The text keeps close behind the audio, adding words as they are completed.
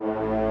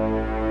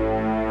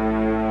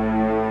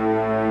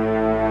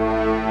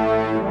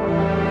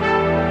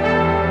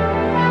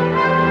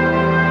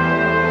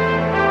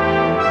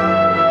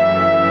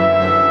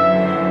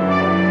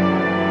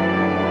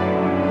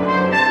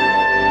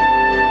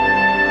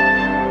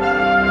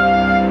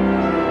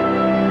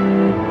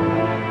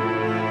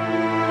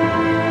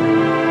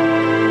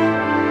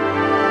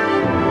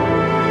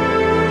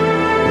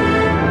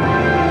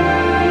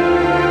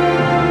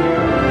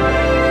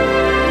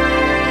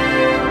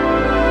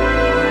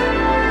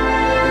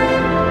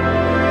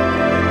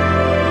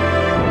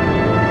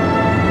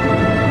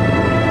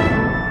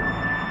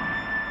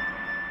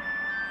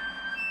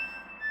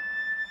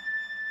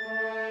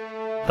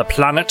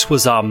planet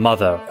was our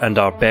mother and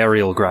our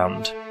burial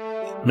ground.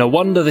 No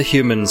wonder the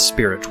human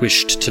spirit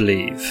wished to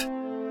leave.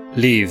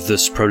 Leave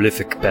this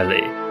prolific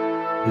belly.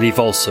 Leave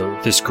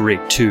also this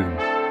great tomb.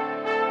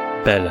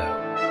 Bello.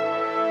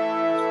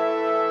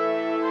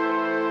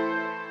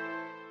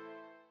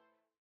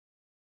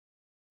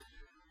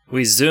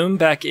 We zoom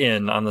back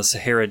in on the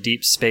Sahara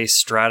Deep Space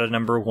Strata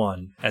number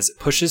 1 as it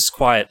pushes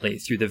quietly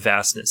through the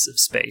vastness of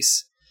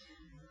space.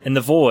 In the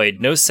void,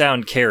 no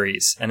sound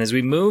carries, and as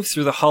we move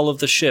through the hull of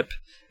the ship,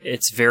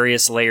 its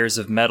various layers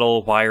of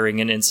metal, wiring,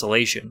 and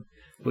insulation,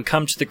 we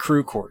come to the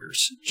crew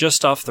quarters,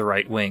 just off the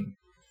right wing.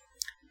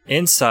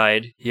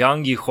 Inside,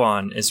 Yang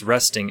Yuhuan is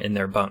resting in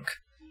their bunk.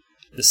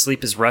 The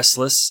sleep is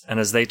restless, and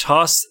as they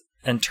toss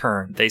and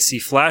turn, they see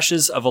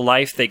flashes of a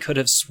life they could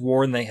have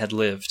sworn they had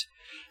lived,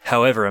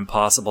 however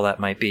impossible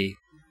that might be.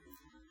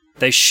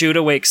 They shoot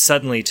awake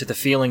suddenly to the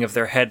feeling of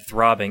their head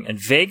throbbing and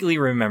vaguely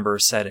remember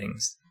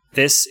settings.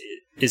 This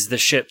is the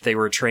ship they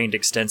were trained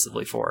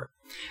extensively for,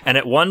 and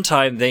at one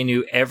time they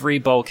knew every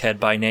bulkhead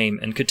by name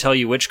and could tell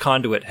you which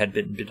conduit had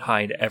been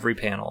behind every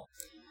panel.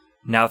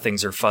 Now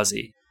things are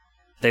fuzzy.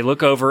 They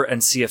look over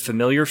and see a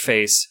familiar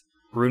face,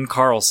 Rune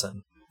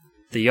Carlson.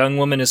 The young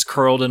woman is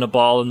curled in a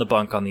ball in the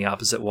bunk on the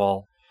opposite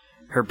wall.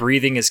 Her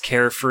breathing is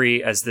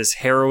carefree as this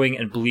harrowing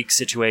and bleak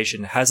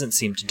situation hasn't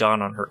seemed to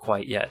dawn on her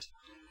quite yet.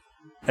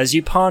 As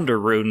you ponder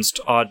Rune's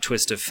odd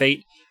twist of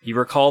fate, you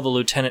recall the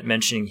lieutenant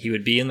mentioning he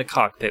would be in the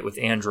cockpit with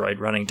Android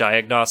running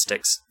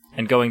diagnostics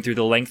and going through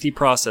the lengthy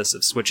process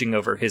of switching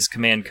over his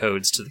command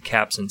codes to the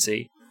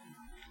captaincy.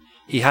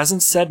 He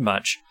hasn't said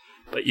much,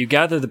 but you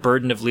gather the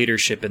burden of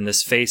leadership in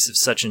this face of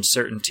such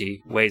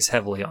uncertainty weighs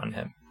heavily on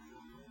him.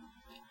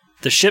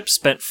 The ship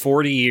spent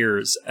 40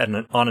 years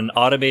on an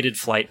automated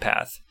flight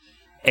path,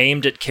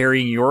 aimed at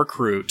carrying your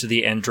crew to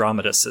the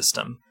Andromeda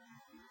system.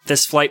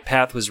 This flight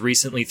path was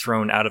recently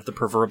thrown out of the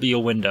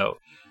proverbial window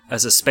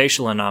as a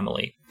spatial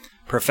anomaly,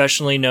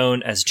 professionally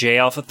known as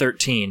J-Alpha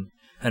 13,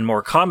 and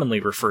more commonly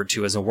referred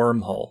to as a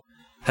wormhole,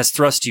 has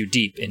thrust you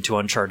deep into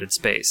uncharted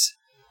space.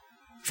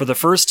 For the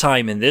first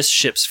time in this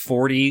ship's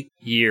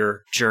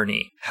 40-year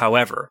journey,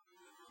 however,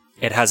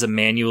 it has a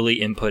manually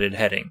inputted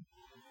heading.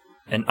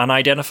 An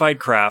unidentified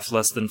craft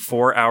less than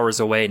 4 hours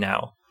away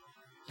now.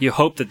 You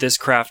hope that this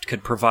craft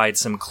could provide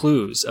some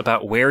clues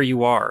about where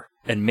you are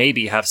and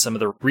maybe have some of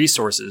the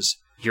resources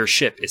your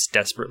ship is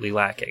desperately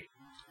lacking.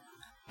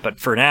 But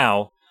for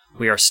now,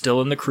 we are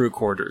still in the crew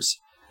quarters,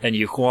 and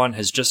Yuhuan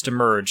has just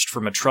emerged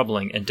from a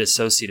troubling and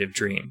dissociative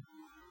dream.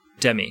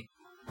 Demi,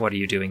 what are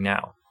you doing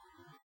now?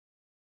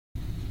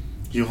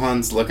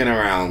 Yuhuan's looking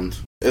around.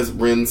 Is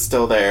Rin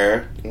still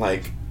there?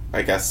 Like,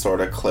 I guess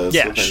sort of close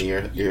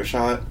within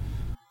earshot?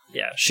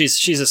 Yeah,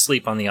 she's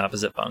asleep on the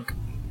opposite bunk.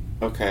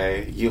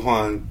 Okay,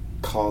 Yuhuan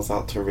calls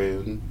out to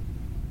Rune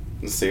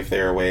to see if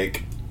they're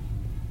awake.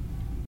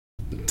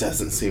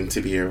 Doesn't seem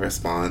to be a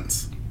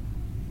response.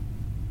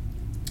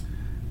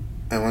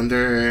 I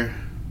wonder...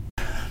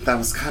 That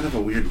was kind of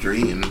a weird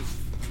dream.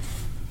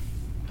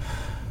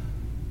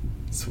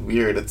 It's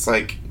weird. It's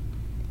like...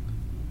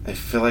 I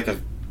feel like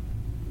I've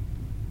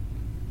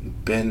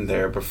been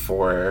there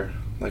before.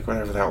 Like,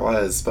 whatever that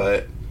was,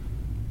 but...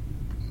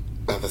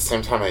 At the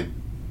same time,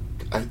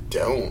 I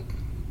don't.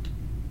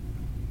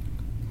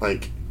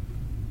 Like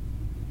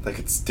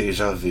it's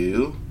deja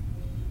vu.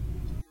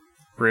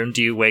 Rune,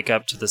 do you wake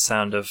up to the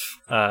sound of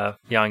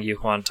Yang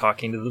Yuhuan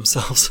talking to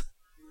themselves?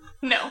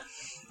 No.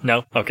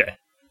 No? Okay.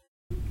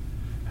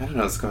 I don't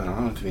know what's going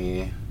on with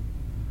me.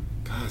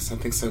 God,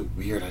 something so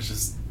weird. I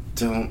just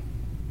don't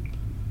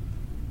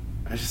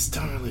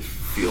really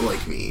feel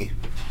like me.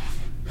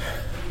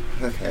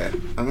 Okay,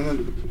 I'm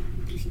gonna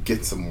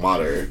get some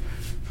water.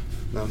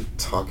 I'm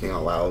talking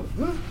out loud.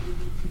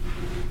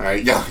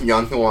 Alright,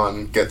 Yang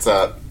Yuhuan gets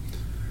up,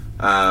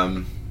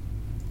 I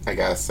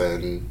guess,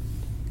 and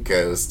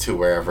goes to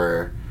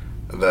wherever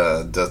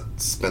the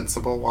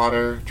dispensable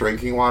water,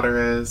 drinking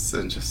water is,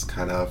 and just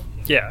kind of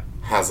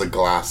has a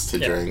glass to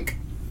drink.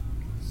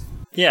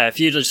 Yeah, if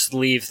you just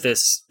leave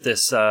this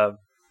bed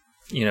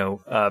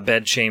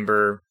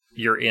chamber,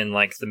 you're in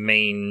like the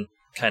main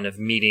kind of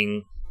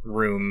meeting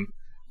room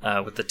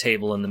with the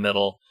table in the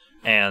middle,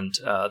 and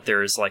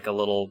there's like a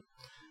little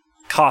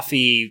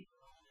coffee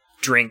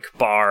drink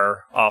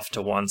bar off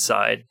to one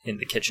side in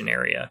the kitchen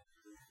area.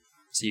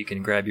 So you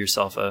can grab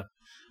yourself a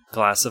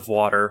glass of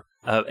water,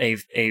 a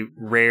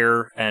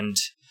rare and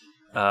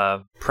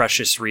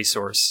precious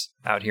resource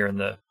out here in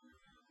the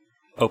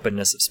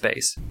openness of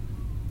space.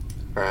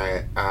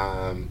 Right.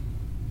 I'm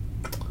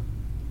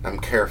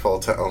careful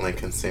to only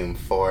consume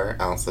 4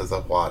 ounces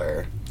of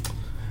water.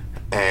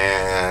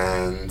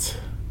 And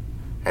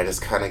I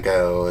just kind of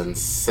go and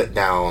sit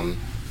down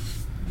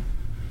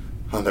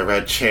on the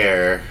red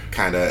chair,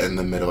 kind of in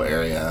the middle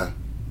area,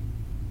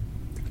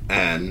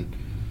 and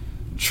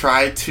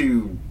try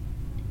to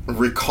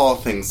recall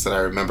things that I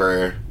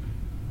remember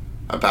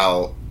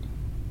about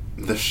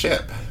the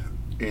ship.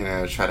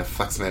 Try to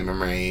flex my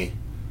memory.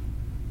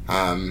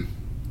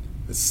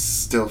 It's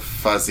still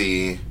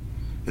fuzzy.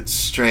 It's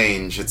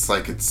strange. It's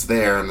like it's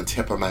there on the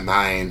tip of my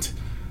mind,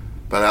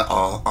 but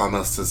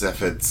almost as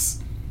if it's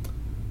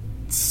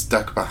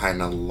stuck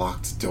behind a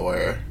locked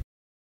door.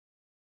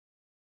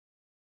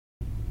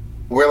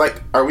 We're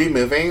like, are we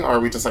moving, or are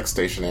we just like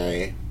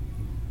stationary?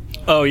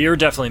 Oh, you're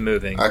definitely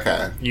moving.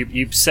 Okay.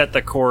 You set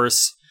the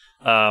course.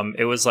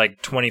 It was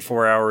like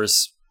 24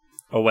 hours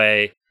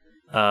away,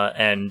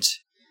 and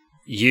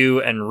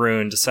you and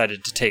Rune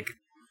decided to take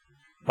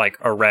like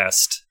a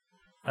rest.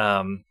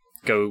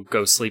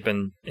 Go sleep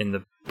in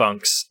the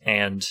bunks,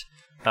 and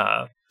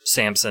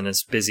Samson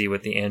is busy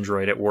with the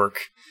android at work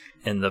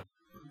in the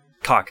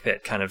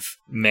cockpit, kind of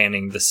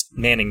manning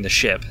the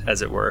ship,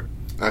 as it were.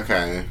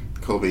 Okay,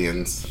 cool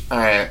beans. All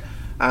right.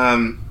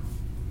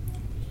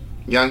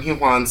 Young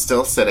Hee-Hwan's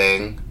still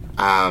sitting.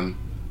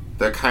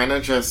 They're kind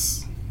of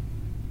just...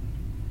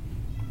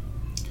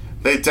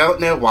 They don't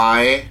know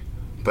why,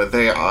 but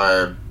they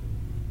are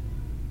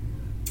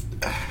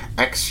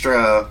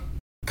extra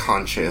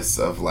conscious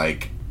of,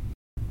 like,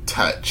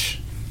 touch.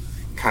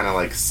 Kind of,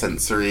 like,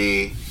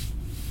 sensory.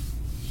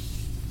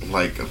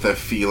 Like, the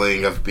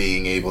feeling of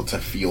being able to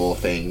feel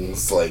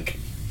things, like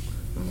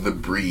the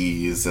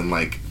breeze and,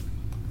 like,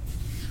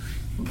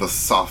 the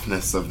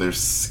softness of their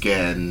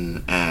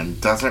skin, and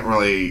doesn't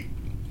really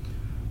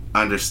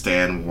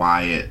understand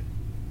why it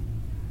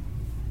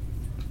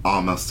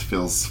almost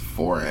feels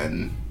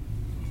foreign.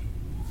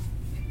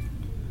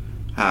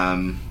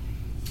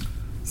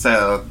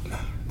 So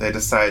they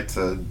decide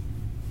to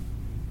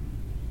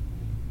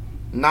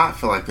not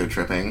feel like they're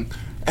tripping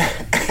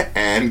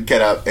and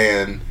get up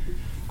and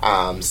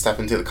step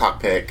into the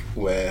cockpit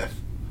with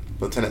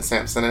Lieutenant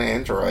Samson and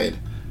Android.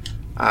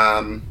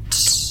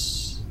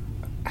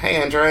 Hey,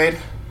 Android.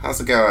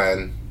 How's it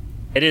going?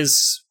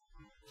 It's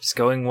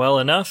going well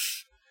enough.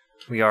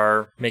 We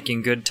are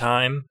making good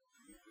time.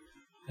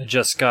 I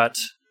just got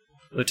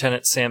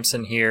Lieutenant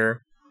Samson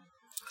here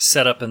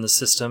set up in the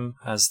system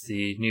as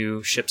the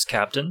new ship's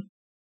captain.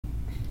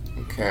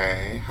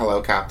 Okay.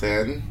 Hello,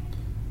 Captain.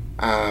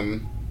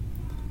 Alright,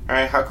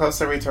 how close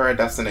are we to our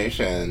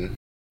destination?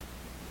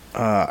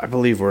 I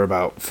believe we're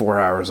about 4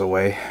 hours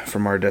away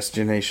from our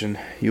destination,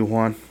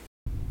 Yuhuan.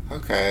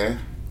 Okay,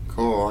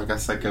 cool. I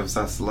guess that gives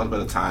us a little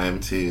bit of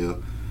time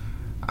to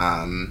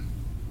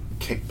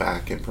kick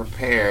back and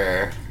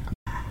prepare.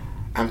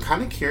 I'm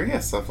kind of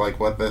curious of like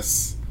what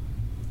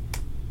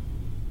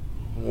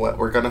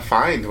we're gonna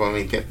find when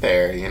we get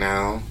there, you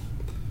know?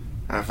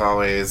 I've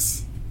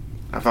always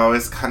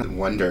kind of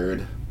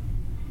wondered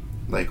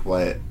like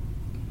what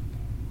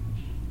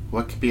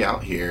could be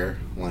out here.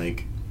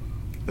 Like,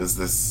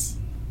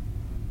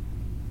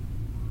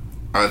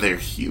 are there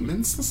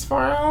humans this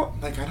far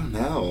out? Like, I don't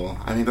know.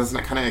 I mean, doesn't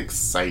it kind of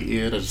excite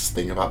you to just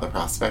think about the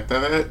prospect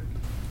of it?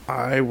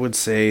 I would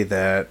say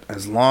that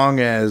as long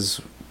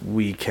as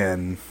we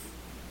can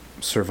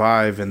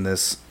survive in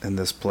this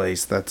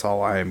place, that's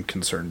all I am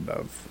concerned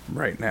of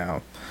right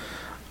now.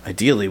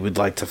 Ideally, we'd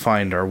like to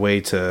find our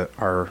way to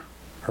our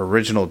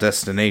original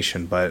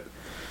destination, but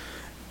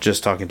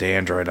just talking to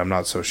Android, I'm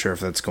not so sure if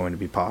that's going to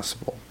be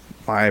possible.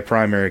 My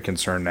primary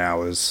concern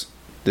now is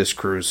this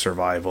crew's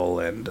survival,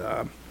 and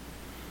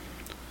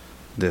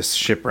this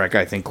shipwreck,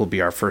 I think, will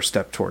be our first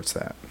step towards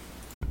that.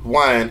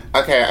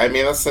 Okay, I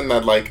mean, that's in the,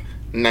 like,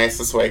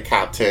 nicest way,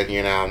 Captain,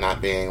 you know, not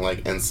being,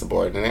 like,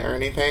 insubordinate or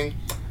anything.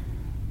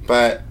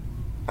 But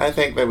I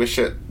think that we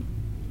should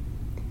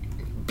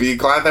be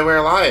glad that we're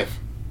alive.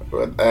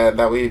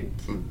 That we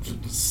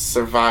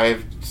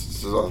survived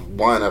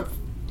one of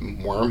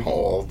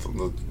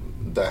wormhole.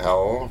 The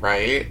hell,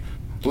 right?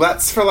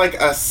 Let's for like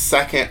a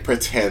second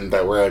pretend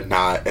that we're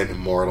not in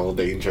mortal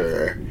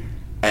danger,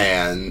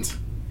 and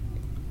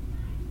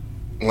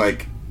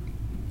like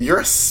you're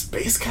a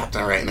space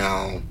captain right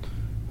now,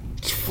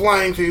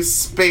 flying through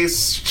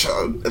space,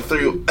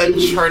 through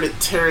uncharted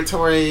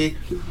territory.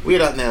 We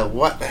don't know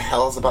what the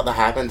hell's about to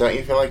happen. Don't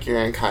you feel like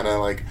you're in kind of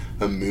like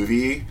a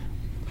movie?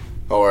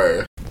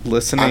 Or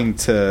listening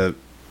to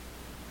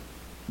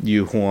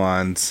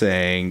Yuhuan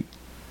saying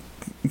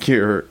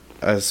you're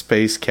a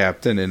space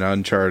captain in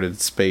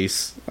uncharted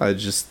space, I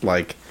just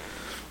like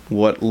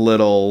what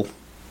little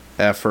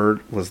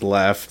effort was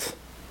left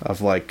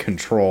of like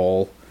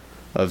control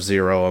of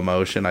zero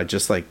emotion. I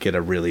just like get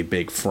a really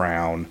big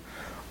frown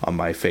on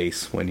my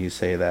face when you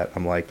say that.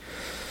 I'm like,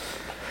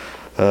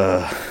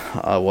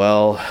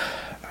 well,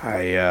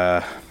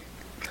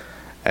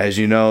 as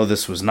you know,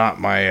 this was not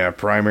my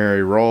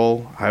primary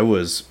role. I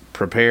was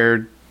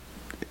prepared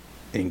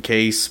in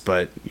case,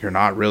 but you're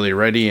not really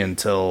ready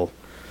until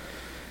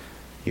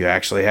you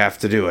actually have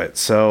to do it.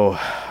 So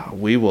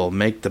we will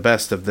make the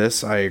best of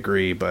this, I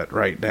agree, but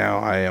right now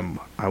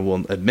I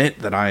will admit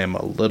that I am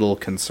a little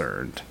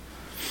concerned.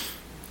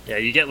 Yeah,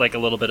 you get like a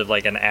little bit of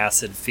like an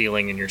acid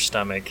feeling in your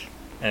stomach,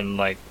 and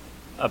like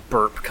a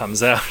burp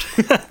comes out.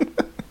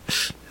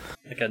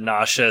 Like a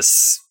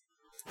nauseous,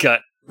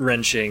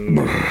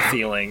 gut-wrenching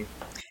feeling.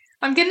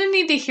 I'm gonna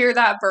need to hear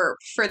that burp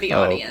for the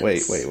audience.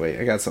 Wait.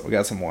 I got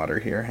some water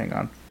here. Hang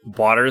on.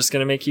 Water's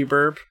gonna make you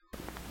burp?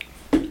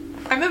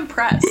 I'm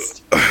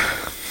impressed.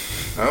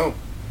 Oh,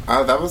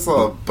 that was a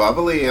little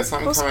bubbly. Is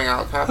something coming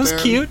out, Captain? That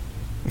was cute.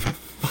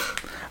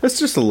 It's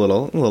just a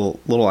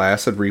little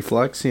acid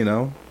reflux, you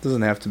know.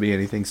 Doesn't have to be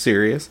anything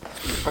serious.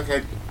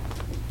 Okay.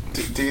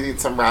 Do you need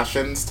some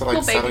rations to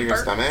like settle your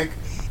stomach?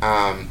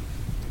 My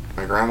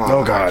grandma.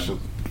 Oh God!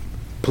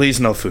 Please,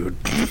 no food.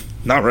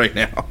 Not right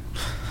now.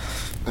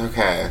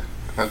 Okay.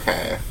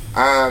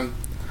 All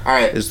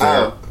right. Is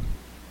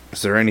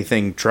there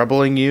anything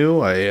troubling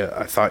you?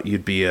 I thought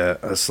you'd be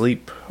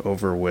asleep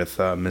over with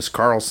Miss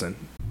Carlson.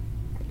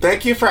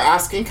 Thank you for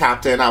asking,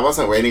 Captain. I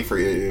wasn't waiting for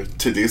you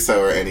to do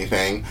so or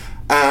anything.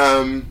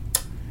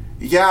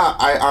 Yeah,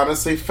 I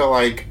honestly feel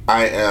like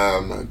I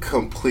am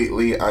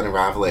completely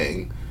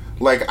unraveling.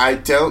 Like, I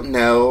don't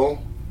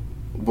know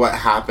what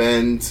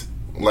happened,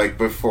 like,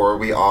 before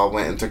we all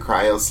went into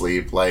cryo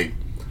sleep. Like,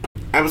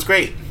 I was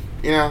great.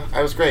 You know,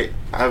 I was great.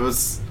 I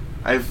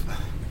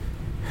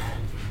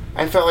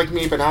felt like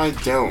me, but now I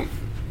don't.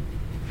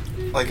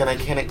 Like, and I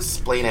can't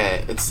explain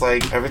it. It's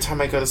like, every time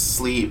I go to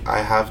sleep,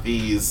 I have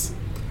these,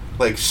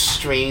 like,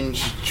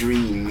 strange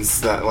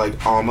dreams that,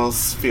 like,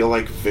 almost feel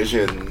like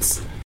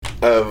visions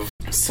of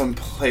some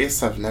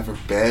place I've never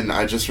been.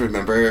 I just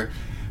remember,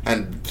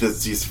 and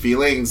there's these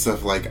feelings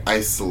of, like,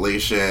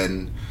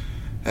 isolation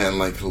and,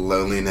 like,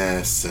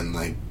 loneliness and,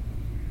 like,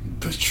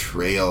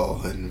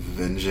 betrayal and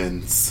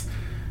vengeance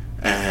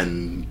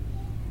and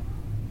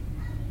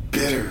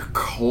bitter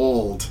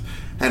cold,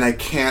 and I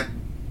can't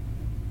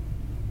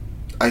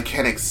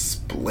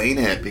explain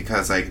it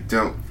because I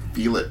don't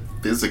feel it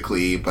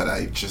physically, but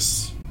I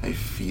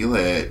feel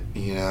it,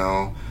 you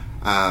know.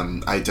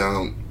 I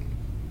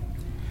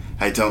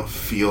don't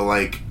feel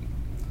like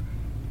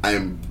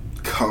I'm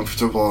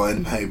comfortable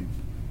in my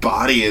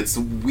body. It's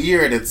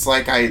weird. It's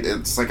like I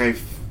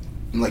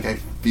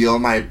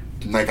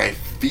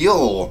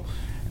feel,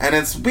 and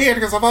it's weird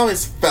because I've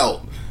always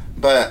felt,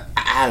 but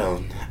I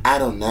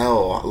don't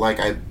know. Like,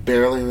 I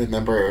barely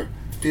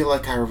feel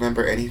like I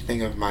remember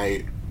anything of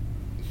my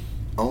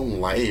own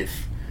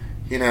life.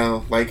 You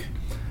know, like,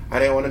 I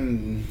didn't want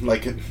to,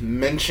 like,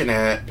 mention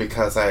it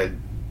because I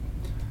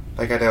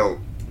don't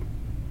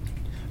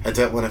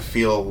want to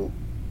feel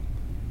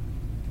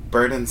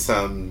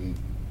burdensome,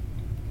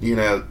 you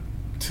know,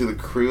 to the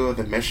crew of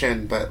the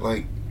mission, but,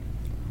 like,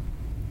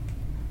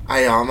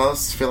 I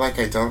almost feel like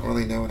I don't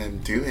really know what I'm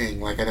doing.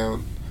 Like, I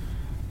don't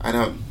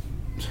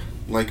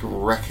like,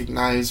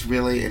 recognize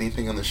really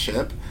anything on the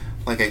ship.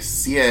 Like, I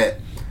see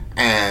it,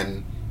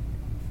 and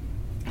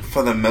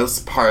for the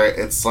most part,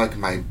 it's like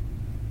my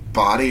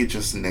body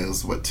just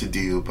knows what to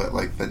do, but,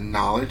 like, the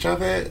knowledge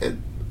of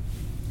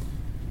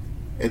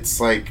it's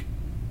like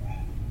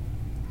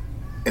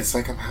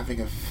I'm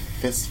having a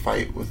fist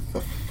fight with the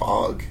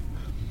fog.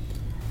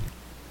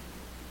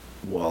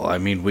 Well, I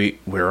mean,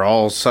 we're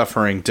all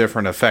suffering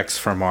different effects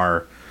from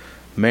our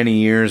many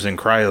years in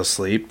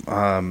cryosleep.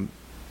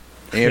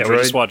 Android, yeah, we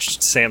just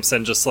watched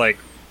Samson just, like,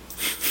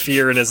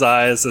 fear in his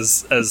eyes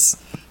as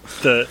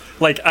the,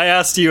 like, I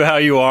asked you how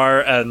you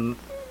are, and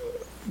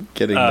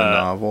getting the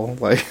novel,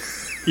 like,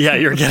 yeah,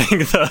 you're getting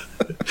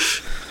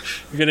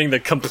the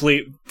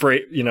complete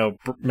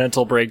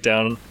mental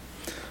breakdown.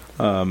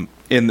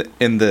 In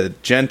the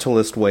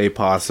gentlest way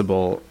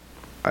possible,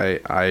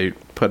 I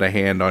put a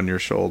hand on your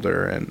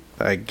shoulder and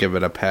I give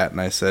it a pat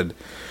and I said,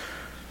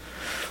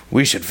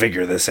 "We should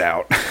figure this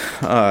out."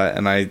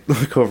 And I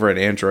look over at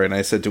Android and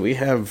I said, "Do we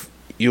have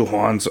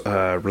Yuhuan's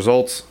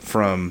results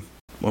from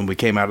when we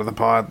came out of the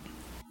pod?"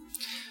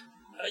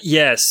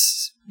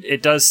 Yes,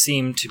 it does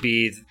seem to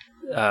be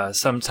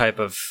some type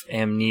of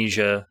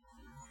amnesia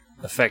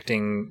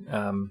affecting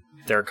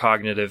their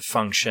cognitive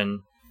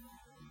function,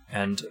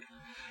 and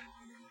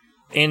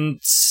in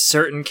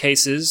certain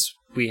cases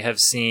we have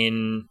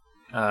seen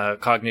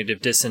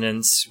cognitive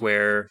dissonance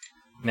where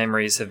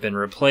memories have been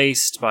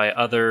replaced by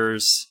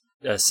others,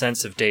 a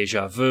sense of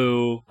deja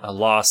vu, a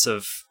loss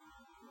of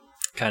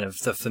kind of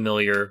the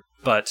familiar,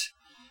 but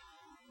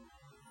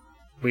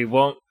we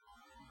won't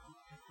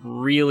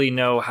really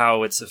know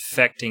how it's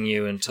affecting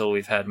you until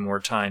we've had more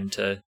time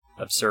to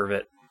observe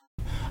it.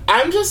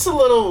 I'm just a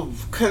little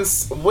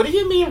what do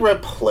you mean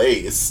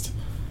replaced?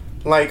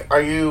 Like,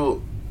 are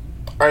you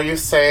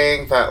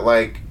saying that,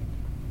 like,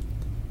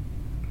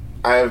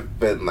 I've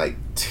been, like,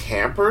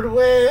 tampered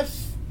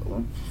with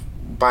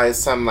by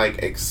some, like,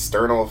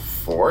 external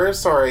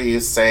force, or are you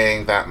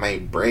saying that my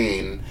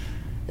brain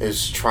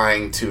is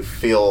trying to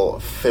fill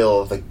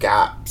the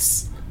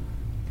gaps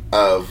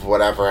of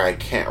whatever I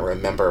can't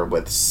remember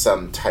with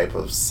some type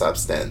of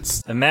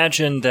substance?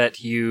 Imagine that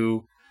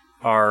you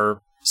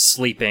are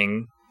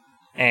sleeping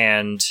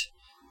and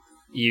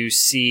you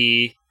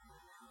see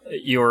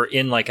you're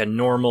in, like, a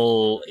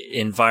normal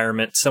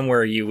environment,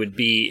 somewhere you would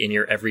be in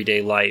your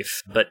everyday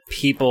life, but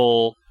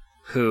people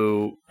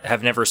who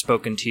have never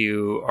spoken to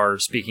you are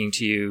speaking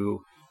to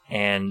you,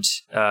 and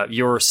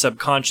your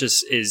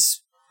subconscious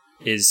is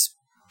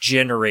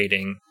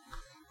generating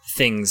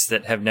things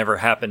that have never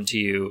happened to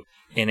you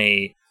in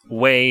a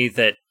way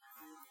that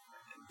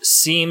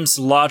seems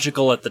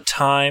logical at the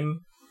time,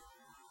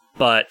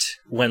 but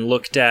when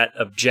looked at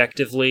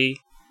objectively,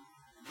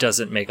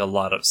 doesn't make a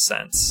lot of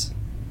sense.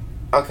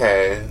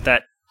 Okay.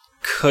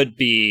 could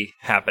be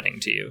happening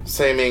to you.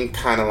 So you mean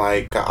kind of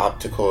like an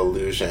optical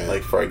illusion?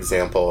 Like, for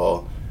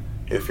example,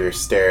 if you're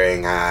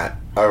staring at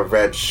a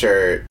red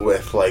shirt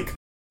with, like,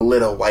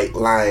 little white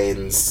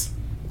lines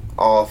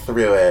all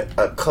through it,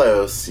 up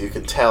close, you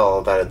can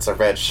tell that it's a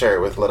red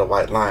shirt with little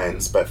white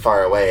lines, but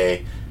far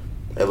away,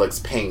 it looks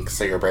pink,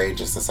 so your brain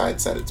just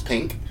decides that it's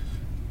pink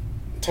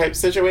type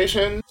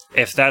situation?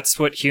 If that's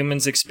what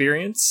humans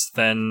experience,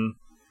 then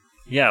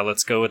yeah,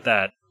 let's go with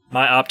that.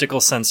 My optical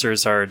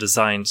sensors are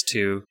designed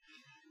to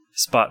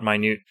spot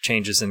minute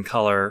changes in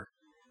color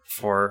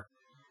for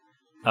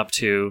up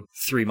to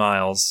 3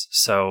 miles,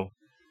 so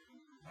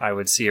I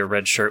would see a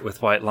red shirt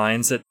with white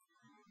lines at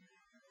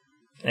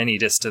any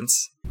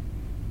distance.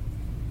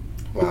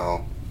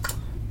 Well,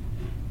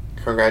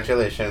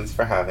 congratulations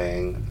for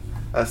having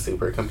a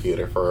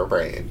supercomputer for a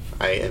brain.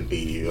 I envy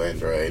you,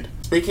 Android.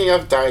 Speaking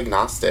of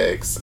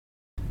diagnostics,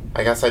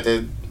 I guess I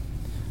did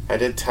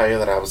tell you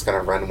that I was going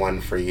to run one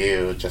for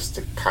you just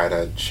to kind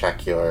of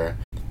check your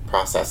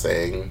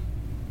processing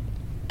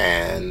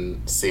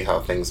and see how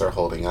things are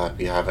holding up.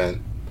 You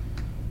haven't,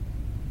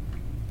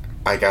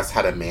 I guess,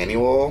 had a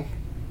manual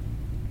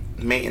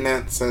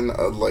maintenance in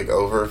like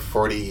over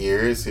 40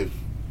 years.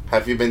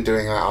 Have you been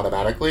doing that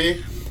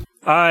automatically?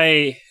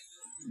 I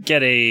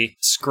get a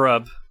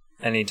scrub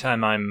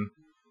anytime I'm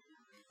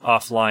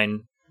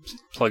offline,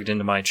 plugged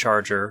into my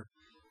charger,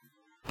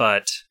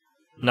 but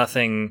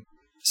nothing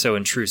so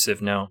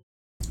intrusive, no.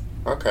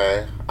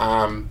 Okay.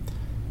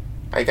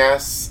 I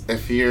guess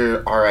if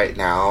you're alright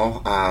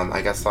now,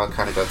 I guess I'll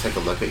kind of go take a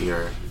look at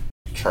your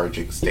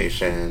charging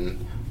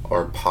station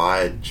or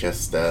pod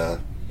just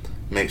to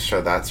make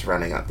sure that's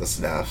running up the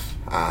snuff.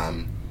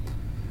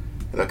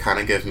 It'll kind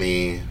of give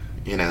me,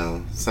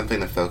 something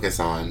to focus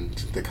on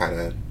to kind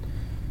of,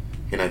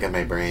 get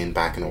my brain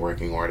back in a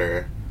working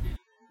order.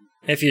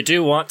 If you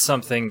do want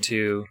something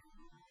to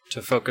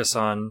focus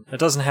on, it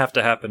doesn't have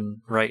to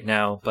happen right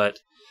now, but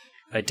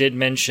I did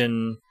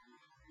mention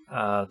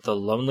the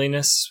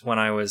loneliness when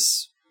I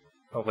was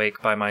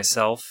awake by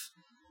myself.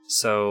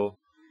 So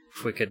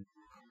if we could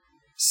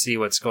see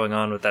what's going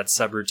on with that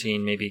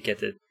subroutine, maybe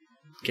get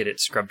it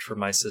scrubbed from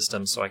my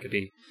system so I could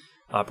be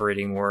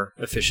operating more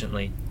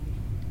efficiently.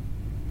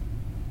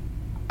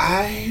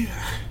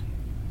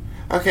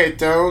 Okay,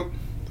 don't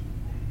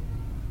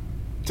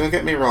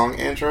get me wrong,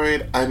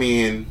 Android. I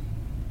mean,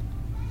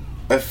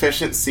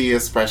 efficiency,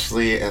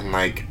 especially in,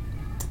 like,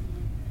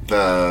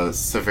 the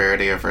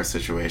severity of our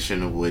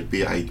situation, would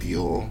be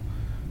ideal.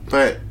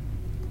 But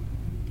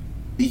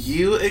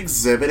you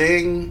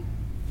exhibiting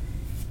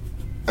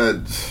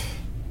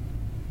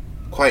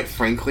quite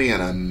frankly,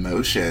 an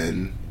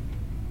emotion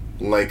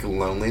like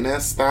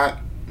loneliness, that's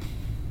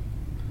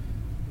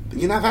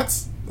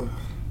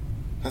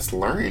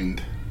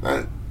learned.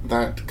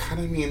 That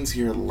kind of means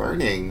you're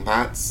learning.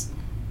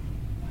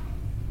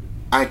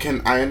 I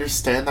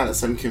understand that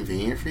it's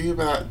inconvenient for you,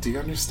 but do you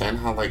understand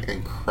how, like,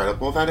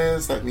 incredible that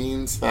is? That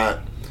means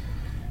that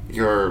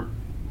your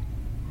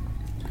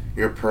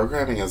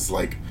programming is,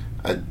 like,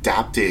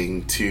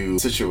 adapting to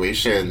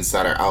situations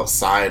that are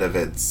outside of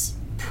its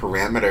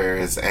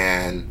parameters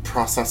and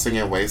processing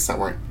in ways that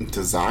weren't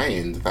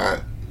designed.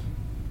 That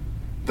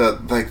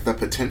the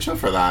potential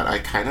for that, I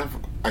kind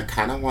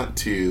of want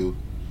to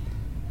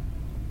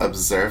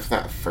observe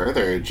that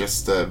further,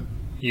 just to...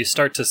 You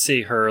start to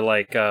see her,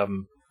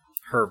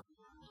 her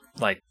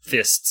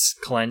fists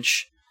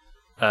clench,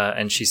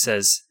 and she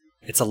says,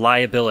 "It's a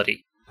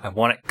liability. I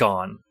want it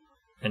gone,"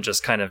 and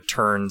just kind of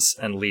turns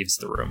and leaves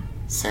the room.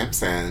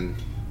 Samson,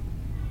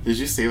 did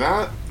you see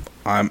that?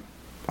 I'm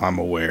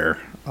aware.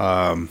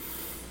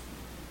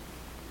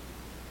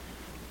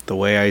 The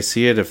way I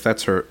see it, if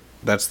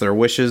that's their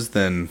wishes,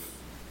 then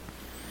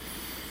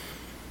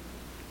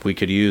we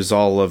could use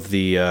all of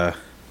the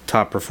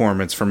top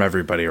performance from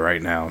everybody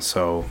right now,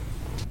 so...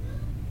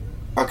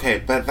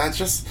 Okay, but that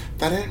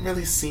didn't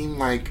really seem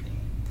like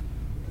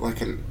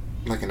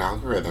an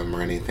algorithm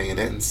or anything. It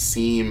didn't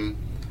seem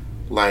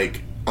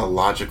like a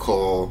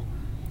logical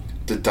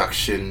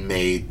deduction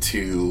made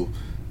to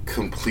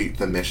complete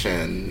the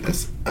mission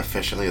as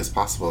efficiently as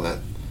possible.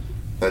 That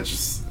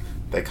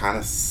kind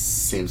of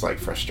seems like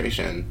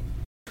frustration.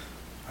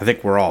 I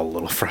think we're all a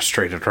little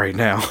frustrated right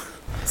now.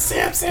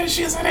 Sam says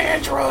she's an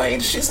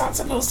android. She's not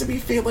supposed to be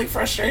feeling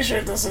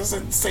frustration. This is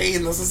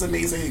insane. This is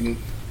amazing.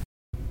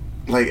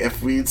 Like,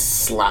 if we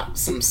slap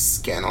some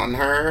skin on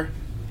her,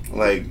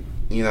 like,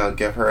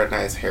 give her a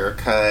nice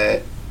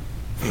haircut,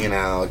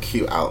 a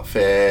cute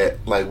outfit,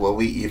 like, will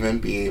we even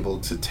be able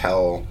to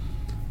tell?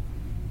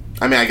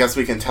 I mean, I guess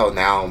we can tell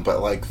now,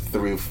 but, like,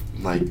 through,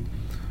 like,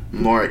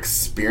 more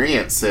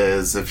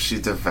experiences, if she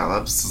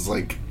develops,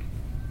 like,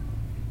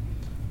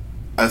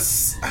 a...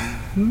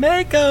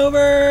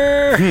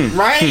 Makeover!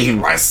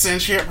 Right! A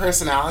sentient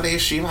personality,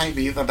 she might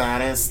be the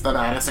baddest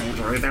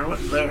android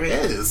there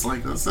is.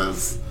 Like, this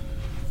is...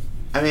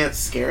 I mean, it's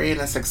scary and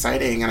it's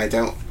exciting, and I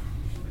don't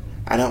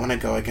want to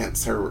go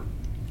against her...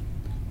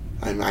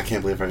 I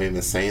can't believe I'm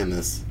even saying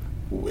this.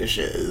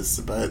 Wishes,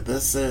 but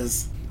this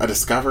is a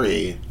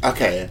discovery.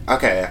 Okay.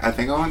 I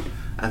think I'm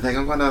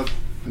gonna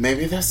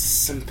Maybe there's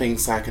some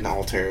things I can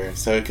alter,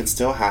 so it can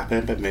still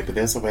happen, but maybe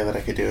there's a way that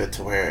I could do it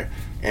to where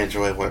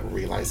Android won't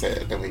realize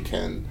it, and we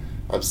can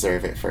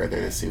observe it further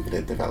to see what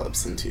it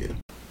develops into.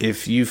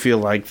 If you feel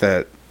like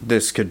that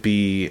this could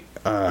be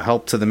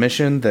help to the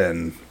mission,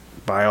 then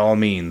by all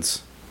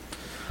means.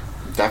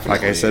 Definitely.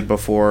 Like I said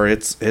before,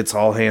 it's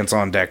all hands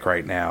on deck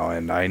right now,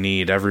 and I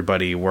need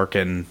everybody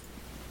working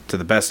to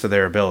the best of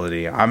their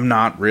ability. I'm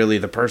not really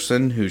the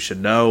person who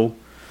should know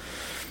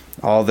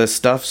all this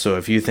stuff, so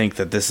if you think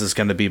that this is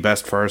going to be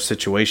best for our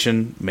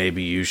situation,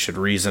 maybe you should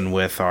reason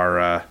with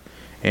our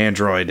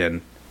android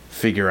and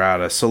figure out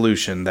a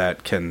solution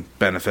that can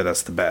benefit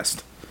us the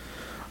best.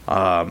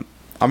 I'm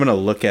going to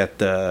look at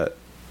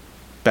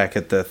back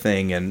at the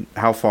thing, and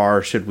how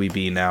far should we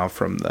be now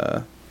from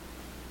the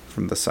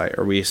site?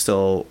 Are we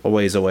still a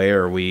ways away,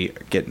 or are we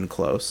getting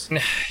close?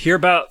 You're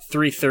about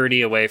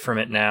 3:30 away from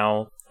it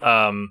now,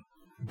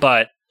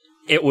 but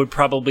it would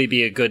probably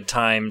be a good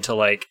time to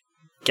like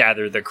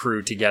gather the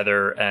crew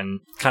together and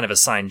kind of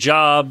assign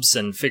jobs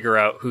and figure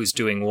out who's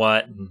doing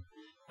what.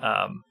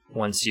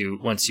 Once you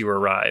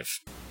arrive.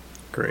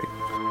 Great.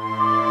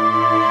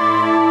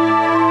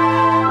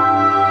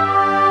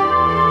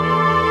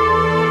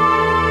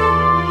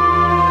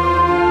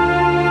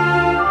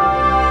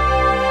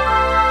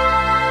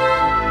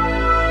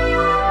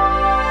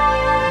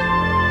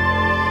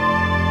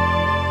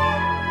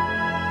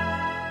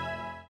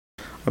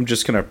 I'm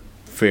just going to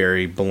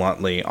very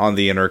bluntly on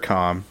the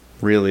intercom,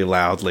 really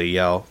loudly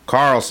yell,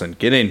 "Carlson,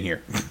 get in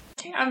here."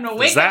 Okay, I'm gonna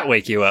wake Does that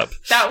wake you up?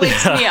 That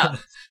wakes me up.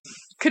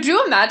 Could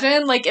you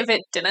imagine, like, if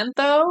it didn't,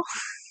 though?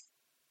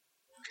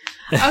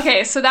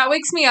 Okay, so that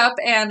wakes me up,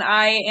 and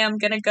I am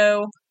gonna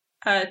go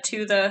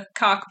to the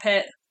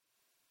cockpit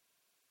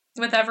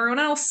with everyone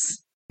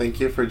else. Thank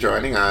you for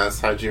joining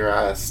us. How'd you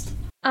rest?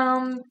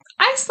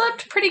 I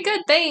slept pretty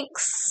good,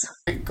 thanks.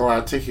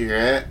 Glad to hear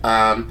it.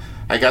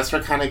 I guess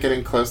we're kind of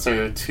getting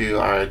closer to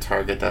our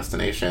target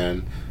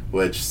destination,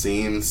 which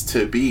seems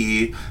to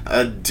be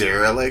a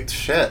derelict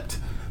ship,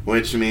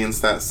 which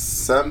means that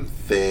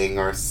something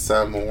or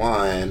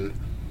someone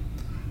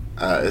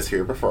is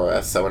here before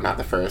us, so we're not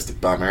the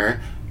first. Bummer.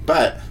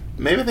 But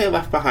maybe they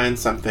left behind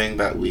something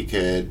that we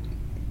could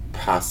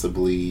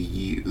possibly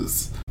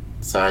use.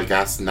 So I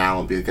guess now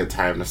will be a good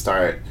time to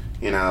start,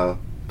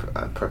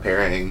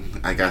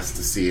 preparing, I guess,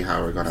 to see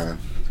how we're going to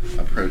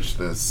approach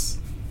this.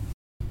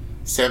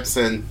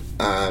 Samson,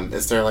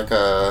 is there like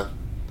a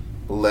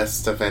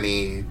list of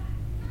any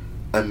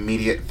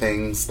immediate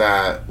things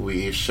that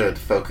we should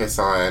focus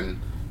on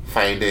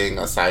finding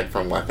aside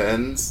from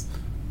weapons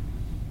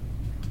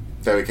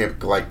that we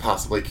could like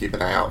possibly keep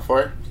an eye out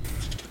for?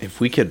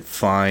 If we could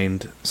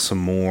find some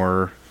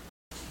more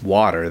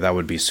water, that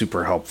would be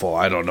super helpful.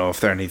 I don't know if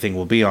there anything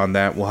will be on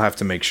that. We'll have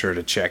to make sure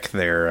to check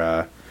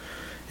their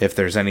if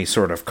there's any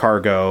sort of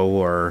cargo,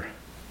 or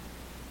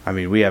I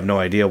mean, we have no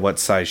idea what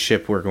size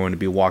ship we're going to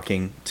be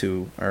walking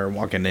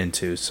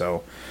into,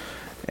 so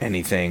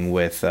anything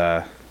with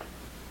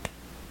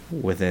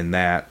within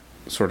that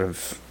sort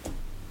of...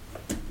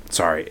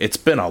 Sorry, it's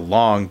been a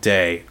long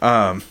day.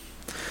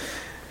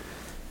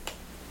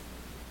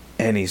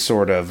 Any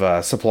sort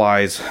of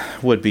supplies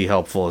would be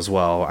helpful as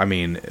well. I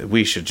mean,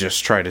 we should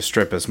just try to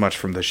strip as much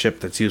from the ship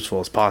that's useful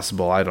as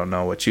possible. I don't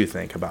know what you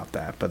think about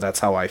that, but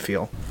that's how I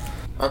feel.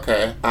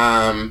 Okay.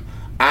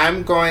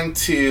 I'm going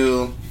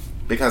to...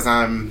 Because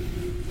I'm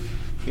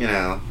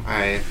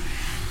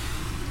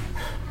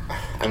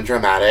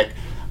dramatic.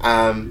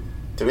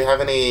 Do we have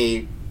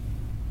anything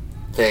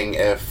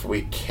if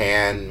we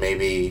can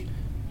maybe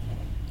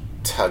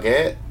tug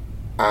it?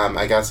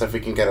 I guess if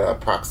we can get an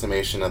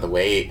approximation of the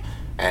weight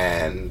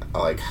and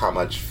like how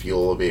much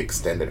fuel will be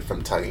extended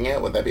from tugging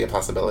it, would that be a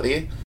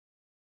possibility?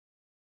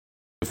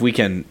 If we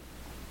can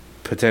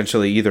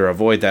potentially either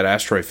avoid that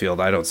asteroid field,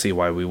 I don't see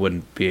why we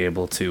wouldn't be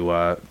able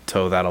to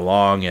tow that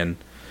along and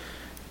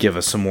give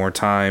us some more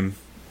time.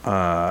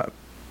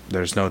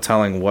 There's no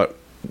telling what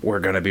we're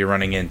going to be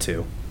running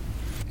into.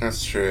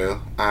 That's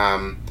true.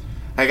 I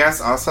guess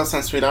also,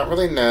 since we don't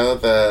really know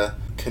the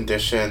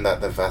condition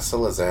that the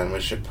vessel is in, we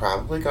should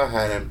probably go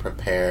ahead and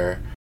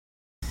prepare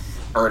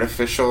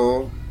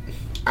artificial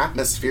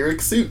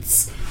atmospheric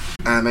suits.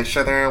 Make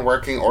sure they're in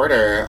working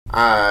order.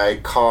 I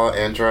call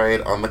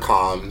Android on the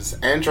comms.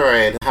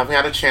 Android, have we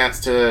had a chance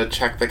to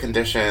check the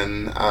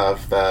condition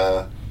of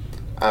the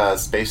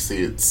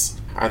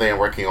spacesuits? Are they in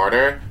working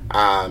order?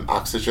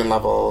 Oxygen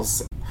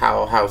levels,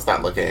 how's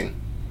that looking?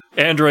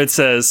 Android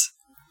says,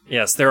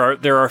 yes, there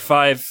are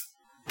five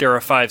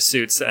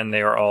suits, and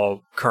they are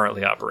all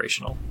currently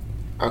operational.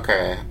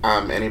 Okay.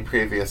 Any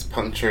previous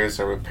punctures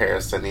or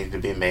repairs that need to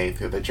be made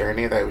through the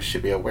journey that we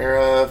should be aware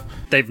of?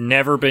 They've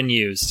never been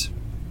used.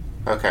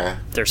 Okay.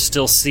 They're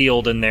still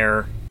sealed in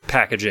their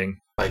packaging.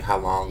 Like, how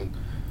long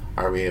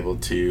are we able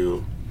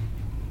to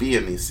be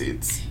in these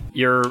suits?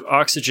 Your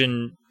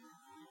oxygen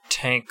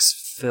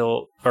tanks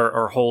fill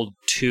or hold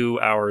 2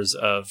 hours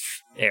of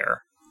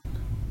air.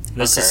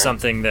 This is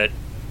something that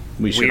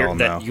we should all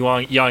know.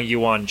 That Yang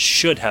Yuan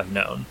should have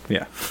known.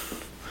 Yeah.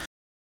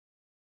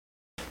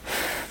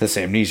 This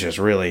amnesia is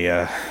really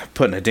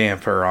putting a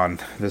damper on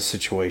this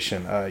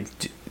situation.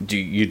 Do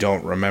you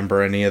don't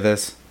remember any of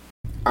this?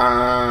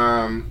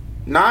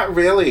 Not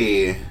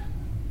really,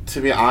 to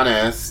be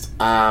honest.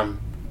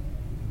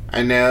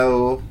 I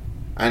know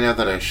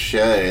that I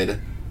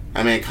should.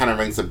 I mean, it kind of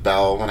rings a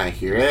bell when I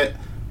hear it.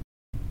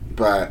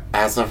 But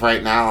as of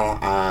right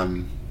now,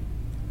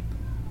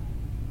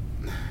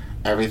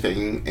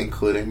 everything,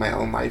 including my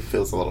own life,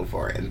 feels a little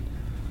foreign.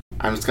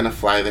 I'm just gonna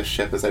fly this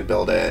ship as I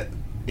build it.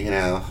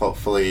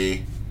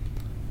 Hopefully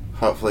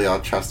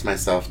I'll trust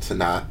myself to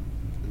not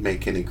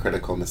make any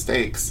critical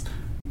mistakes.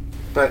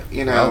 But,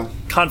 Well,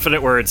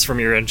 confident words from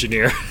your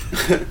engineer.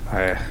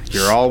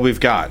 You're all we've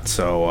got,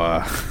 so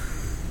I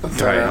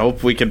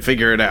hope we can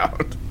figure it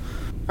out.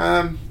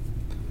 I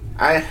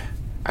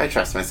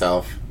trust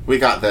myself. We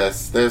got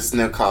this. There's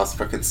no cause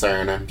for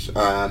concern.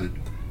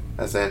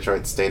 As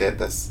Android stated,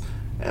 this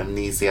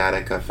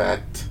amnesiac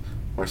effect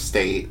or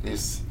state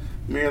is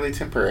merely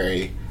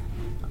temporary.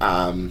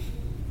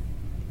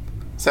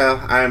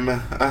 So I'm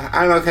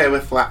okay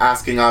with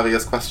asking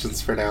obvious questions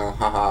for now.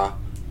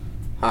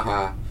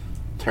 Haha.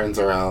 Turns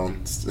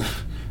around,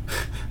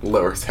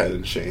 lowers head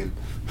in shame.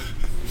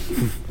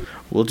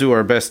 We'll do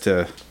our best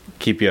to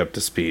keep you up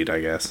to speed, I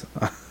guess.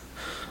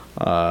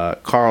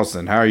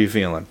 Carlson, how are you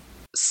feeling?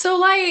 So,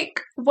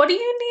 what do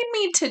you need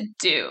me to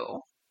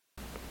do?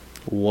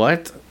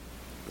 What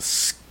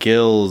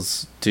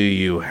skills do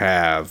you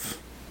have?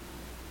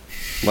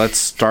 Let's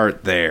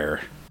start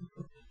there.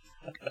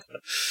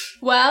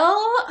 Well,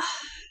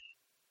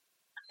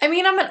 I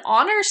mean, I'm an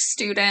honors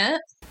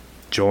student.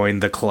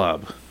 Join the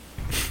club.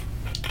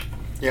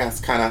 Yeah,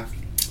 it's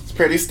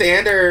pretty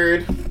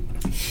standard.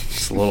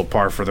 It's a little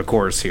par for the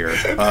course here.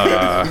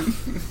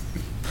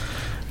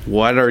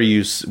 What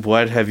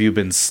have you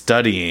been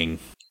studying?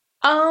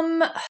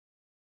 I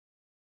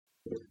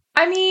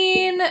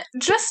mean,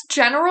 just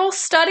general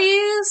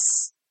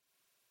studies.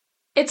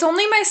 It's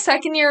only my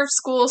second year of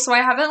school, so I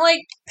haven't,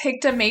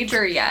 picked a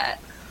major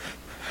yet.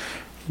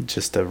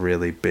 Just a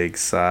really big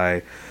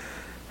sigh.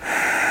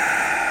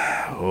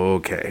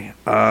 Okay.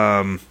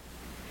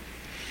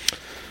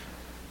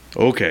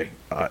 Okay.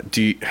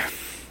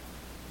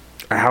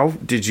 How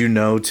did you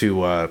know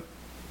to,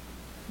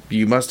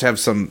 you must have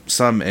some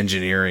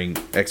engineering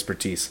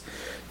expertise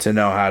to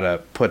know how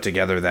to put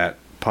together that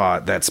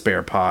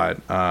spare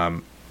pod.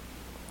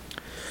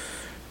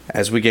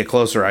 As we get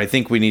closer, I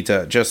think we need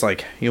to, just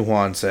like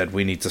Yuan said,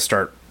 we need to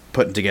start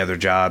putting together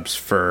jobs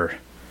for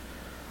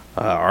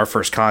our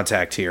first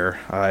contact here.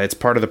 It's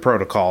part of the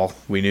protocol.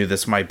 We knew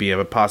this might be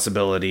a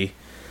possibility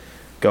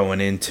going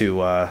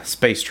into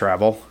space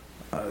travel.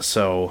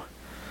 So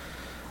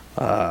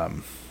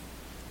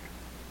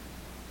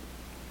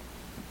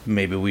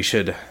maybe we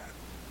should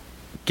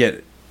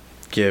give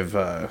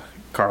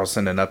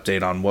Carlson an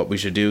update on what we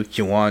should do.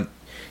 Yuan,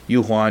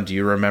 do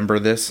you remember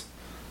this?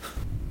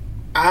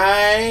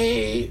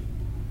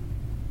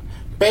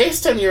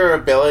 Based on your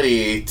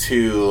ability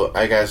to,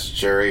 I guess,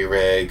 jury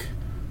rig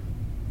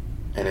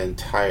an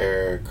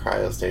entire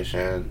cryo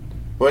station,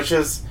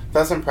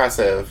 that's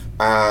impressive.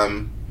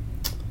 I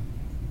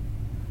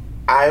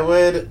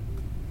would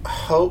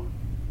hope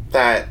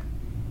that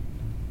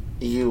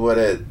you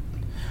wouldn't.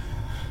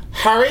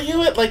 How are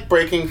you at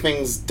breaking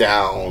things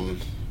down?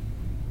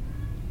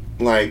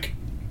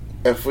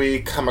 If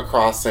we come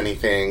across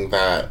anything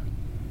that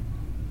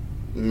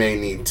may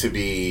need to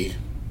be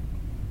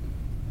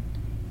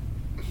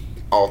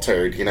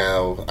altered,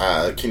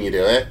 can you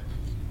do it?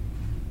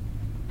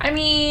 I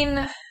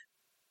mean,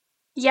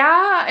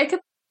 yeah, I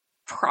could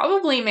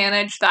probably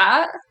manage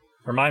that.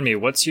 Remind me,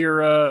 what's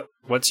your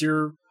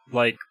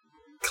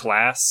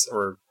class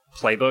or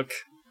playbook?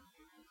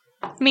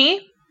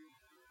 Me?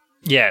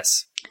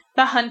 Yes.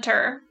 The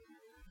Hunter.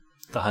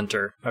 The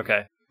Hunter.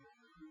 Okay.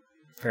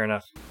 Fair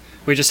enough.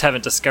 We just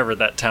haven't discovered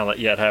that talent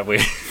yet, have we?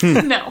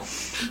 No.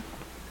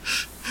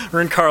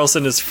 Ren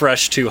Carlson is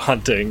fresh to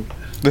hunting.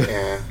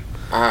 Yeah.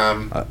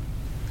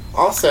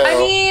 Also, I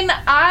mean,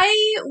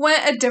 I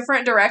went a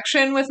different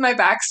direction with my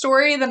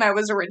backstory than I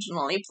was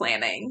originally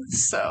planning,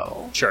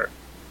 so... Sure.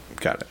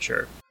 Got it.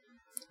 Sure.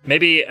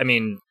 Maybe,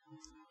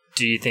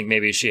 do you think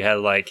maybe she had,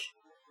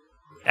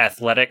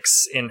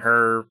 athletics in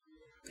her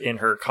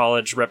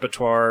college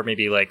repertoire?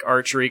 Maybe,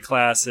 archery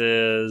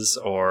classes,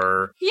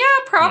 or... Yeah,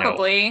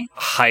 probably.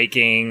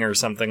 Hiking or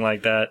something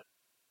like that?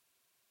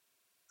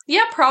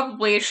 Yeah,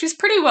 probably. She's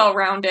pretty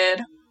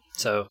well-rounded.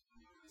 So...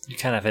 You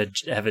kind of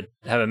have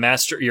a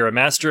master. You're a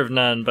master of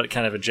none, but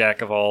kind of a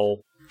jack of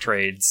all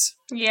trades.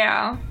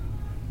 Yeah.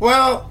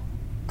 Well,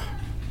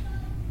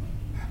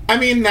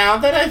 now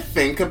that I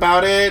think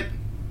about it,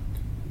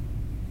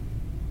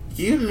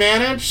 you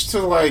managed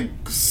to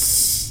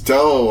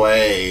stow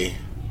away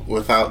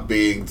without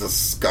being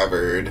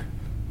discovered.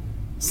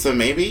 So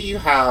maybe you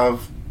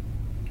have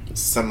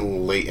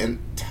some latent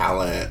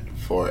talent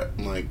for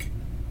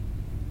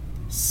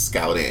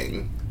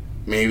scouting.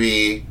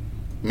 Maybe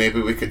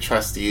we could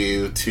trust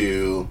you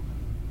to,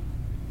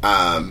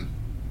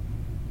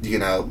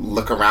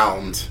 look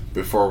around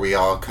before we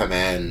all come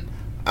in,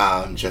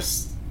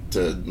 just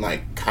to,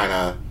 like, kind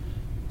of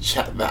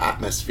check the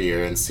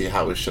atmosphere and see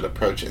how we should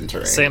approach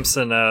entering.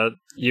 Samson,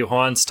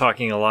 Yuhuan's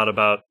talking a lot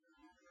about,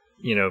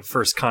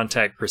 first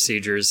contact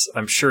procedures.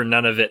 I'm sure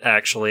none of it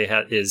actually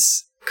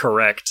is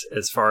correct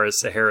as far as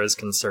Sahara is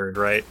concerned,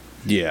 right?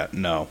 Yeah,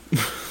 no.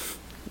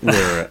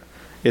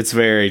 It's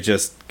very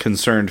just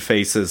concerned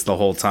faces the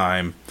whole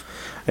time.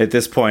 At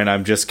this point,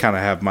 I'm just kind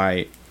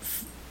of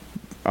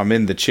I'm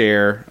in the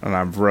chair and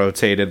I've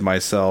rotated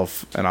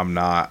myself and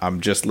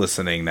I'm just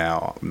listening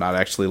now. I'm not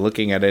actually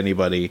looking at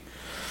anybody.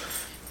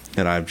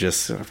 And I've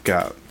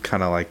got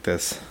kind of like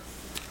this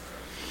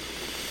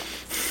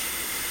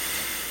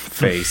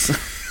face,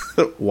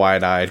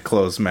 wide-eyed,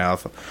 closed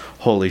mouth,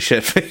 holy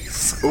shit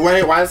face.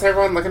 Wait, why is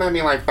everyone looking at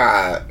me like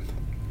that?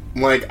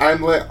 Like,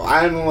 I'm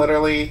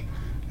literally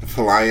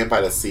flying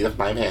by the seat of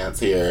my pants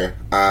here.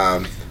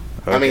 Okay.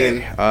 I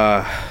mean,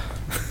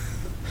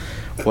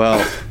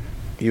 well,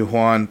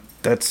 Yuhuan,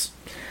 that's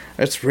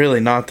really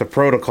not the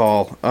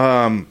protocol.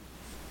 I'm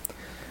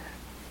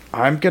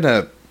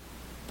gonna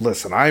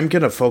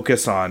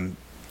focus on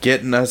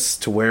getting us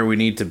to where we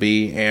need to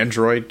be.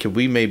 Android, could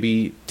we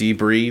maybe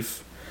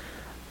debrief?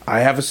 I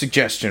have a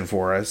suggestion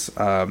for us.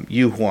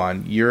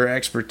 Yuhuan, your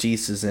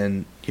expertise is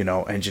in,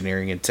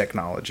 engineering and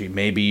technology.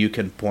 Maybe you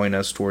can point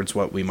us towards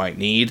what we might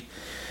need.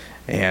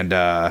 And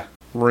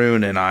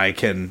Rune and I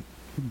can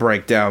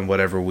break down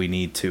whatever we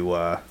need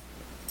to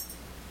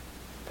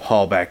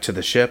haul back to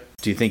the ship.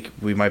 Do you think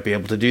we might be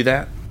able to do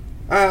that?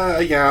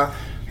 Yeah,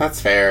 that's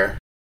fair.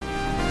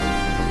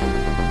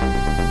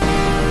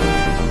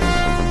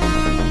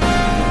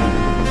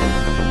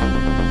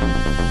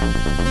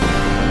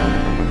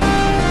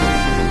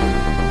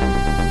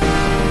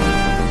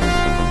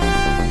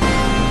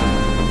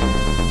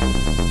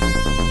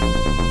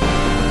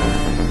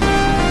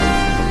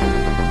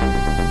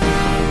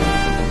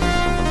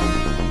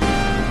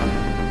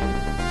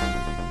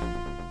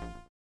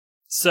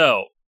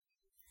 So,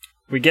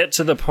 we get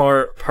to the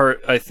part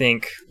I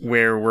think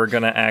where we're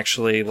gonna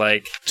actually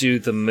do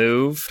the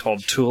move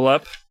called Tool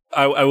Up.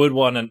 I would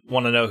want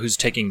to know who's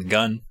taking the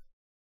gun.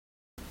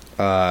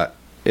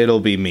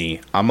 It'll be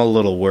me. I'm a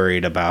little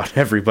worried about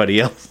everybody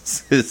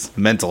else's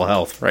mental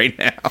health right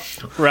now.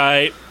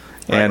 Right.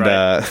 And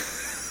right.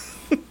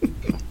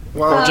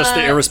 Or just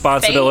the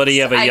irresponsibility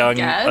thanks, of a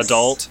young I guess.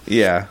 adult.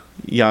 yeah,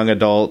 young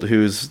adult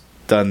who's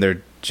done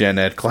their gen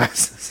ed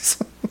classes.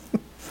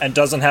 And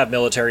doesn't have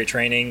military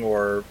training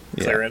or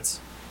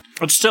clearance.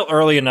 It's still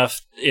early enough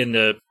in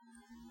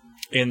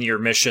your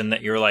mission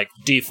that you're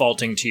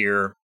defaulting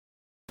to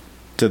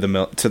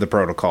the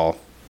protocol.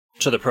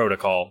 To the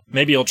protocol.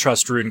 Maybe you'll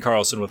trust Rune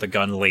Carlson with a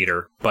gun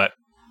later, but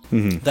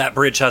that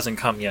bridge hasn't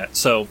come yet.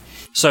 So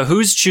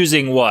who's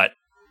choosing what?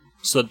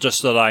 So just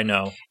so that I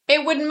know.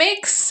 It would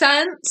make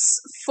sense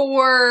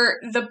for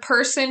the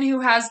person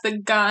who has the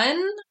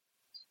gun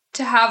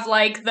to have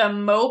the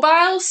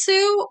mobile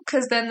suit,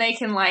 because then they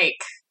can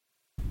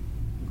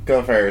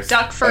Go first.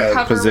 duck for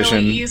cover position.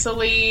 really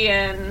easily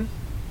and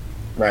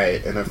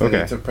Right, and if they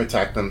need to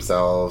protect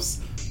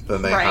themselves,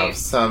 then they have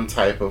some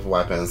type of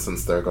weapon,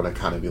 since they're going to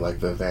kind of be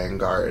the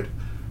vanguard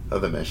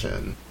of the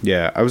mission.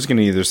 Yeah, I was going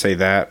to either say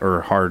that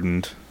or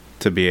hardened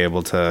to be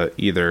able to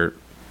either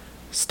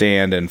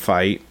stand and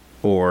fight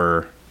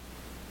or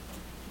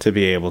to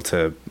be able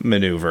to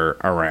maneuver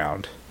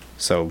around.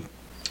 So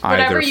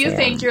whatever either you form.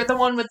 think, you're the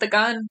one with the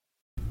gun.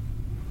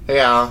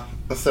 Yeah,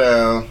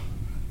 so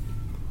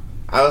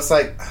I was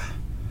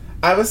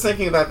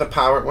thinking that the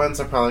powered ones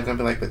are probably going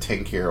to be the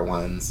tankier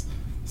ones,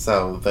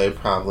 so they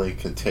probably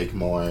could take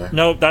more.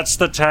 No, that's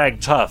the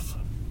tag tough.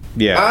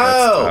 Yeah,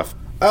 that's tough.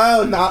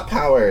 Oh, not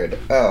powered.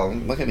 Oh,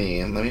 look at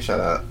me. Let me shut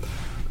up.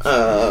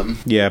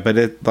 Yeah, but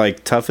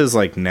it tough is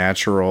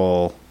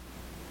natural.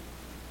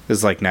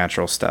 Is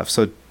natural stuff.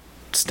 So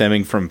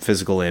stemming from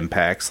physical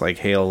impacts like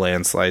hail,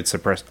 landslide,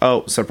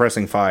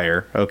 suppressing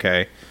fire.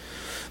 Okay,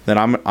 then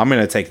I'm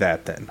gonna take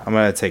that. Then I'm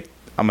gonna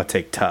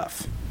take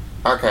tough.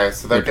 Okay,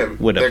 so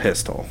with a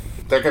pistol.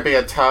 There could be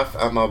a tough,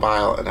 a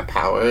mobile, and a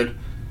powered,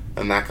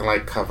 and that can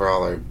cover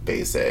all our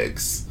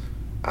basics.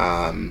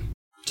 To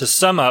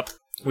sum up,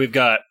 we've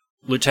got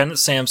Lieutenant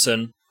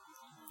Samson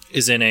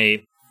is in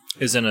a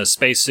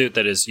spacesuit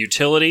that is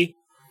utility,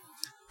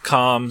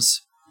 comms,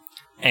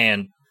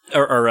 and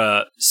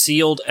or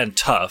sealed and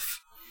tough.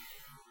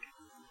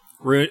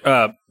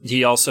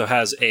 He also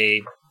has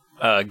a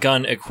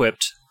gun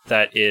equipped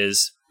that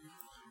is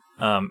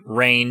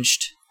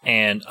ranged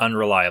and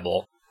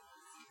unreliable.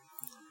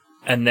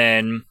 And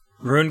then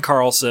Rune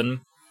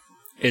Carlson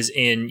is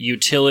in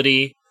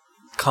utility,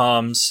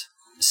 comms,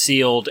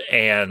 sealed,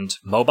 and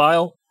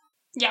mobile.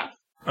 Yeah.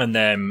 And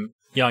then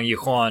Yang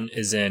Yuhuan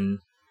is in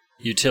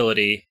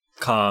utility,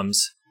 comms,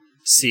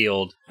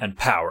 sealed, and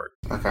powered.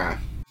 Okay.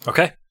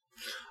 Okay.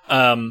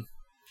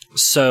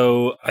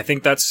 So I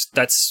think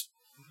that's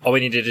all we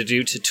needed to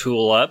do to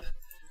tool up.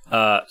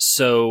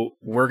 So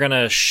we're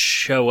gonna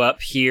show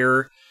up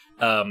here.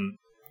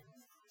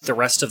 The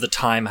rest of the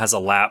time has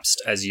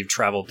elapsed as you've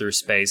traveled through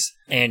space,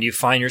 and you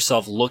find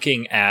yourself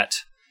looking at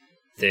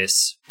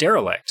this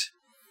derelict.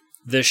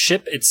 The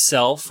ship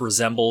itself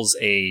resembles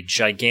a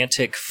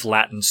gigantic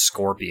flattened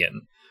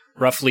scorpion,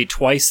 roughly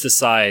twice the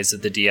size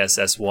of the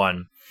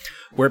DSS-1.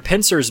 Where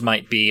pincers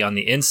might be on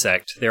the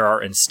insect, there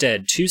are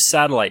instead 2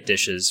 satellite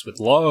dishes with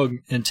long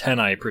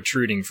antennae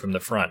protruding from the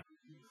front.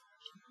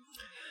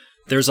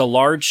 There's a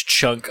large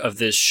chunk of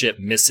this ship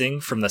missing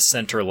from the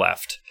center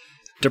left.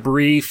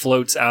 Debris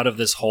floats out of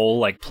this hole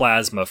like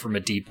plasma from a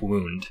deep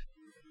wound.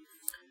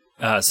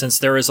 Since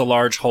there is a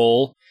large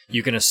hole,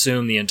 you can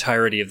assume the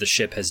entirety of the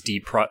ship has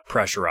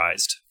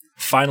depressurized.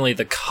 Finally,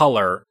 the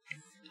color.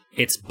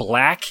 It's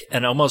black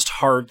and almost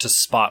hard to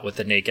spot with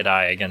the naked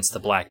eye against the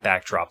black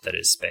backdrop that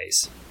is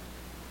space.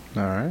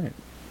 All right.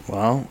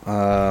 Well,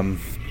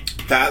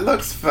 That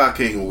looks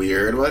fucking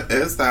weird. What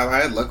is that?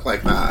 Why it look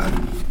like that?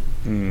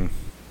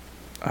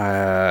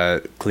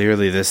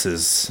 Clearly this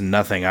is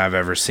nothing I've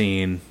ever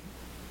seen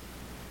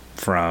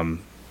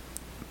from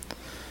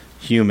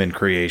human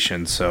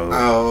creation,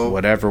 so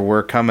whatever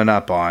we're coming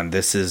up on,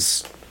 this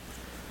is...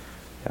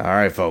 All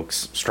right,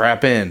 folks,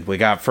 strap in. We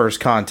got first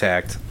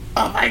contact.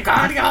 Oh my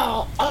god,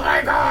 y'all! Oh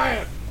my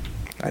god!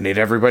 I need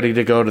everybody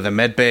to go to the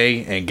med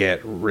bay and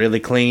get really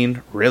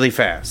clean, really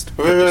fast.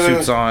 Put the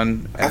suits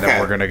on, and then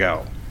we're gonna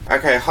go.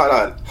 Okay, hold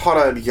on,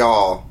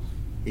 y'all.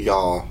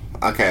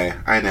 Okay,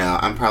 I know,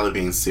 I'm probably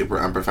being super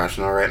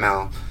unprofessional right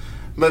now.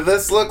 But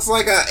this looks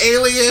like an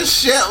alien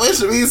shit, which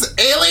means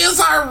aliens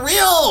are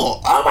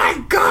real! Oh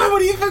my god, what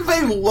do you think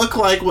they look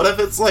like? What if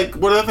they're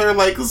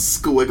like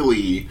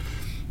squiggly?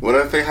 What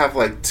if they have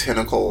like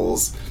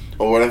tentacles?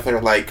 Or what if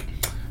they're like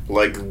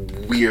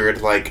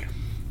weird, like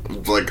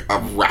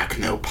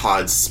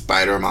arachnopod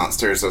spider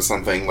monsters or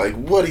something? Like,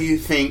 what do you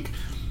think?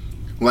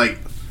 Like,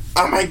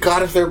 oh my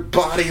god, if their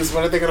bodies,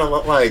 what are they gonna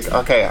look like?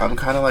 Okay, I'm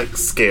kind of like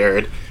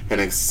scared and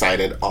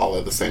excited all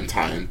at the same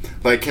time.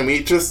 Like, can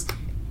we just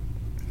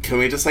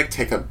like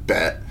take a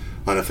bet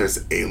on if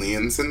there's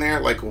aliens in there?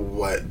 Like,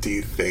 what do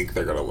you think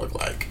they're gonna look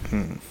like?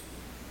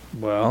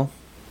 Well,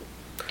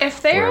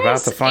 if there's we're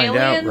about to find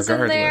out aliens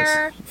regardless. in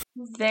there,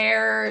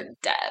 they're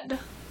dead.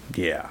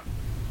 Yeah.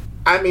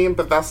 I mean,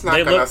 but that's not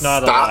They gonna look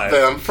not stop alive.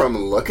 them from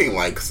looking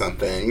like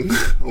something.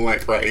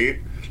 Like, right?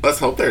 Let's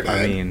hope they're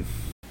dead. I mean,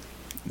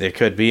 it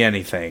could be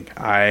anything.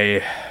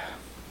 At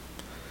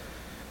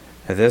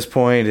this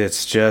point,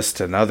 it's just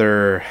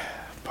another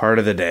part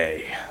of the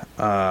day.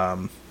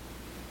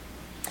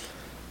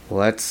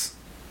 Let's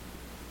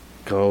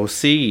go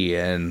see,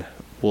 and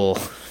we'll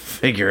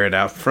figure it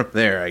out from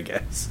there, I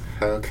guess.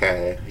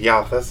 Okay.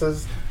 Yeah, this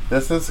is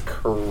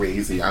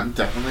crazy. I'm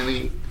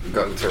definitely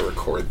going to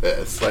record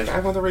this. Like, I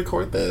want to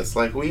record this.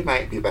 Like, we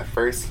might be the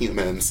first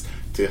humans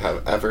to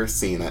have ever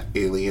seen an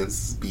alien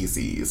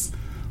species.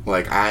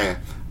 Like, I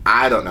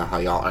don't know how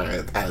y'all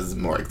are as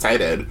more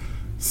excited.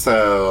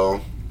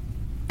 So,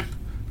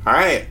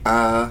 alright,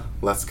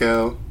 let's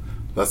go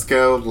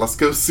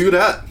suit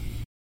up.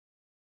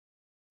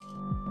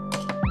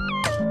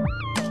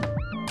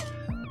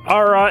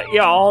 Alright,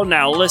 y'all,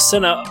 now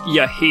listen up,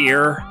 you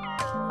hear?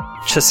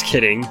 Just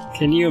kidding.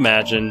 Can you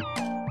imagine?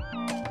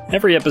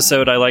 Every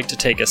episode, I like to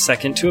take a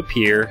second to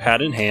appear,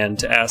 hat in hand,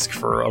 to ask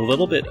for a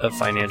little bit of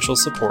financial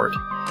support.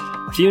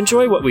 If you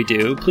enjoy what we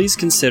do, please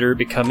consider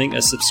becoming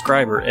a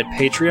subscriber at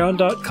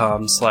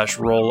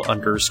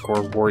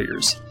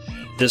patreon.com/roll_warriors.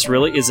 This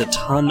really is a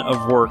ton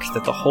of work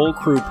that the whole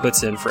crew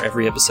puts in for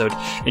every episode,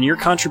 and your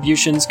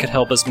contributions could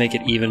help us make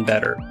it even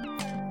better.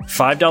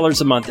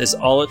 $5 a month is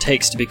all it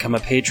takes to become a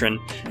patron,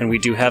 and we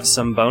do have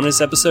some bonus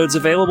episodes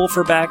available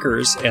for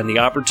backers and the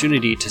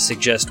opportunity to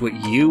suggest what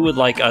you would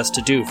like us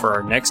to do for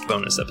our next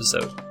bonus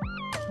episode.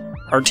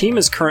 Our team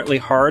is currently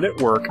hard at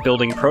work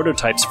building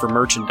prototypes for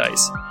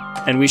merchandise,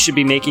 and we should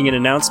be making an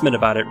announcement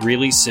about it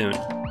really soon.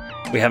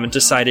 We haven't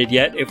decided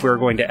yet if we're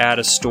going to add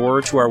a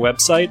store to our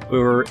website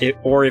or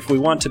if we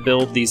want to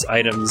build these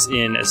items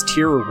in as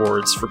tier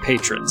rewards for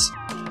patrons.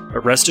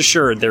 But rest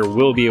assured, there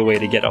will be a way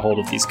to get a hold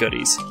of these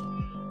goodies.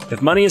 If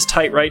money is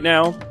tight right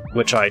now,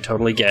 which I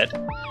totally get,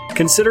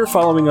 consider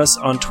following us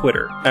on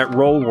Twitter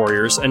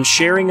 @RollWarriors and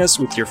sharing us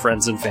with your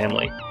friends and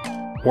family.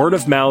 Word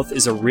of mouth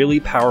is a really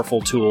powerful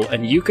tool,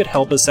 and you could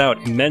help us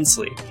out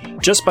immensely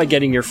just by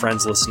getting your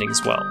friends listening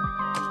as well.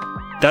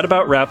 That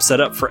about wraps it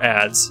up for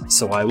ads,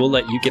 so I will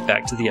let you get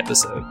back to the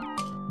episode.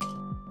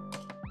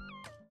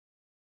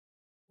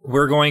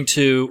 We're going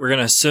to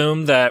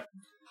assume that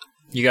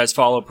you guys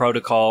follow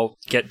protocol,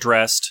 get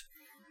dressed,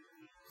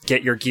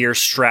 get your gear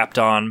strapped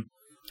on.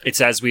 It's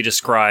as we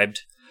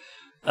described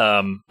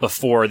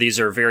before. These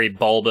are very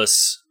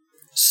bulbous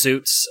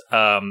suits.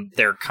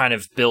 They're kind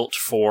of built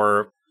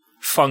for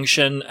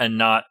function and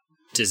not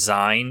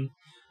design.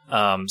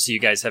 So you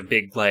guys have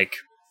the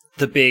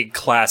big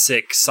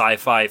classic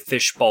sci-fi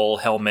fishbowl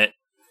helmet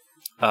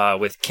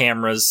with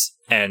cameras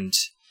and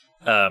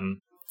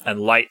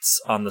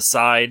lights on the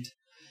side.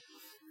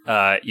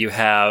 You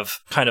have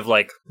kind of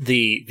like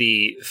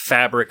the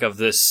fabric of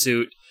this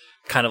suit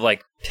kind of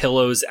like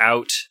pillows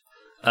out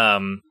a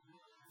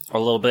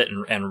little bit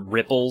and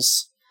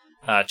ripples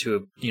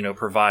to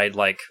provide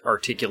like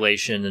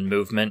articulation and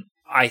movement.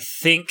 I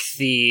think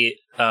the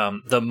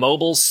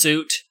mobile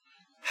suit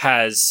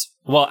has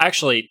Well,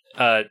 actually,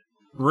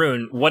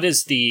 Rune, what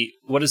does the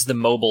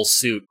mobile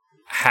suit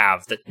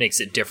have that makes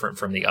it different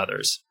from the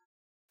others?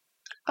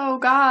 Oh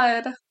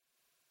God.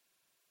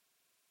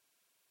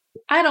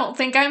 I don't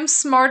think I'm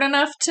smart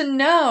enough to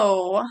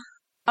know.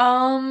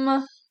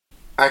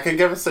 I can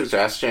give a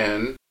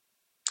suggestion.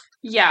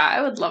 Yeah,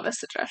 I would love a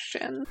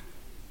suggestion.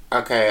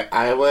 Okay,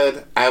 I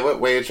would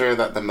wager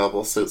that the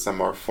mobile suits are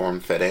more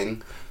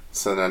form-fitting,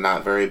 so they're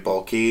not very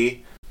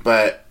bulky.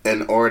 But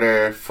in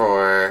order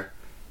for,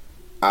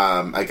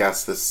 I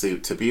guess, the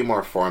suit to be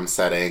more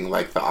form-setting,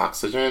 like the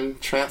oxygen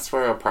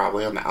transfer are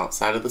probably on the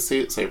outside of the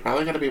suit, so you're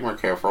probably going to be more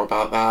careful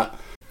about that.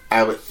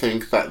 I would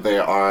think that they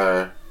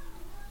are...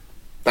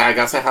 I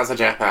guess it has a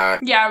jetpack.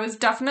 Yeah, I was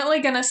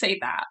definitely gonna say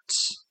that.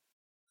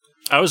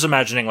 I was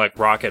imagining, like,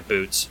 rocket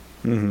boots.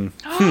 Mm-hmm.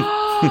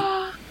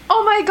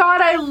 Oh my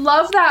God, I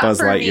love that Buzz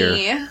for Lightyear.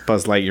 me.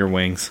 Buzz Lightyear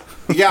wings.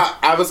 Yeah,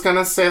 I was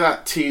gonna say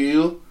that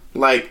too.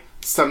 Like,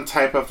 some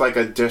type of, like,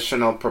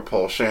 additional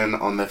propulsion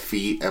on the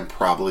feet and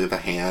probably the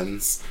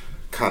hands.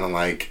 Kind of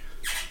like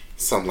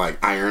some, like,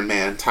 Iron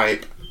Man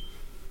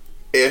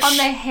type-ish. On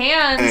the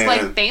hands, And-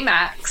 like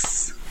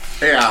Baymax.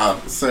 Yeah,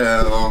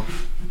 so...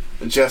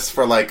 just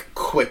for, like,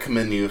 quick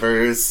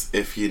maneuvers,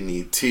 if you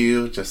need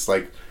to. Just,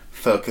 like,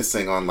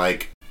 focusing on,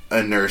 like,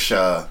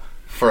 inertia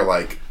for,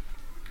 like,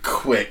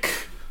 quick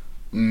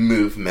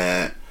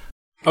movement.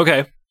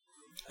 Okay,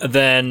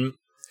 then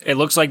it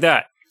looks like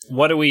that.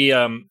 What do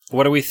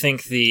we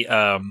think the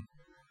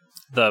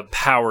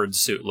powered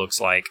suit looks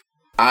like?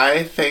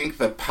 I think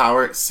the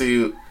powered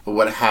suit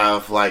would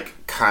have,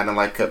 like, kind of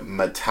like a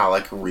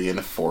metallic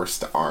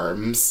reinforced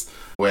arms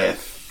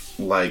with,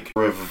 like,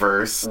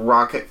 reverse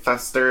rocket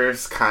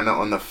thusters kind of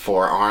on the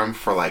forearm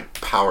for, like,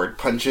 powered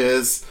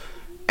punches.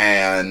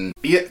 And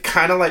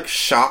kind of like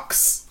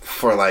shocks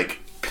for, like,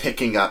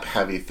 picking up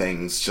heavy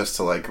things just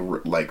to,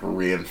 like,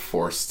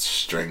 reinforced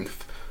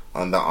strength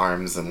on the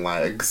arms and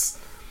legs.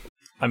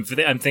 I'm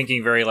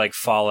thinking very like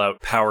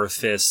Fallout Power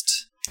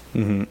Fist.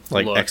 Mm-hmm.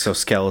 Like Look.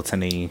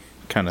 exoskeleton-y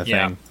kind of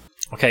Yeah. thing.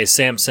 Okay,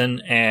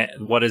 Samson, and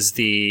what is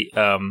the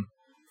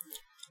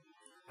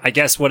I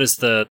guess what does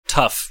the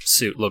tough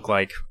suit look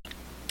like?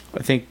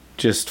 I think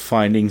just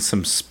finding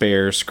some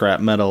spare scrap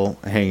metal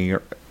hanging,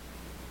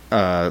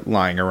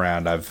 lying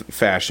around. I've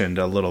fashioned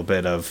a little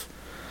bit of,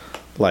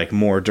 like,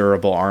 more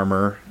durable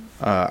armor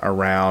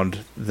around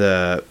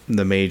the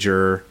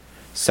major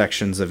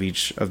sections of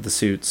each of the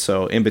suits.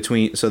 So in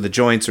between, so the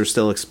joints are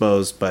still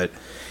exposed, but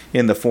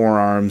in the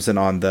forearms and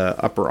on the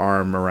upper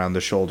arm, around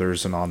the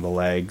shoulders and on the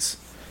legs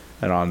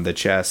and on the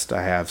chest,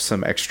 I have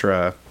some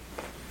extra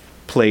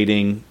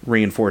plating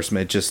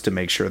reinforcement just to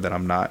make sure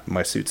that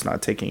my suit's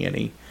not taking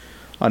any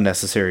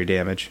unnecessary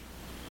damage.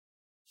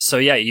 So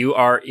yeah, you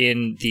are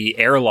in the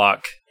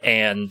airlock,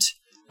 and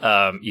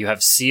you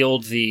have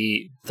sealed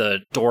the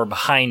door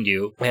behind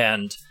you,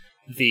 and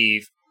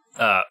the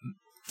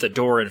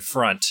door in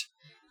front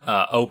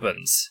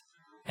opens,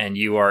 and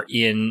you are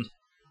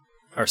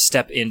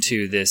step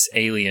into this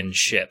alien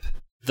ship.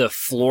 The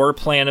floor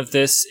plan of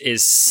this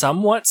is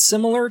somewhat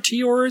similar to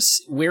yours,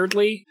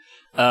 weirdly.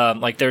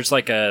 Like there's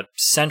like a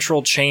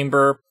central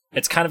chamber.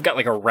 It's kind of got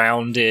like a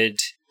rounded,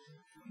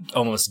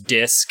 almost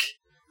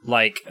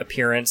disc-like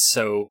appearance.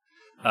 So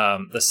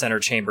the center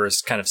chamber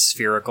is kind of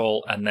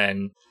spherical, and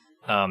then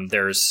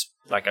there's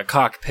like a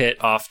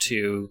cockpit off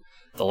to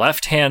the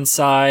left-hand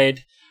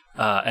side,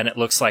 and it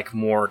looks like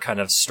more kind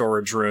of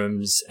storage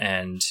rooms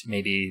and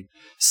maybe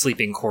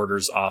sleeping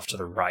quarters off to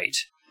the right.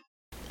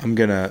 I'm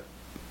gonna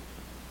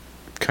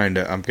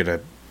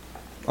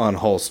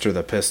unholster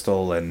the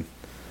pistol and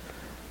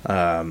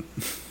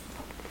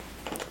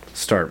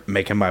start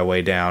making my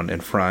way down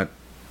in front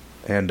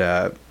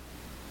and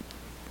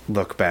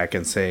look back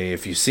and say,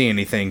 if you see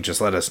anything,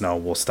 just let us know.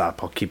 We'll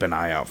stop. I'll keep an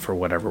eye out for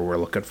whatever we're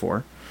looking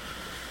for.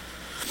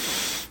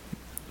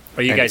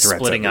 Are you Any guys threats,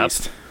 splitting at up?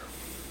 least.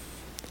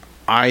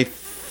 I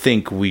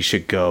think we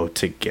should go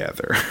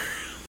together.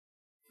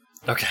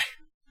 Okay.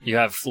 You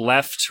have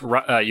left,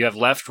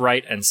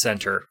 right, and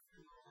center.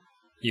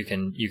 You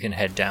can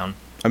head down.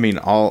 I mean,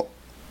 I'll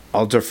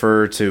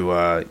defer to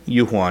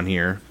Yuhuan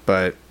here,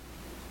 but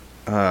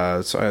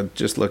so I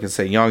just look and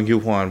say, Young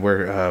Yuhuan,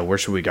 where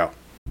should we go?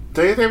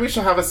 Do you think we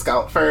should have a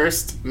scout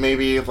first?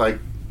 Maybe, like,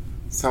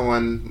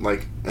 someone,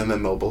 like, in the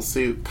mobile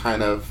suit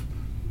kind of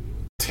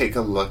take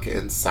a look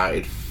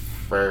inside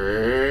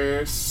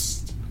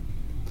first?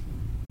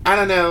 I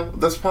don't know.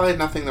 There's probably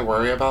nothing to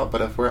worry about,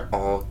 but if we're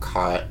all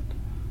caught,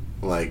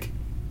 like,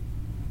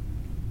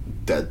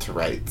 dead to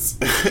rights,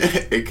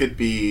 it could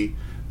be,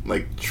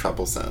 like,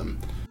 troublesome.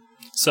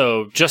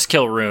 So just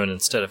kill Rune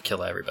instead of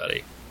kill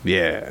everybody.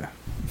 Yeah.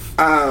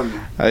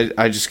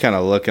 I just kind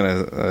of look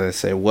and I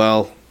say,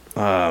 well,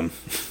 I'm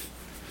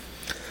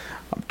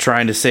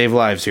trying to save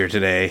lives here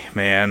today,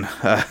 man.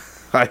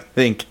 I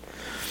think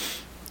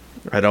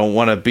I don't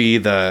want to be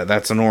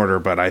that's an order,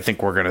 but I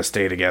think we're going to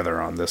stay together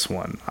on this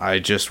one. I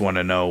just want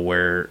to know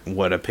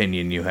what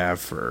opinion you have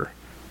for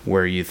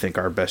where you think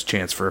our best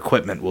chance for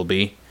equipment will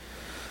be.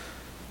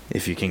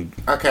 If you can...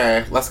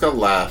 Okay, let's go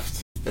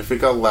left. If we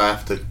go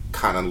left, it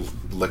kind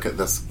of look at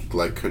this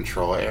like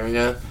control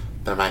area,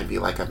 there might be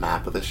like a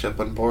map of the ship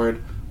on board,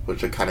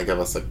 which would kind of give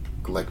us a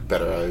like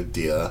better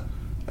idea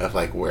of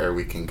like where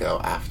we can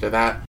go after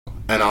that.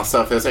 And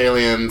also if there's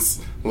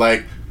aliens,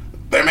 like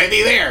they may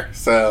be there,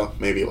 so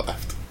maybe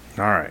left.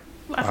 All right.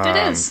 Left it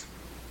is.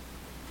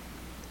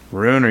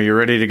 Rune, are you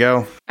ready to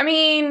go? I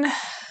mean,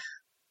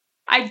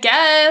 I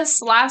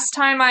guess last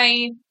time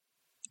I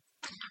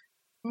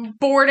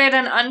boarded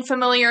an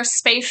unfamiliar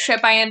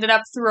spaceship, I ended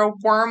up through a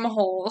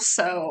wormhole,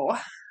 so...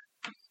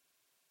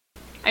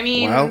 I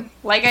mean, Well,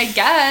 I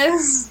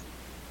guess.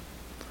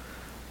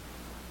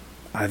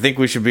 I think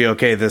we should be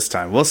okay this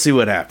time. We'll see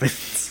what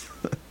happens.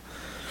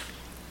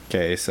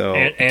 Okay, so... do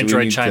we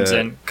Android need chimes to-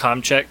 in.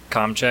 Com check.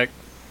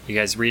 You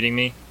guys reading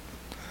me?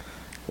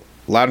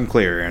 Loud and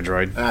clear,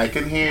 Android. I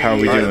can hear How are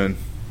we you. doing?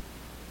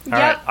 All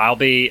right,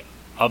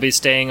 I'll be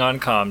staying on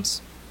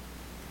comms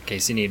in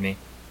case you need me.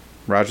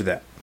 Roger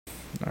that.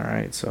 All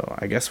right, so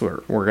I guess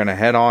we're gonna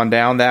head on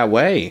down that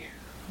way.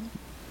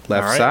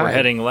 Left All right, side. we're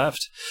heading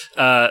left.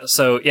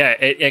 So yeah,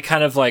 it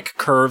kind of like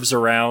curves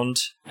around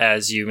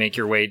as you make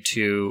your way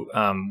to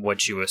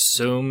what you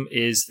assume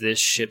is this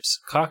ship's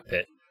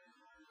cockpit.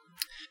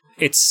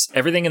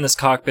 Everything in this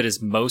cockpit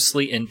is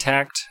mostly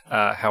intact.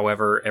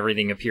 However,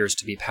 everything appears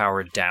to be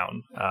powered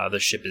down. The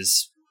ship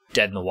is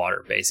dead in the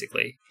water,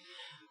 basically.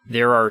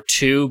 There are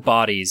 2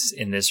 bodies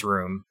in this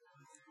room.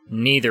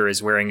 Neither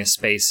is wearing a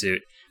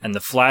spacesuit, and the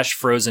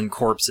flash-frozen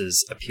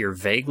corpses appear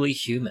vaguely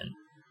human.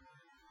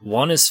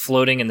 One is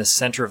floating in the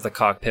center of the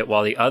cockpit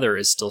while the other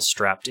is still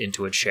strapped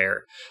into a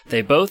chair.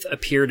 They both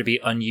appear to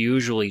be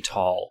unusually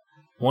tall.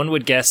 One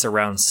would guess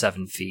around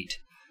 7 feet.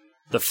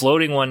 The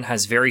floating one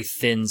has very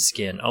thin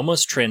skin,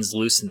 almost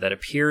translucent, that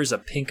appears a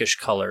pinkish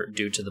color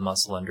due to the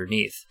muscle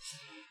underneath.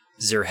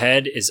 Their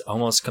head is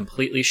almost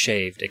completely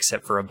shaved,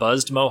 except for a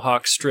buzzed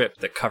mohawk strip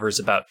that covers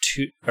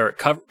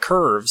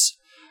curves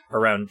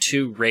around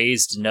 2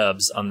 raised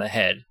nubs on the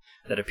head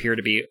that appear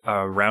to be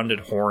a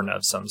rounded horn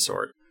of some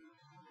sort.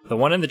 The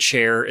one in the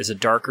chair is a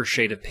darker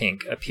shade of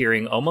pink,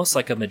 appearing almost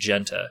like a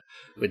magenta,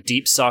 with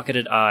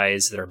deep-socketed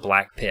eyes that are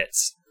black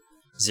pits.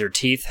 Their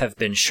teeth have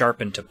been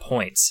sharpened to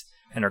points,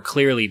 and are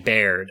clearly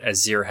bared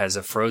as Zir has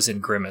a frozen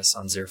grimace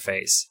on Zir's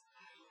face.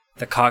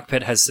 The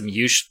cockpit has some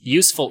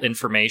useful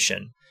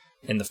information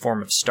in the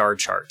form of star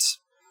charts,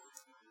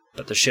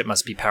 but the ship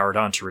must be powered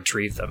on to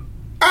retrieve them.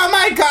 Oh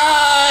my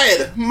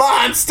god!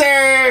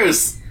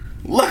 Monsters!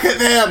 Look at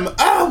them!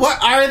 Oh,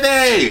 what are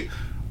they?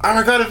 Oh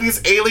my god, are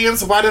these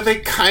aliens? Why do they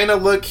kind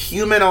of look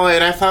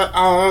humanoid?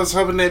 I was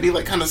hoping they'd be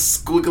like kind of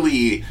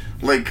squiggly,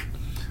 like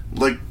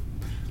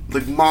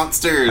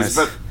monsters,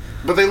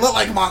 but they look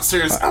like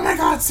monsters. Oh my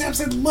god,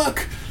 Samson,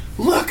 look!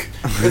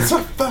 It's a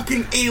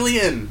fucking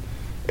alien!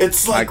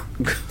 It's like...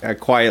 I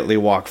quietly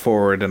walk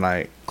forward and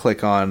I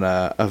click on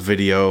a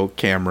video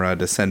camera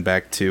to send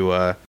back to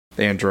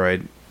the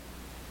Android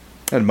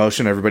and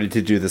motion everybody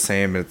to do the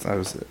same. I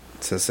was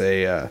to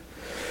say,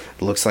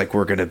 looks like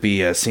we're going to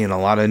be seeing a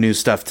lot of new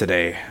stuff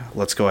today.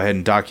 Let's go ahead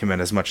and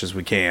document as much as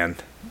we can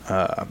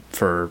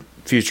for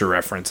future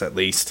reference, at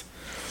least.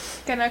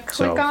 Gonna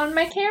click on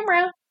my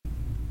camera.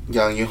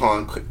 Young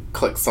Yuhan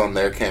clicks on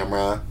their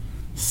camera,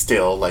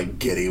 still like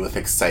giddy with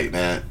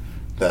excitement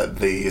that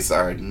these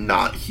are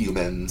not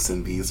humans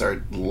and these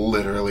are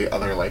literally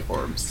other life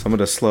forms. So I'm going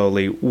to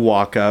slowly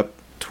walk up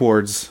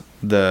towards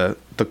the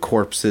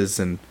corpses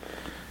and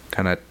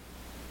kind of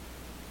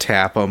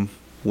tap them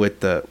with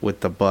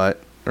the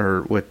butt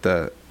or with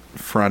the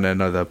front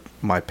end of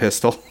my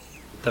pistol.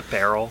 The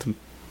barrel.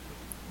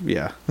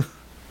 Yeah.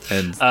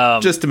 And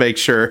just to make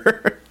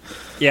sure.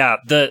 Yeah,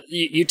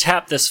 you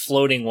tap this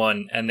floating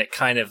one, and it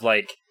kind of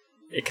like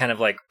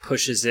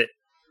pushes it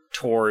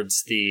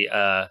towards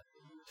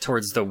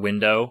the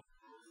window,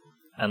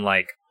 and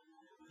like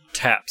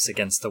taps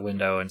against the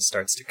window and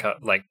starts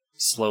to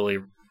slowly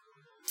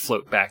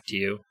float back to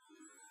you.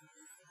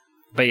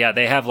 But yeah,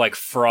 they have like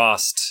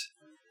frost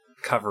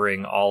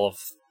covering all of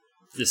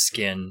the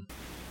skin.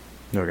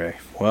 Okay.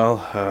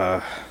 Well,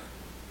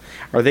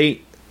 are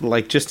they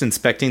like just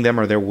inspecting them?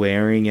 Are they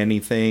wearing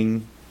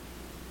anything?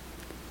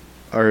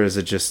 Or is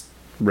it just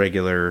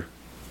regular?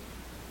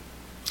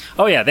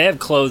 Oh yeah, they have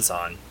clothes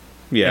on.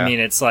 Yeah. I mean,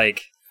 it's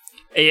like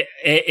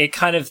it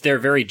kind of, they're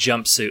very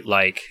jumpsuit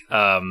like,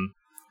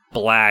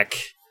 black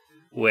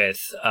with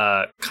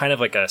kind of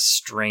like a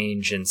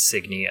strange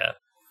insignia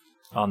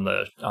on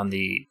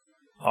the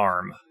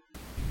arm.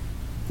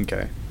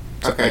 Okay.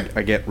 So Okay.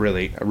 I get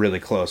really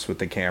close with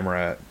the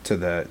camera to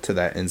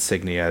that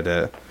insignia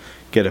to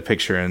get a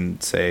picture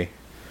and say,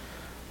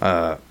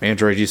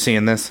 Android, you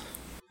seeing this?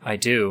 I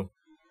do.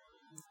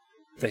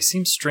 They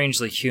seem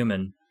strangely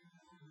human.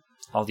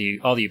 All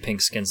you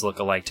pink skins look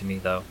alike to me,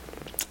 though.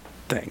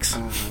 Thanks.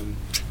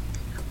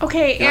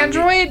 Okay, Yeah,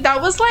 Android,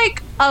 that was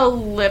like a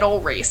little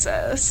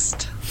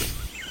racist.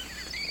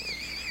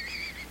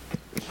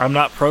 I'm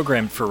not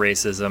programmed for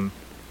racism.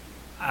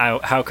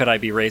 How could I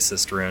be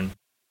racist, Rune?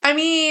 I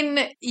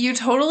mean, you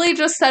totally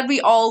just said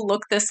we all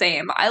look the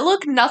same. I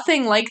look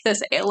nothing like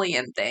this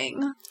alien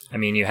thing. I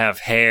mean, you have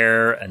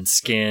hair and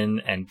skin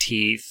and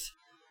teeth.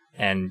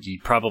 and you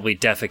probably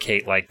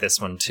defecate like this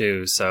one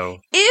too, so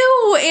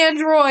Ew,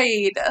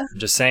 Android! I'm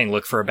just saying,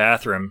 look for a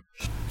bathroom.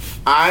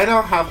 I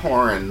don't have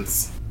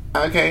horns.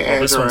 Okay, Well,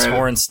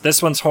 Android.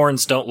 this one's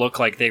horns don't look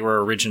like they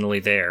were originally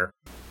there.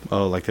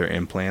 Oh, like they're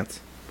implants?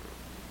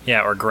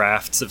 Yeah, or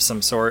grafts of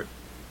some sort.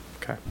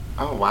 Okay.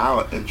 Oh,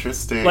 wow,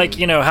 interesting. Like,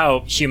 you know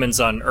how humans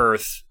on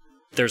Earth,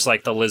 there's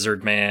like the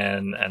lizard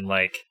man and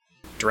like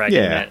dragon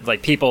Yeah. man,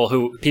 like people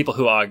who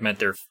augment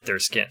their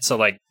skin. So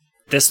like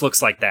this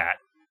looks like that.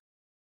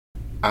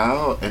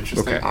 Oh,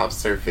 interesting Okay.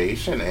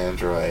 observation,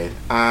 Android.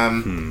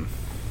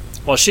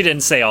 Well, she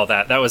didn't say all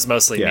that. That was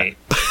mostly Yeah. me.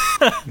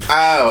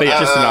 Oh, But yeah,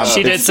 just an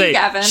She did Thank say you,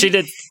 Gavin.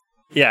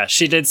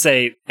 she did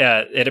say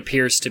it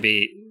appears to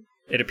be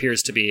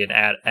an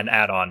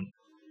add-on.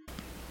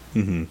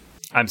 Mm-hmm.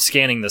 I'm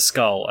scanning the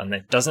skull, and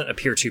it doesn't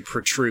appear to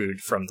protrude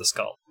from the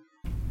skull.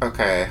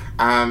 Okay.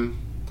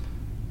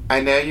 I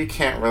know you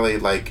can't really,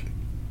 like,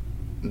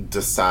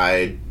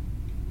 decide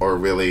or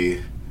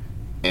really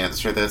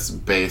answer this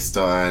based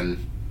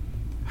on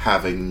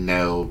having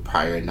no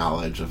prior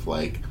knowledge of,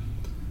 like,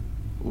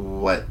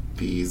 what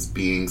these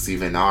beings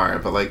even are,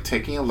 but, like,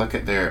 taking a look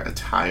at their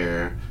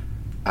attire,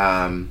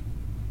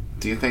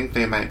 do you think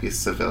they might be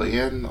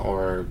civilian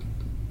or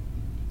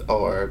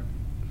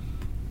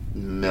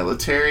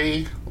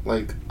military?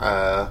 Like,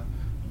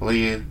 what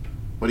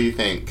do you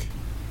think?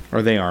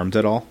 Are they armed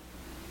at all?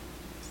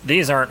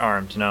 These aren't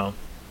armed, no.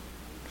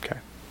 Okay.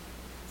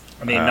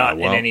 I mean, not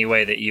well- in any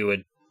way that you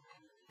would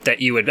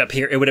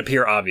appear. It would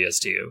appear obvious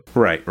to you.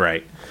 Right.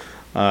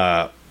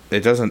 They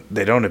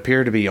don't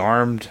appear to be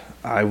armed.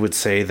 I would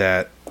say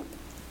that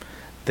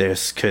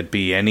this could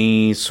be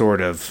any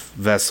sort of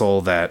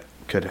vessel that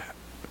could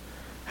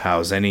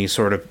house any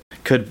sort of,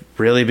 could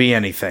really be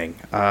anything.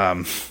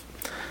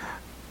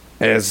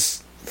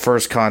 As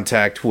first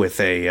contact with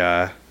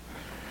a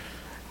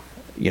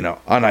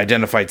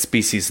unidentified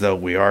species, though,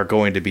 we are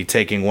going to be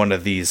taking one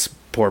of these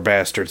poor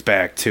bastards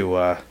back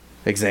to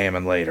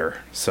examine later.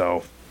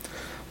 So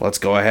let's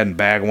go ahead and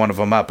bag one of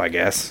them up, I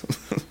guess.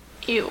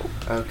 Ew.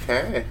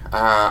 Okay.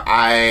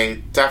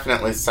 I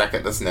definitely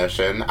second this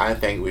notion. I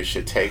think we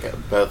should take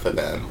both of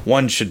them.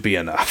 One should be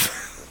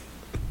enough.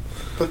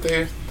 But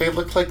they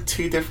look like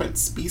two different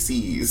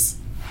species.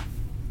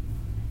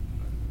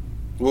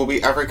 Will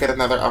we ever get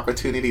another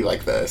opportunity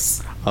like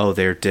this? Oh,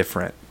 they're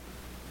different.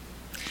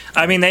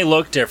 I mean, they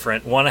look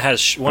different. One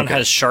has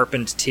Okay.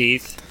 sharpened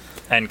teeth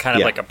and kind of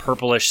Yeah. like a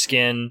purplish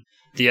skin.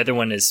 The other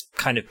one is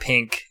kind of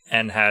pink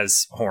and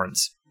has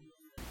horns.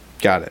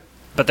 Got it.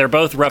 But they're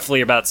both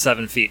roughly about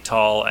 7 feet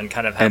tall and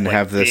kind of have, And like,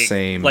 have the big,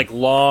 same- like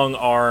long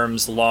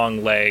arms,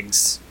 long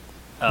legs.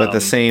 But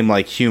the same,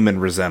 like, human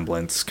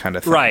resemblance kind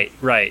of thing.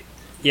 Right.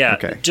 Yeah,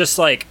 Okay. just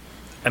like,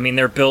 I mean,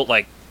 they're built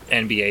like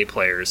NBA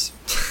players.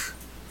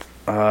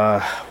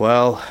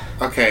 Well,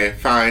 Okay,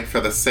 fine. For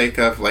the sake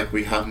of, like,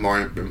 we have more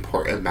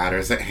important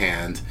matters at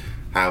hand,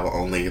 I will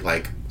only,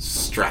 like,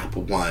 strap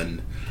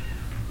one.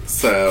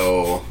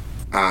 So,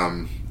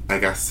 I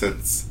guess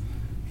since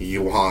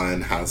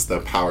Yuan has the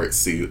powered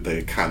suit,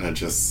 they kind of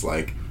just,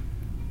 like,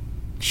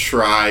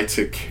 try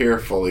to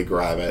carefully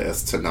grab it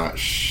as to not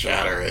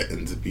shatter it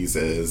into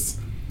pieces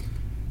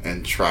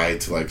and try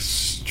to, like,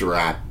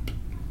 strap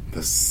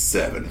the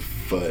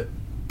 7-foot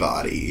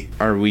body.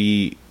 are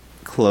we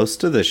close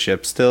to the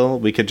ship still?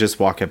 We could just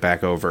walk it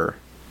back over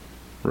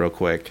real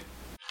quick.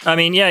 I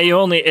mean, yeah, you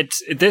only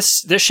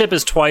this ship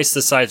is twice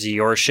the size of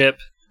your ship.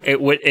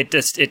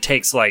 It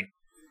takes like,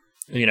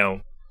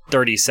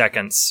 30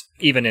 seconds,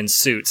 even in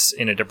suits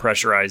in a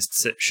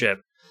depressurized ship,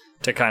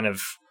 to kind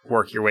of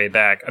work your way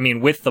back. I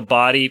mean, with the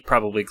body,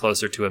 probably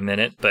closer to a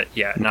minute, but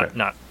yeah, Okay.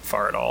 not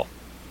far at all.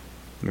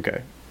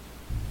 Okay.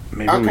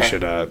 Maybe we Okay.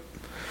 should, I'll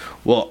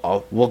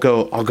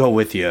go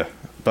with you,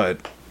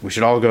 but we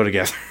should all go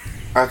together.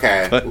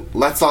 Okay, But-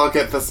 let's all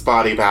get this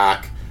body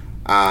back.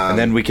 And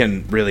then we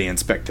can really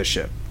inspect the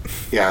ship.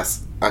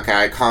 Yes. Okay,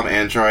 I calm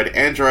Android.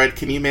 Android,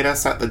 can you meet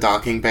us at the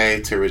docking bay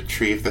to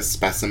retrieve the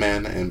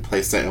specimen and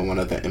place it in one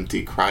of the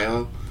empty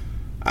cryo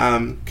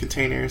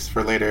containers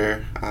for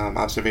later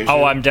observation?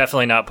 Oh, I'm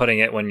definitely not putting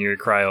it in your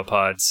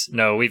cryopods.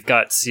 No, we've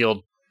got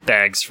sealed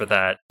bags for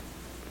that.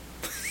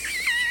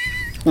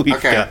 We've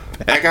Okay, got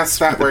I guess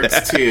that for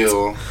works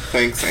too.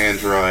 Thanks,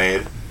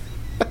 Android.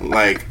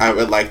 Like, I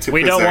would like to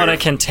We don't want to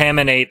preserve-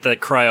 contaminate the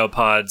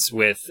cryopods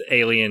with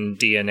alien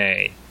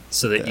DNA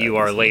so that you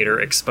are later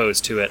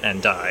exposed to it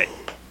and die.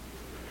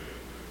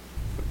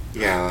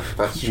 Yeah,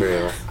 that's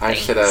true. I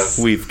should have...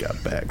 We've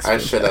got bags. I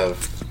for should that.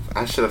 have.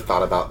 I should have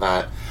thought about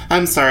that.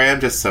 I'm sorry. I'm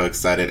just so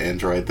excited,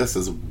 Android. This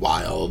is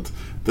wild.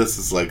 This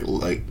is like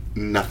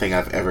nothing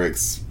I've ever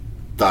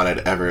thought I'd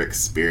ever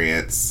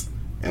experience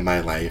in my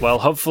life. Well,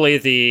 hopefully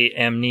the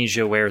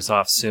amnesia wears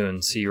off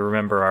soon so you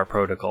remember our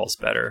protocols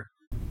better.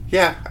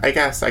 Yeah, I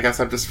guess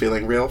I'm just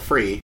feeling real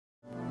free.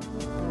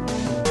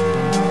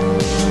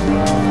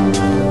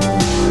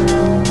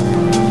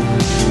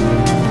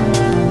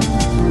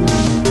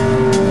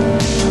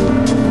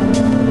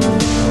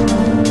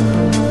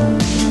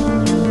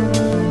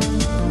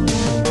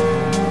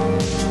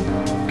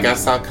 I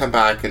guess I'll come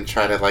back and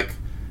try to, like,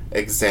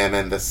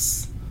 examine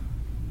this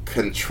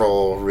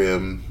control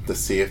room to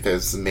see if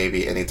there's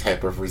maybe any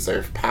type of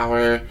reserve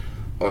power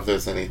or if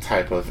there's any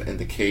type of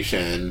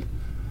indication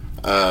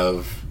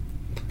of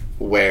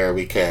where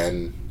we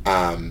can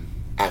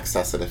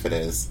access it if it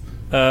is.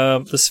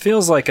 This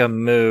feels like a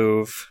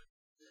move.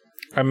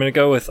 I'm going to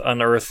go with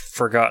Unearth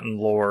Forgotten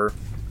Lore.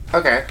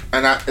 Okay,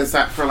 and is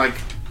that for like...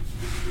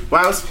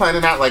 Well, I was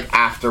planning out like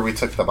after we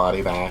took the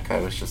body back. I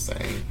was just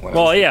saying.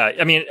 Well, yeah,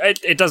 I mean,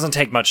 it doesn't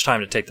take much time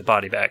to take the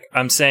body back.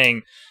 I'm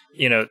saying,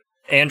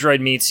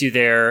 Android meets you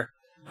there.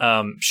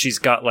 She's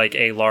got like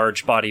a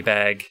large body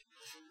bag,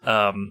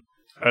 and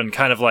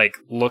kind of like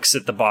looks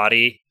at the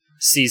body,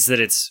 sees that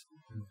it's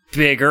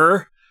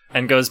bigger,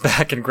 and goes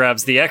back and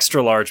grabs the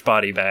extra large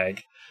body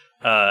bag,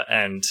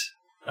 and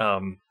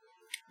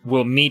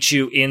will meet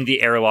you in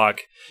the airlock.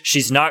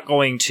 She's not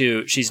going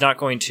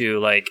to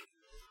like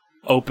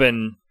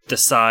open the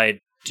side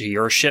to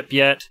your ship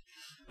yet.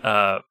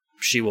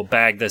 She will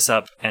bag this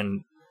up,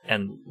 and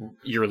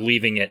you're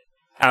leaving it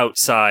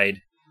outside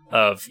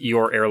of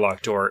your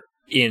airlock door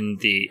in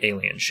the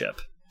alien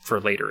ship for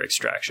later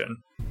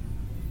extraction.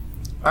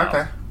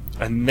 Okay.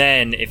 And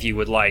then, if you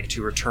would like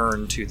to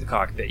return to the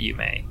cockpit, you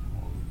may.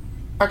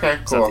 Okay,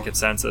 cool. Is that the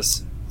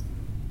consensus?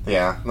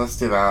 Yeah, let's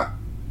do that.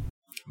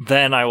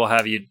 Then I will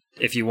have you,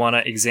 if you want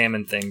to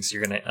examine things,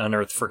 you're going to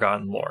unearth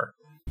Forgotten Lore.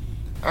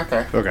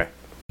 Okay. Okay.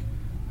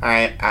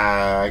 Alright,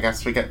 I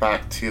guess we get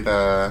back to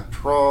the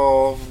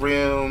control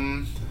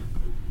room.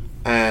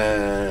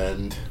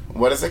 And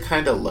what does it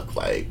kind of look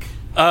like?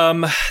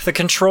 The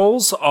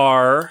controls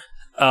are,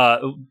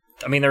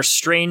 there's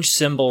strange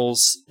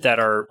symbols that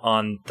are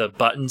on the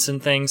buttons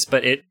and things,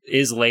 but it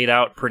is laid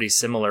out pretty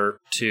similar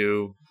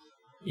to,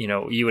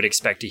 you would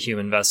expect a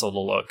human vessel to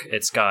look.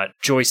 It's got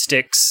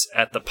joysticks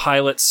at the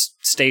pilot's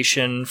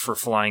station for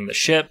flying the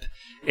ship.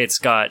 It's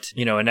got,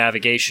 a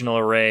navigational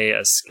array,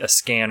 a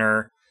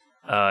scanner.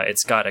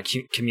 It's got a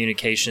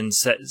communication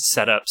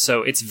set up.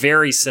 So it's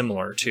very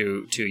similar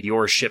to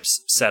your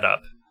ship's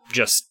setup,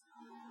 just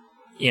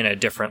in a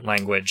different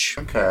language.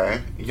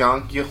 Okay.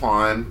 Yang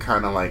Yuan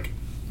kind of like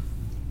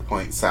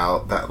points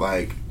out that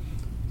like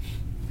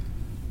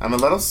I'm a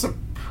little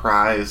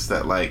surprised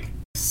that like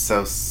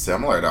so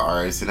similar to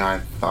ours. I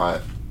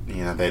thought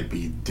they'd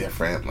be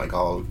different, like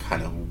all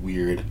kind of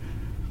weird,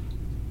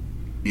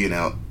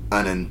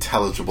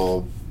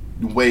 unintelligible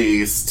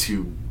ways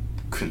to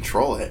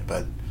control it,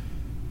 but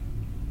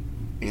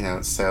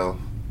it's so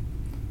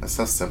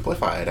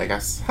simplified. I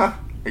guess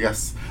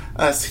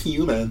us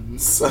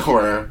humans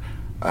we're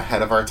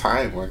ahead of our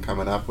time. We're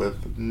coming up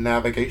with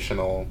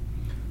navigational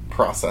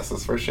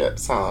processes for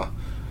ships, huh?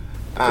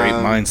 Great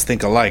minds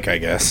think alike, I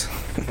guess.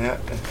 Yeah,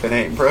 if it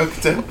ain't broke,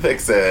 don't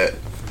fix it.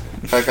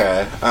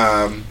 Okay,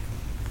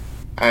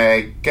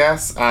 I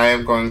guess I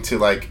am going to,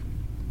 like,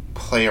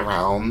 play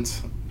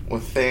around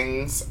with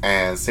things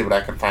and see what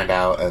I can find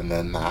out, and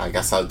then I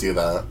guess I'll do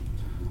the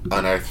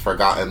Unearth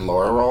Forgotten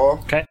Lore roll.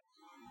 Okay.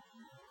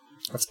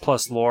 That's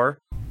plus lore.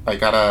 I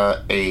got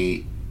a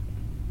 8,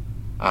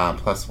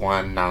 plus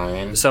 1,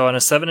 9. So on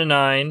a 7 and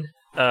 9,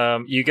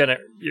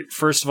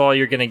 first of all,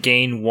 you're gonna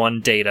gain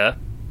 1 data.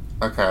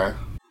 Okay.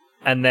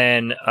 And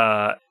then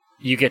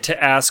you get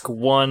to ask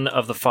one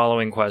of the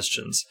following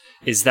questions.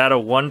 Is that a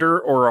wonder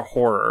or a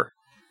horror?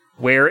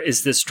 Where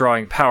is this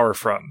drawing power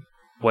from?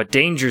 What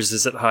dangers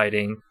is it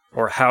hiding?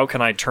 Or how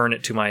can I turn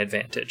it to my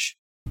advantage?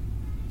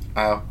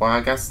 Well,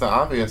 I guess the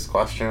obvious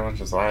question, which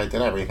is why I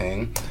did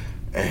everything,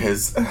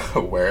 is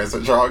where is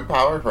it drawing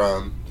power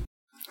from?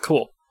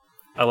 Cool.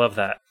 I love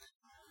that.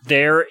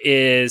 There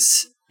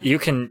is... You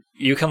can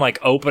like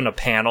open a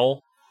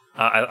panel.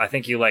 I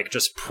think you like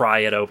just pry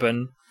it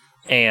open,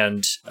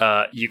 and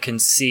you can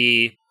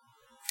see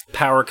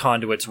power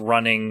conduits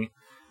running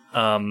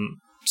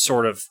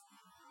sort of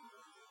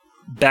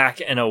back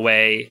and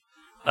away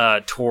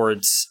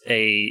towards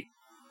a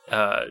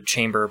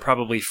chamber,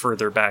 probably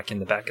further back in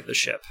the back of the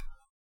ship.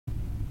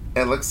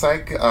 It looks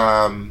like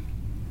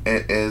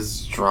it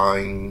is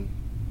drawing,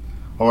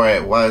 or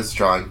it was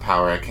drawing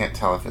power. I can't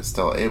tell if it's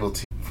still able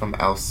to from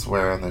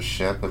elsewhere on the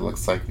ship. It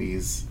looks like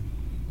these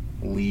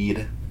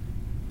lead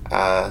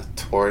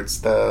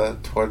towards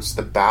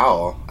the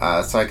bow.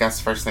 So I guess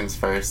first things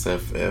first,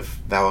 if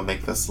that would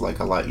make this like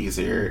a lot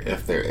easier,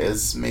 if there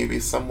is maybe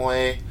some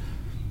way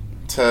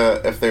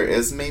to, if there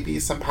is maybe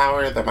some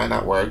power that might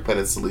not work, but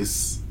it's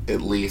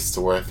at least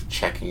worth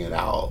checking it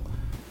out.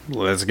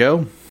 Let's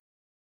go.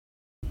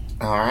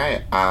 All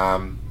right.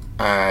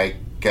 I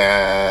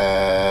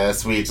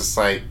guess we just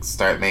like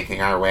start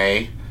making our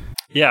way.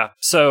 Yeah.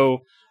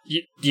 So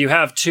you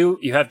have two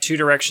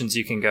directions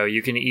you can go.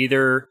 You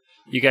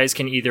guys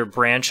can either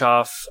branch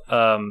off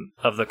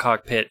of the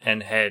cockpit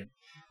and head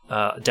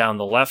down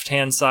the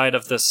left-hand side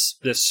of this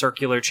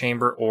circular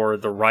chamber, or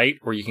the right,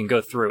 or you can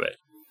go through it.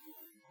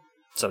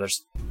 So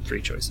there's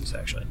 3 choices,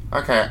 actually.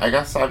 Okay, I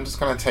guess I'm just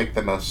going to take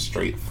the most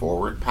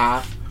straightforward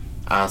path.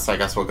 So I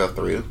guess we'll go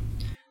through.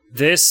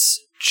 This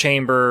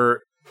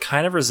chamber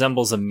kind of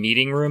resembles a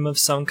meeting room of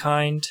some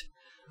kind.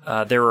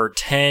 There are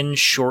 10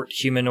 short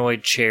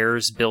humanoid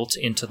chairs built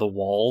into the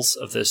walls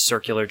of this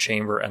circular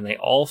chamber, and they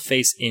all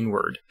face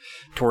inward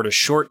toward a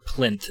short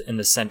plinth in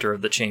the center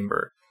of the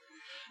chamber.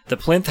 The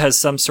plinth has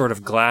some sort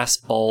of glass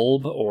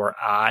bulb or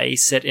eye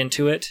set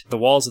into it. The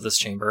walls of this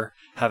chamber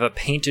have a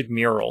painted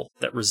mural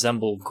that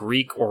resemble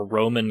Greek or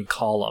Roman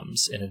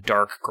columns in a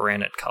dark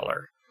granite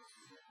color.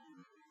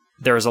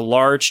 There is a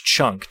large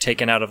chunk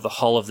taken out of the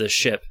hull of this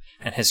ship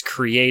and has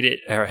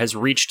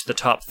reached the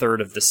top third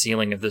of the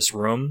ceiling of this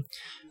room,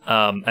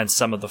 and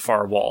some of the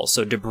far walls.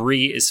 So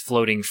debris is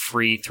floating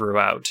free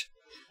throughout,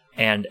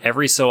 and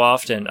every so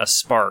often a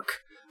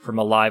spark from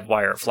a live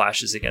wire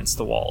flashes against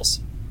the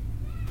walls.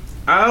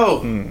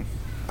 Oh!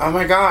 Oh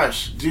my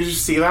gosh. Did you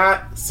see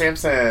that?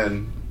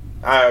 Samson.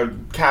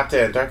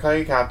 Captain. Did I call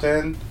you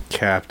Captain?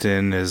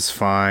 Captain is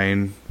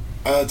fine.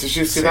 Did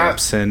you see that?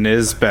 Samson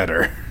is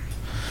better.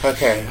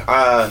 Okay.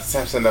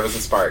 Samson, there was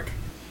a spark.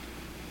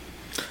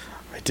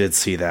 I did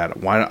see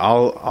that.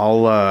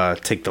 I'll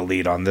take the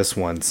lead on this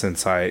one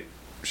since my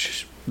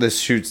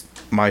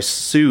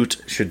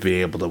suit should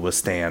be able to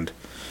withstand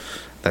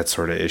that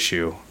sort of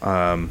issue.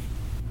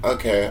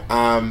 Okay.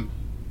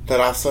 That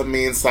also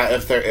means that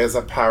if there is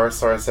a power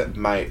source, it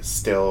might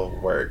still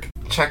work.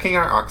 Checking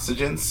our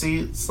oxygen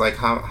seats, like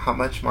how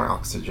much more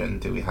oxygen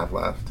do we have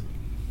left?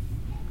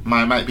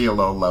 Mine might be a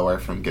little lower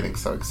from getting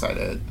so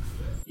excited.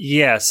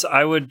 Yes,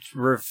 I would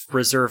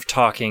reserve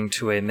talking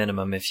to a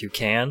minimum if you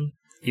can.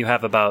 You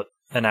have about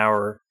an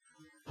hour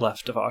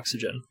left of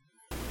oxygen.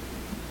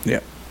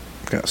 Yep.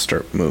 Gotta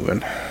start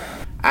moving.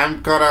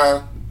 I'm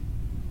gonna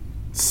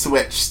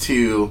switch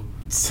to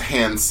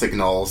hand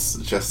signals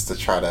just to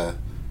try to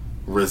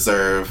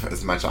reserve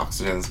as much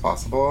oxygen as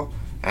possible,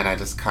 and I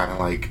just kind of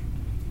like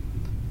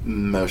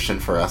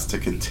motion for us to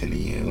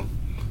continue.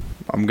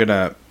 I'm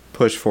gonna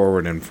push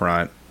forward in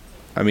front.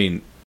 I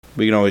mean,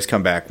 we can always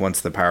come back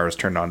once the power is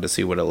turned on to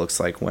see what it looks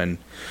like when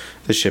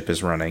the ship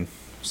is running.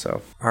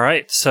 So, all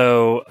right.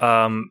 So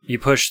you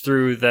push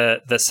through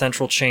the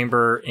central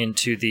chamber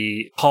into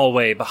the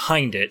hallway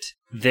behind it.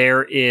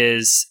 There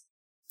is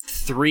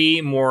 3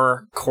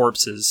 more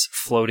corpses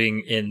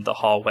floating in the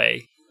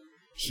hallway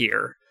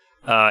here,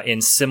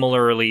 in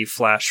similarly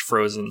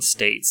flash-frozen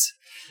states.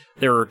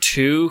 There are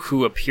 2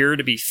 who appear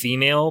to be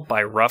female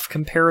by rough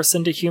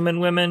comparison to human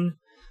women.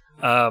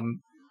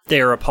 They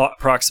are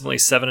approximately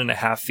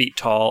 7.5 feet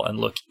tall and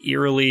look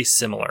eerily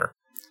similar.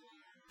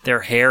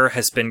 Their hair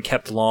has been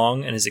kept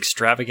long and is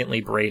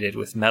extravagantly braided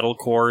with metal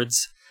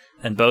cords,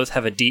 and both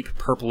have a deep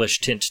purplish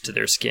tint to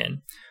their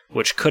skin,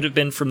 which could have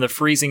been from the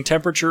freezing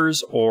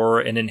temperatures or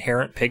an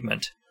inherent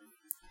pigment.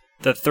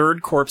 The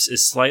third corpse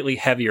is slightly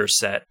heavier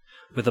set,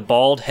 with a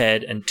bald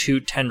head and 2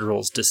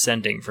 tendrils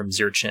descending from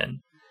Zur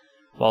Chin.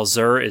 While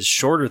Zur is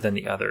shorter than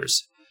the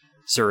others,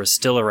 Zur is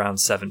still around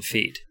 7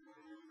 feet.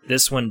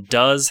 This one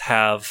does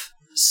have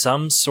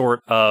some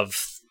sort of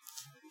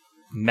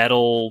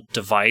metal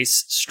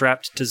device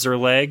strapped to Zur's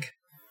leg.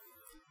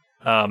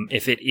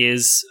 If it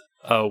is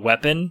a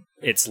weapon,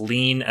 it's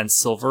lean and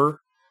silver,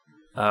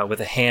 with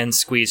a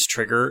hand-squeezed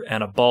trigger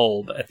and a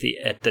bulb at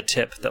the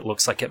tip that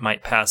looks like it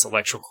might pass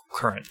electrical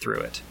current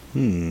through it.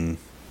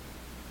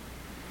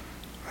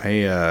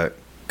 I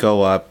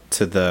go up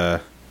to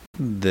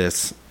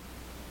this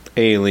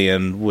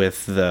alien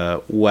with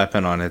the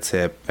weapon on its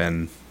hip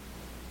and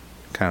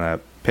kind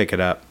of pick it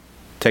up,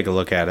 take a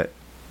look at it,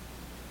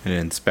 and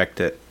inspect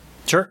it.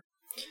 Sure.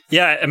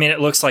 Yeah, I mean,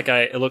 it looks like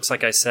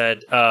I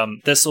said,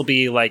 this will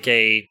be like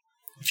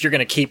if you're going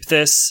to keep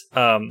this,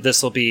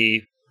 this will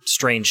be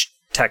strange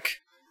tech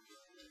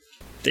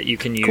that you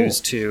can use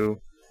to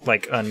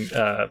like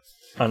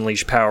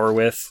unleash power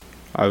with.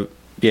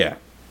 Yeah,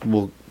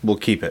 we'll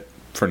keep it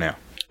for now.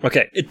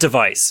 Okay,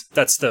 device.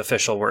 That's the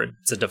official word.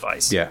 It's a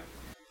device. Yeah.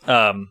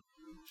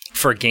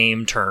 For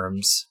game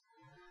terms.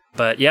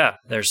 But yeah,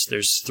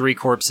 there's 3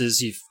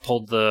 corpses. You've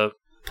pulled the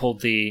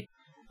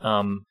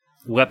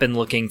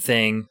weapon-looking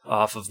thing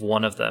off of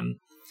one of them.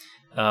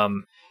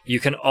 You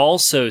can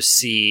also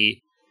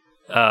see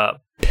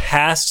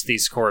past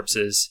these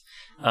corpses.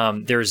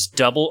 There's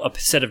a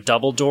set of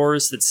double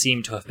doors that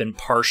seem to have been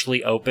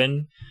partially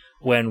open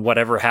when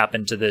whatever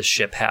happened to this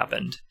ship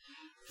happened.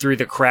 Through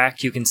the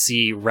crack, you can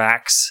see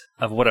racks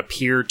of what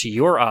appear to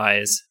your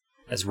eyes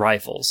as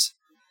rifles.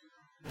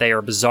 They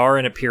are bizarre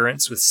in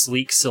appearance, with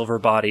sleek silver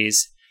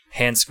bodies,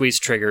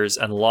 hand-squeezed triggers,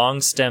 and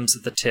long stems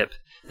at the tip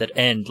that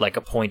end like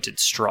a pointed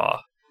straw.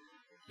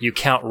 You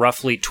count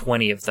roughly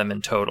 20 of them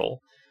in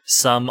total,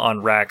 some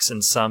on racks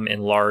and some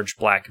in large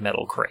black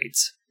metal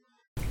crates.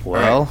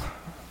 Well,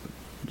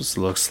 this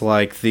looks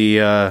like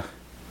the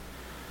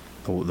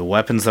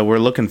weapons that we're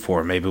looking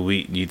for.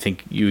 Maybe you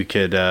think you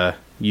could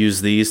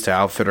use these to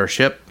outfit our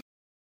ship?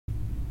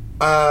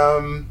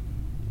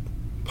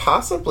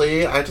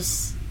 Possibly.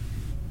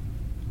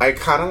 I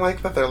kind of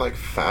like that they're like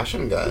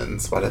fashion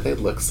guns. Why do they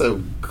look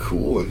so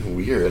cool and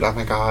weird? Oh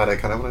my god, I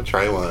kind of want to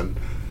try one.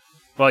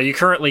 Well, you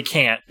currently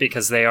can't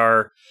because they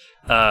are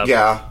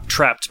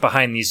trapped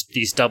behind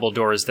these double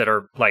doors that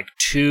are like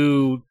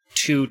too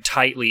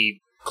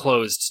tightly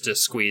closed to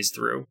squeeze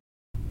through.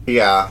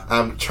 Yeah,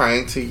 I'm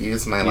trying to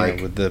use my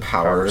Would the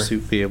power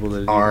suit be able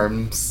to do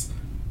arms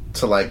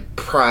to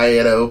pry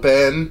it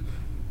open.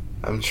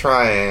 I'm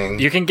trying.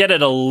 You can get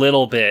it a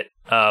little bit,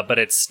 but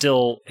it's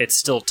still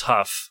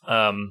tough.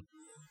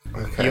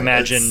 Okay, you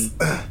imagine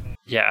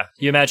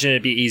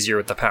it'd be easier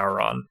with the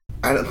power on.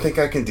 I don't think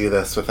I can do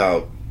this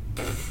without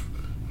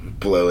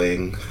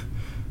blowing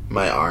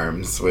my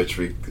arms, which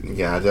I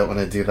don't want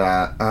to do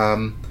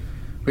that.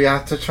 We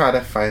have to try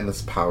to find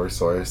this power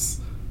source.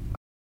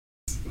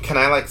 Can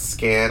I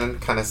scan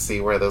and kind of see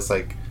where those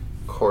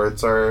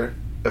cords are?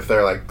 If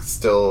they're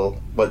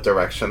still what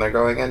direction they're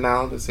going in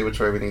now, to see which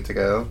way we need to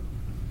go?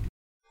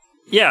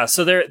 Yeah,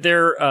 so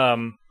they're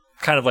kind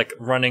of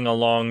running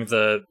along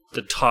the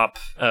top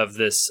of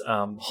this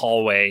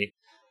hallway,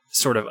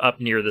 sort of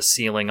up near the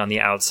ceiling on the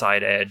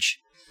outside edge,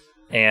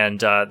 and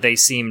they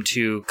seem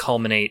to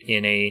culminate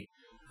in a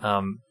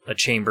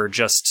chamber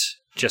just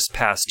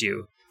past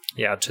you.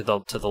 Yeah, to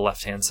the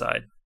left hand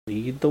side.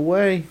 Lead the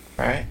way.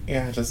 All right.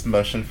 Yeah, just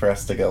motion for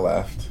us to go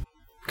left.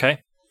 Okay.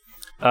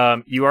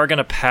 You are going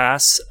to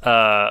pass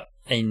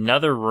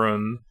another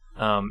room.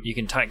 You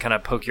can kind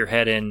of poke your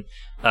head in.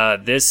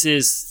 This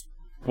is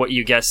what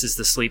you guess is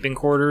the sleeping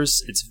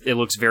quarters. It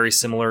looks very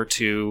similar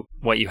to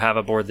what you have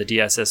aboard the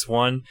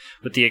DSS-1,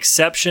 with the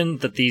exception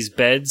that these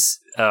beds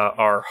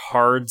are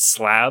hard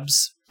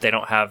slabs. They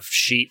don't have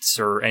sheets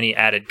or any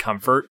added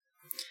comfort.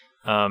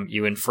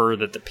 You infer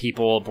that the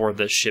people aboard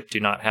this ship do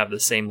not have the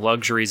same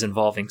luxuries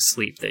involving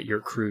sleep that your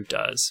crew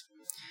does.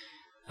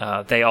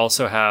 They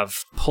also have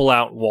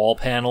pull-out wall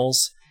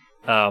panels.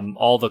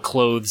 All the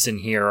clothes in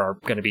here are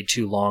going to be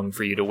too long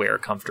for you to wear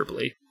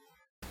comfortably.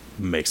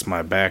 Makes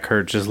my back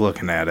hurt just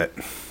looking at it.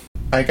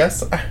 I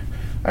guess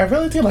I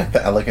really do like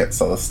the elegant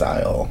solo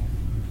style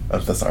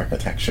of this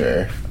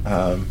architecture.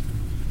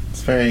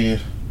 It's very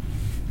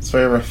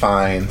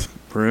refined.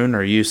 Brune,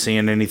 are you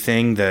seeing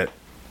anything that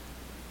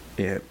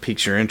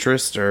piques your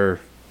interest or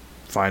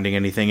finding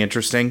anything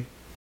interesting?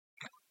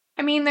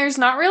 I mean, there's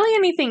not really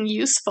anything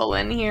useful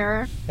in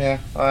here. Yeah,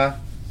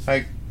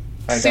 I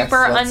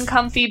Super guess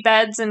uncomfy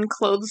beds and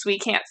clothes we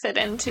can't fit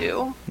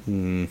into.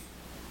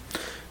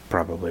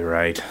 Probably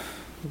right.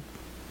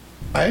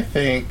 I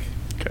think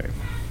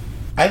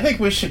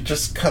we should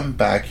just come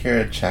back here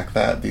and check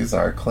that these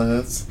are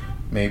clothes.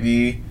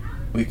 Maybe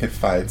we could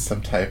find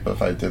some type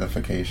of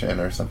identification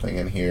or something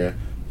in here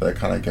that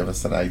kind of give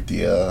us an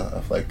idea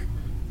of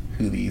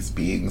who these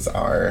beings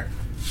are.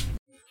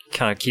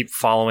 Kind of keep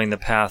following the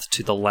path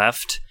to the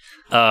left.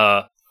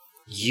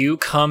 You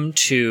come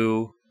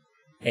to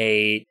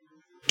a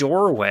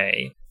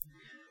doorway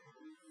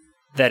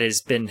that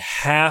has been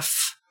half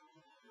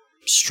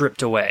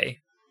stripped away.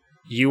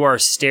 You are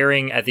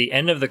staring at the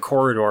end of the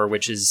corridor,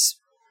 which is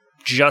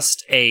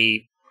just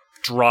a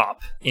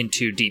drop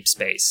into deep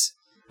space.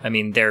 I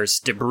mean, there's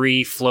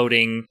debris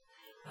floating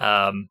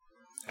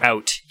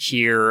out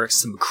here,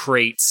 some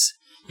crates.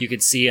 You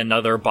could see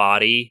another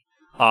body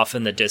off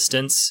in the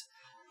distance,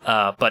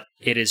 but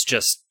it is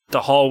just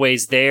the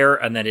hallway's there,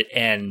 and then it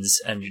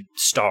ends, and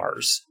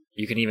stars.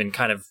 You can even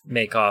kind of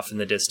make off in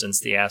the distance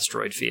the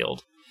asteroid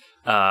field.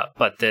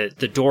 But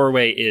the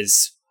doorway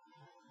is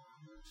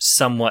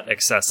somewhat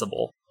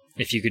accessible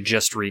if you could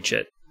just reach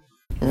it.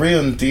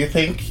 Rune, do you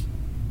think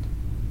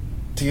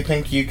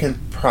you can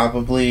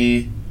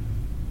probably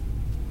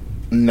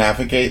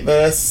navigate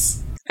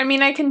this? I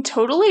mean, I can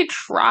totally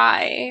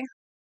try.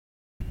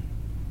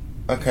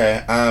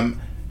 Okay,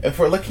 if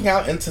we're looking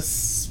out into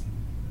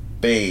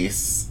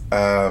space,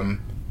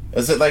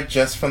 is it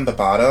just from the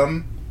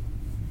bottom?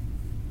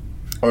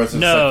 Or is it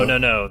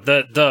No.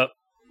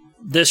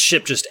 This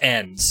ship just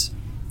ends.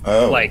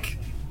 Oh.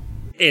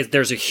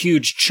 There's a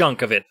huge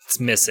chunk of it that's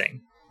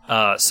missing.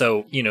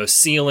 So,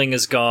 ceiling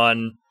is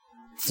gone,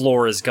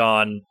 floor is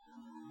gone.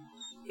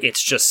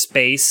 It's just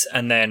space,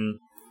 and then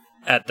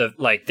at the,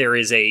 there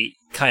is a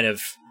kind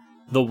of,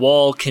 the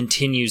wall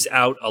continues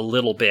out a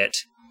little bit,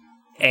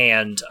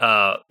 and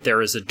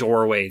there is a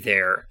doorway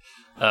there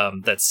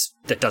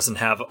that doesn't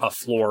have a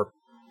floor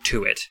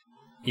to it,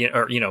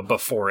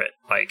 before it.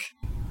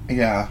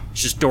 Yeah,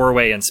 it's just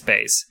doorway and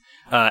space.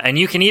 And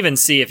you can even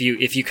see, if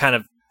you kind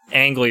of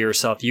angle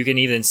yourself, you can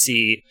even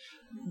see,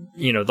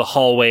 the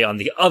hallway on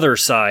the other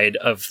side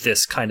of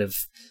this kind of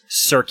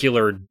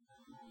circular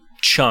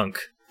chunk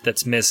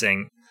that's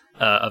missing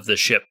of the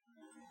ship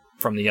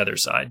from the other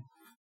side.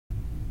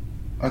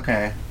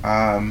 Okay.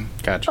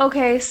 Gotcha.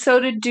 Okay, so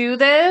to do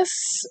this,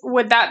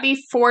 would that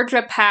be forge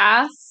a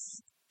path,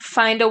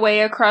 find a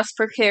way across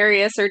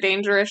precarious or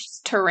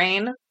dangerous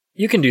terrain?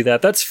 You can do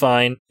that. That's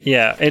fine.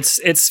 Yeah,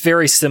 it's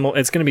very similar.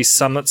 It's going to be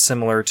somewhat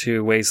similar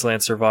to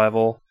Wasteland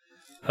Survival,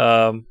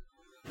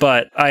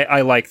 but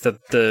I like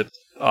the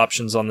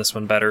options on this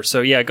one better.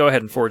 So yeah, go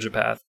ahead and forge a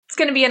path. It's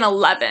going to be an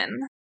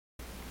 11.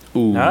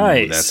 Ooh,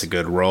 nice. That's a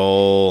good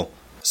roll.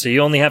 So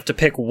you only have to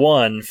pick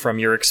one from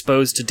your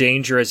exposed to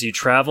danger as you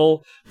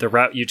travel. The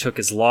route you took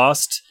is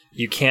lost.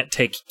 You can't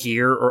take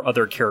gear or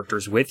other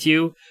characters with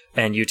you,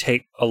 and you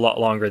take a lot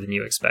longer than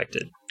you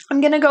expected.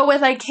 I'm going to go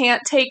with I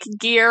can't take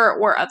gear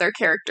or other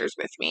characters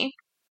with me.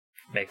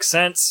 Makes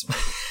sense.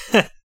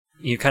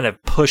 You kind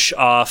of push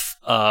off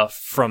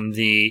from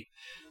the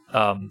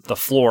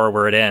floor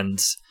where it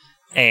ends,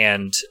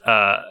 and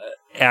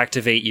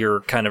activate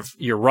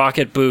your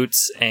rocket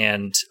boots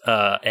and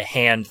a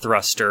hand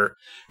thruster,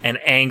 and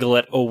angle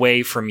it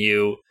away from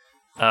you,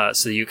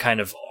 so you kind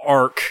of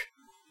arc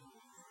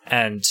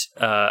and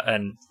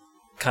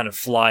kind of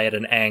fly at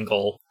an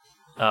angle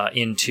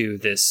into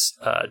this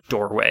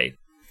doorway.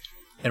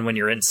 And when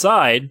you're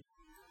inside,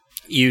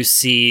 you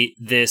see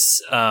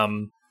this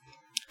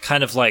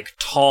kind of like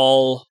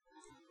tall.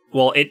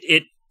 Well,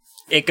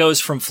 it goes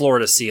from floor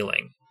to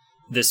ceiling.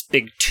 This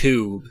big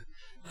tube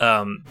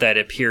that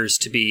appears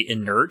to be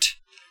inert,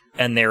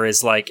 and there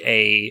is like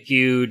a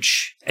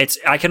huge.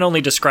 I can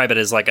only describe it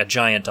as like a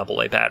giant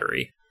AA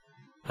battery,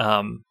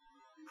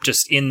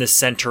 just in the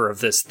center of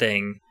this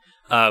thing,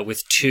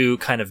 with two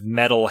kind of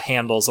metal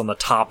handles on the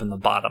top and the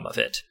bottom of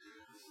it.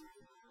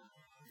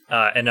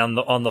 And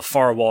on the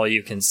far wall,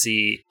 you can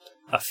see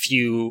a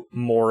few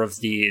more of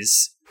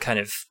these kind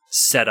of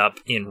set up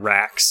in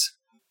racks.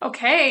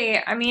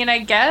 Okay, I mean, I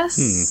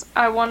guess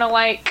I want to,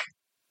 like...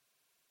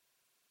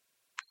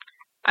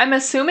 I'm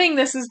assuming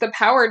this is the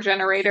power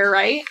generator,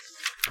 right?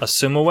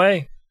 Assume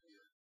away.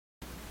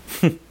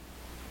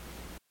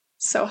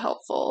 So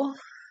helpful.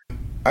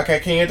 Okay,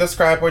 can you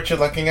describe what you're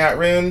looking at,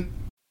 Rune?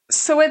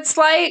 So it's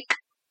like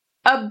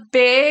a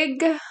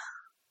big,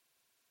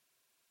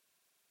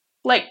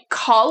 like,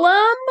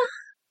 column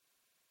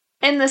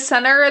in the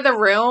center of the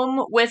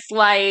room with,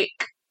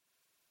 like,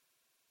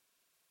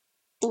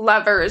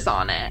 levers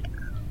on it.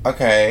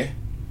 Okay.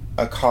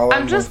 A column.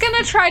 I'm just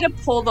gonna try to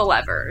pull the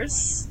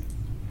levers.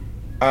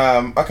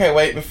 Okay,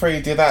 wait, before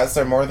you do that, is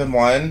there more than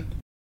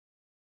one?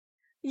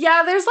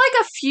 Yeah, there's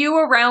like a few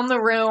around the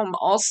room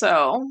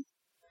also.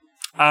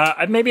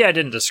 Maybe I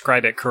didn't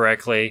describe it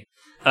correctly.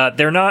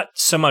 They're not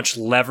so much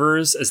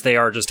levers as they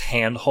are just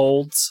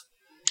handholds.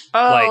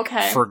 Oh, like,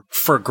 okay.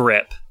 For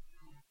grip.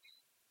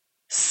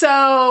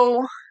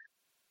 So,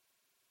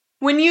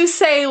 when you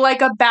say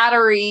like a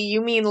battery,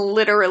 you mean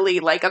literally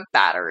like a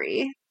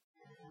battery?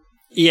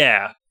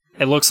 Yeah.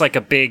 It looks like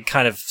a big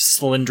kind of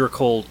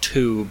cylindrical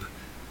tube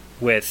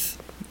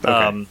with...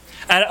 Okay.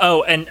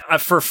 And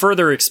for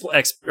further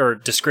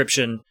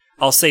description,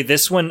 I'll say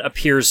this one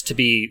appears to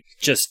be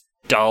just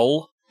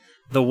dull.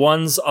 The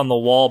ones on the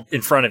wall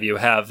in front of you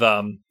have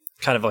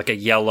kind of like a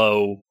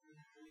yellow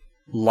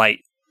light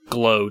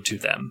glow to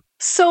them.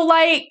 So,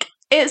 like,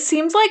 it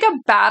seems like a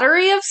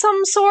battery of some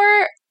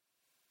sort,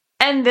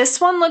 and this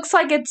one looks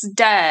like it's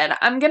dead.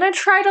 I'm gonna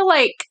try to,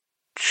 like,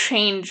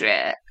 change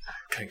it.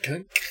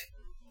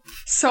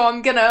 So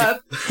I'm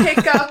gonna pick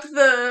up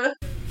the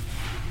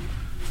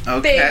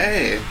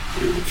Okay.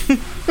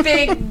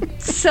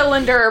 big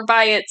cylinder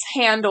by its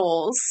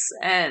handles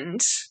and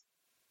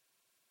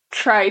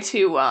try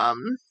to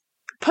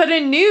put a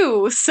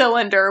new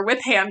cylinder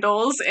with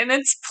handles in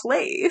its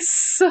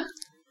place.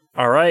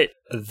 Alright,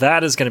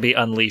 that is going to be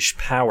Unleash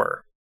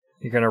Power.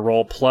 You're going to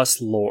roll plus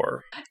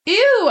lore.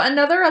 Ew,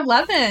 another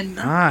 11.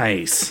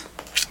 Nice.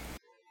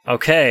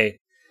 Okay,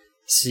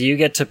 so you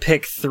get to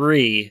pick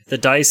 3. The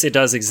device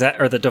does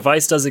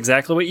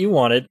exactly what you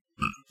wanted.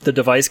 The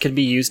device can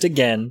be used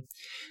again.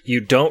 You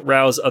don't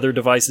rouse other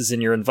devices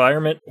in your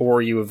environment,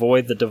 or you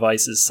avoid the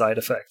device's side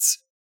effects.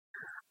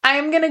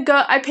 I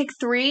pick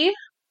 3.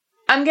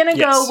 I'm gonna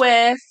go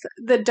with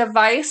the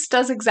device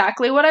does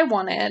exactly what I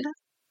wanted.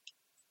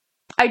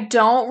 I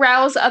don't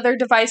rouse other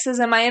devices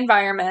in my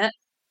environment.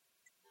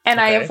 And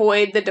I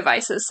avoid the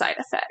device's side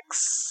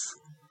effects.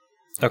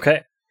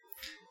 Okay.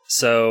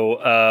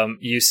 So,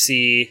 you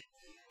see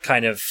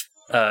kind of,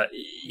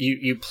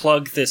 you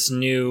plug this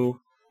new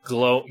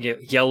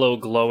yellow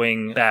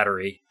glowing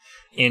battery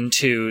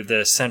into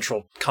the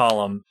central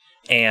column,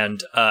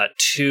 and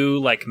 2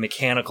 like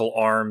mechanical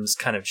arms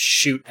kind of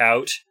shoot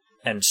out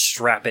and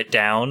strap it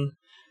down.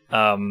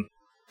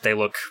 They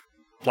look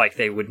like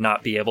they would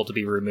not be able to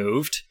be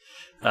removed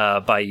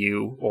by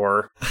you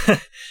or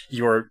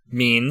your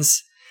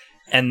means.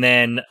 And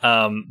then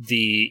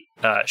the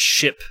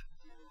ship,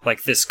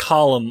 like this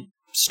column,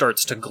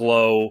 starts to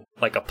glow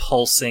like a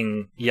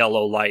pulsing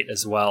yellow light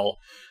as well.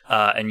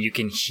 And you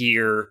can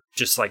hear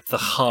just like the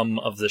hum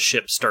of the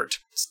ship start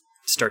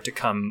to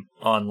come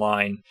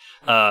online.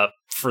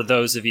 For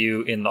those of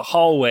you in the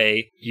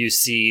hallway, you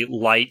see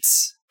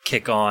lights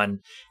kick on,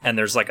 and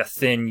there's like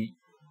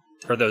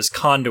those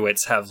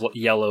conduits have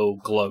yellow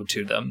glow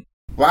to them.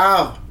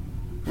 Wow.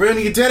 Rune,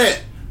 you did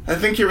it! I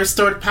think you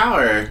restored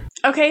power.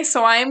 Okay,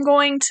 so I'm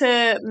going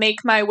to make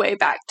my way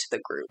back to the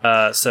group.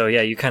 So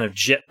yeah, you kind of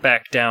jet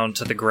back down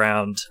to the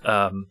ground.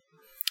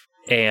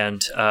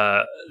 And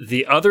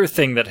the other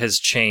thing that has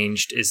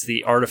changed is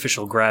the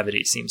artificial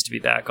gravity seems to be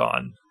back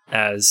on,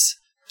 as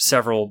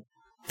several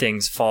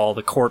things fall.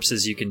 The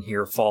corpses you can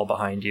hear fall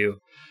behind you.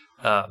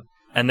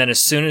 And then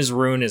as soon as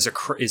Rune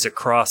is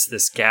across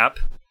this gap,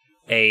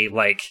 a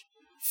like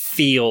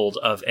field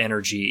of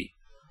energy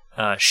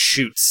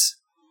shoots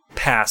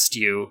past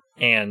you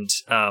and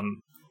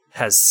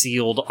has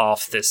sealed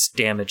off this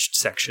damaged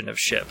section of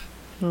ship.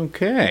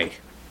 Okay.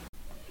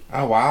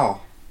 Oh,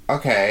 wow.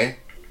 Okay.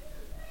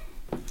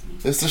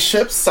 Is the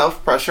ship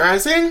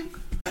self-pressurizing?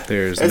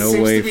 There's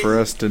no way for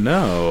us to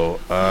know.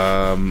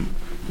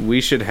 We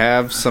should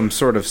have some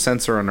sort of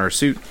sensor on our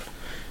suit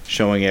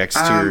showing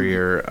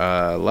exterior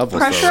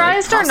levels.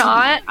 Pressurized or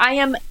not, I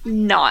am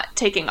not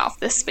taking off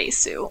this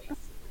spacesuit.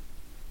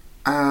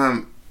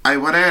 I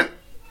wouldn't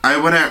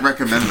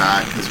recommend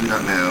that because we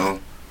don't know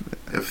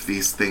if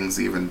these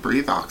things even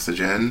breathe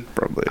oxygen.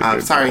 Probably.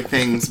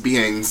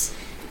 Beings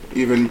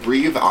even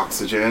breathe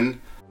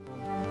oxygen.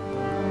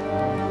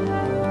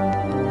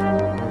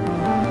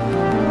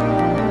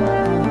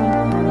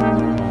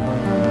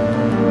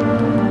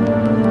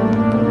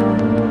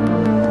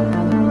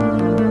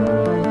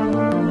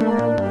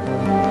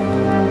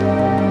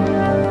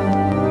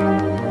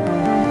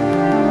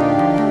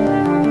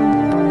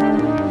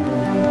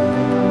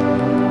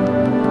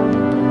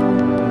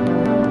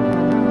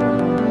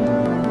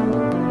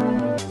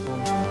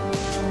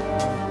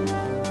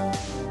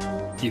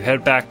 You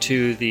head back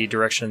to the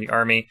direction of the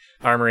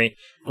armory.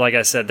 Like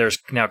I said, there's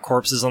now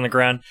corpses on the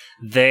ground.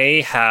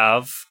 They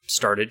have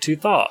started to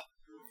thaw.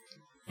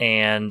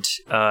 And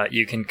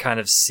you can kind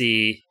of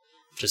see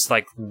just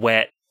like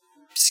wet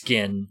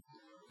skin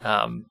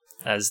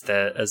as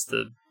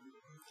the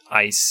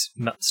ice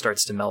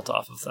starts to melt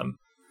off of them.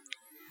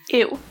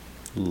 Ew.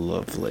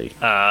 Lovely.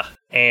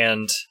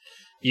 And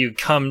you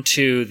come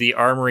to the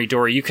armory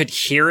door. You could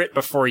hear it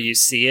before you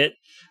see it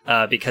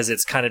because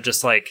it's kind of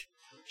just like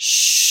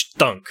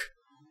stunk,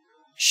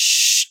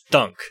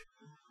 stunk,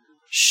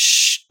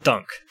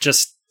 stunk.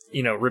 Just,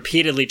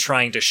 repeatedly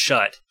trying to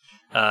shut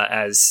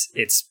as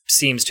it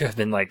seems to have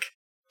been like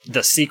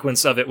the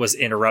sequence of it was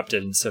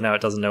interrupted, and so now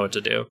it doesn't know what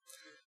to do.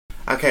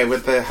 Okay,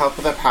 with the help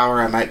of the power,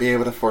 I might be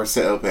able to force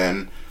it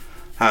open.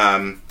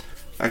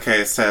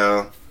 Okay,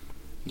 so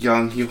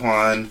Young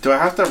Yuan, do I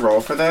have to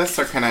roll for this,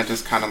 or can I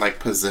just kind of like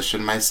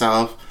position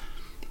myself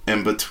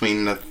in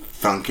between the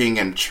thunking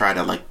and try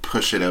to like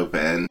push it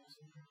open?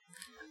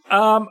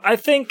 I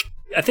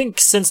think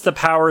since the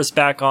power is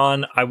back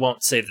on, I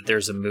won't say that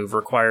there's a move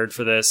required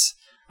for this.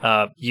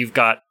 You've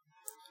got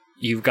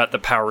the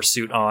power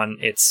suit on.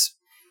 It's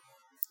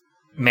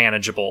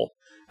manageable.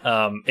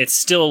 It's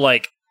still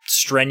like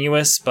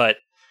strenuous, but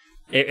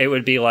it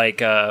would be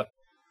like it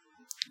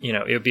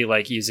would be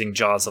like using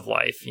Jaws of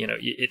Life.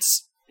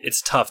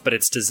 It's tough, but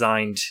it's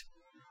designed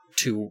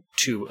to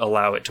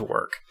allow it to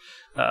work.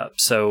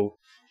 So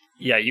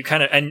yeah, you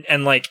kind of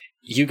and like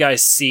you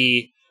guys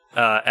see.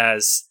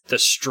 As the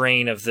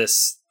strain of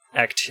this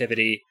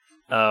activity,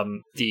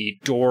 the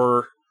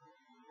door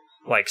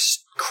like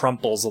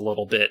crumples a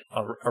little bit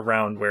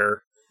around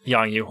where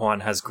Yang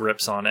Yuhuan has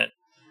grips on it,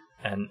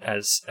 and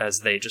as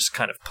they just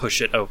kind of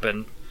push it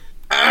open.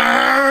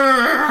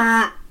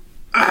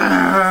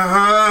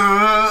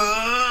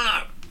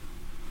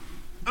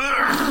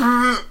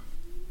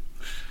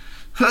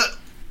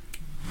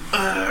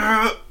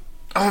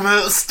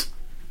 Almost.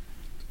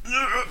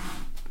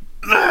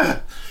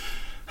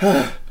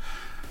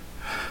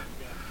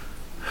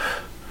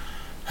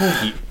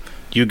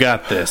 You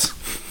got this.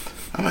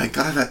 Oh my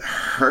god, that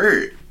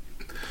hurt.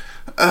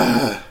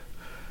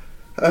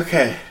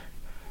 Okay,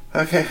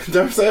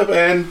 door's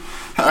open.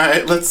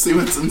 Alright, let's see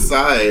what's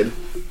inside.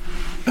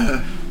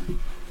 I'm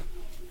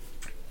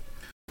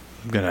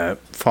gonna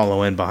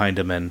follow in behind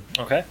him and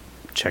check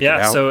it out.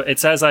 Yeah, so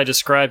it's as I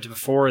described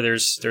before.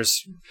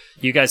 There's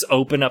you guys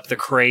open up the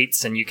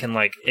crates and you can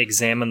like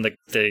examine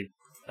the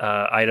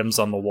items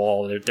on the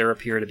wall. There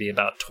appear to be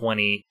about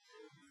 20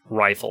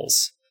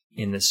 rifles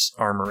in this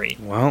armory.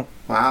 Well,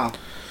 wow.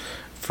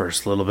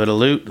 First little bit of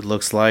loot. It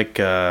looks like,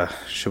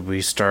 should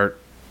we start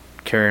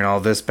carrying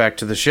all this back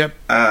to the ship?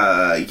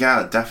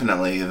 Yeah,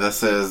 definitely.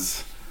 This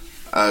is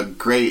a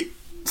great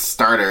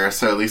starter,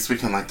 so at least we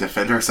can, like,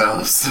 defend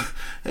ourselves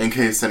in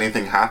case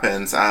anything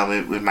happens.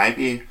 We might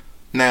be...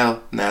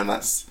 No, let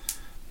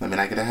me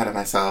not get ahead of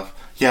myself.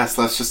 Yes,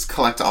 let's just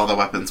collect all the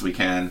weapons we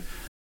can.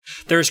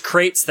 There's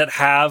crates that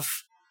have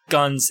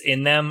guns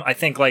in them. I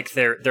think, like,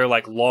 they're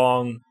like,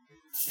 long...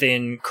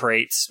 thin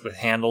crates with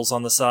handles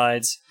on the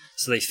sides,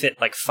 so they fit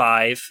like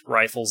 5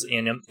 rifles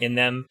in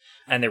them,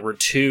 and there were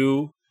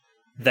 2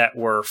 that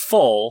were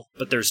full,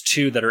 but there's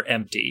 2 that are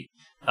empty.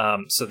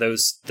 So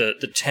those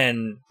the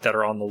 10 that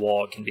are on the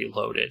wall can be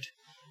loaded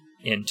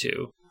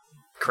into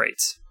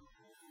crates.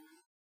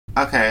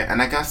 Okay,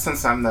 and I guess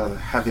since I'm the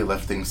heavy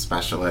lifting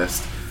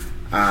specialist,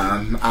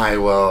 I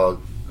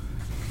will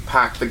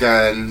pack the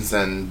guns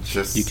and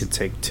just... You can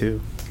take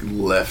 2.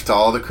 Lift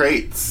all the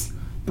crates.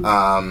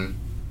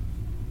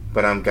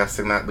 But I'm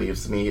guessing that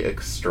leaves me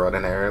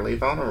extraordinarily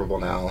vulnerable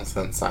now,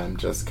 since I'm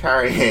just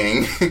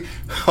carrying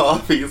all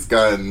these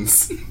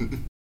guns.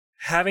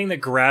 Having the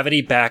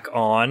gravity back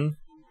on,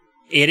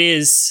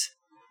 it's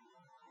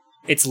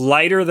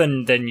lighter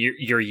than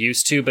you're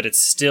used to, but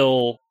it's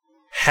still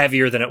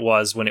heavier than it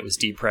was when it was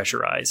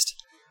depressurized.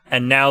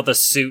 And now the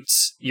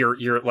suits,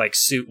 your like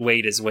suit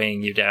weight is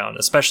weighing you down,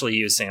 especially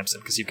you,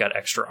 Samson, because you've got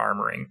extra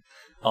armoring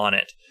on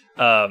it.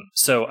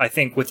 So I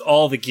think with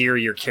all the gear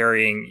you're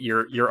carrying,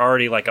 you're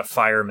already like a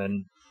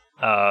fireman.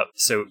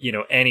 So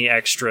any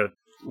extra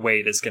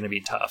weight is going to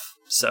be tough.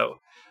 So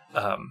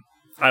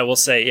I will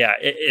say, yeah,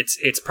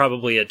 it's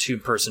probably a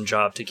 2-person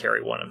job to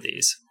carry one of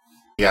these.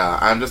 Yeah,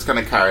 I'm just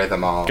going to carry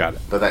them all. Got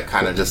it. But that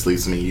kind of just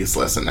leaves me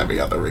useless in every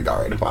other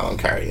regard while I'm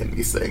carrying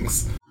these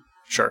things.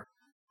 Sure.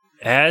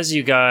 As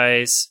you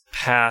guys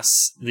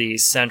pass the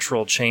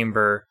central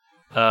chamber,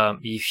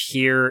 you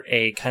hear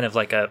a kind of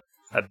like a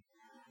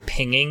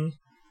pinging,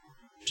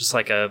 just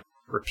like a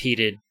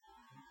repeated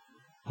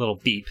little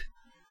beep.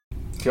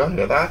 Do you want to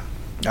hear that?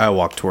 I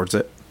walk towards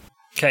it.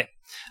 Okay.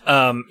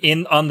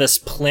 On this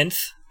plinth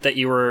that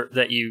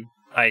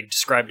I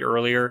described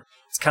earlier,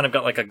 it's kind of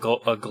got like a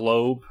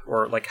globe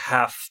or like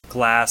half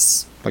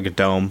glass, Like a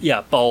dome.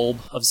 yeah, bulb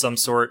of some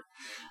sort.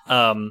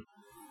 And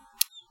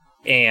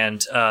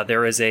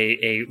there is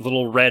a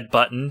little red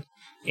button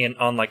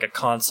on like a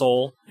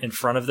console in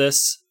front of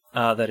this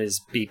that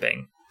is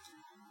beeping.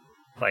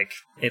 Like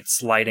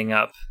it's lighting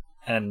up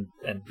and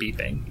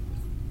beeping.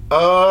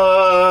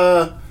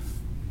 I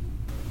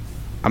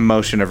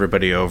motion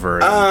everybody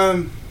over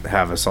and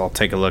have us all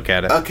take a look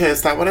at it. Okay,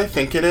 is that what I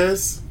think it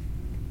is?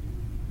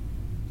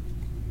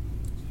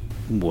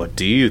 What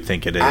do you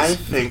think it is? I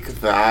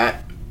think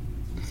that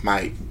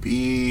might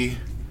be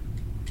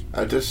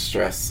a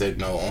distress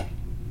signal.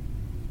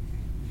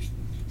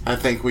 I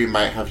think we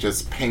might have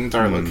just pinged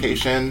our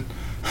location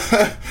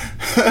to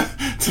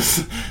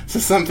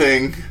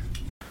something.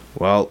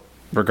 Well,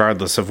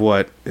 regardless of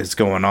what is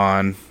going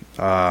on,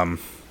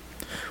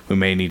 we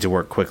may need to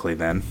work quickly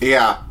then.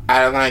 Yeah,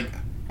 I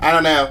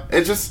don't know.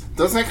 It just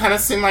doesn't kind of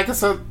seem like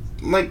it's a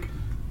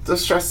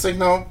distress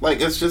signal.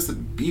 Like it's just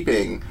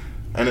beeping,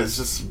 and it's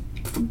just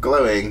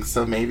glowing.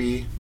 So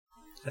maybe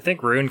I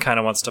think Rune kind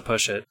of wants to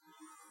push it.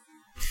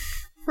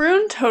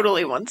 Rune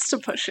totally wants to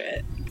push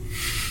it.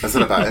 is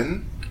it a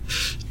button?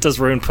 Does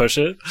Rune push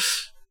it?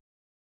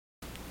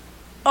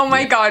 Oh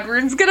my god,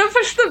 Rune's gonna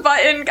push the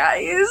button,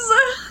 guys.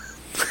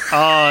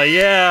 Oh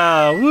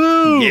yeah,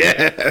 woo!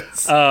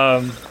 Yes.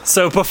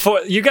 So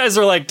before you guys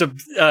are like,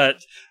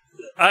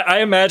 I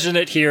imagine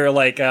it here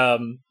like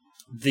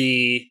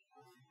the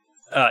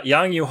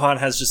Yang Yuhan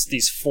has just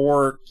these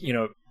 4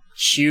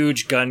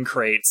 huge gun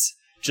crates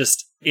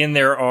just in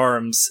their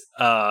arms,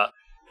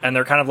 and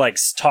they're kind of like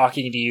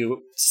talking to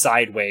you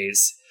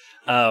sideways.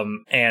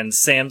 And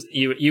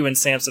you and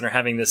Samson are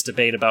having this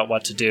debate about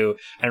what to do,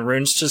 and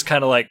Rune's just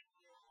kind of like,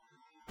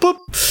 boop,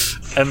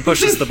 and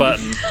pushes the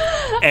button.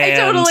 And, I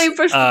totally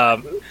pushed.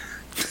 I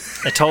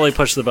totally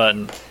pushed the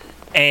button,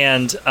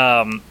 and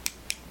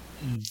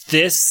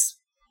this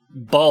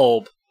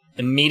bulb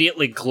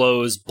immediately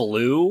glows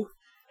blue,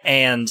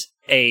 and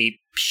a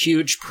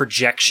huge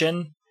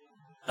projection,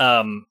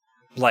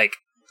 like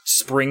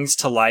springs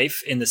to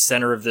life in the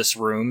center of this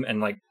room,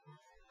 and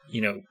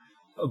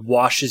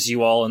washes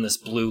you all in this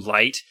blue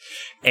light,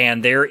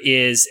 and there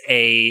is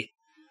a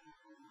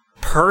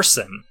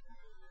person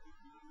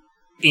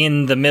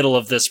in the middle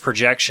of this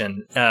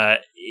projection.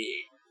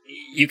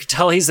 You could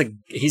tell he's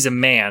a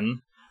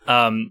man.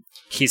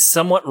 He's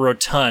somewhat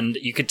rotund.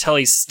 You could tell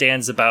he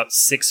stands about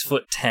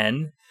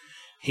 6'10".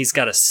 He's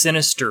got a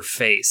sinister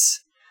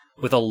face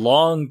with a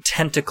long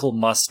tentacle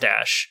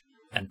mustache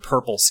and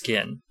purple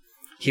skin.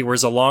 He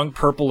wears a long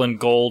purple and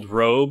gold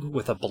robe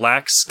with a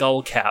black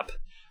skull cap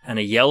and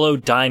a yellow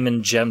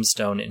diamond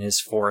gemstone in his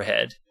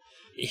forehead.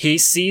 He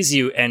sees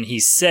you and he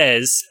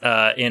says,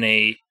 in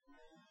a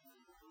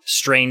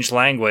strange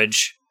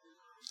language,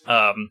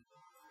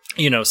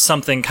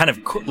 something kind of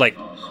like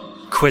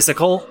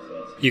quizzical.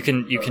 You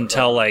can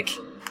tell, like,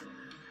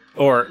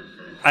 or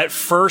at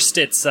first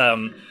it's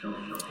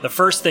the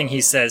first thing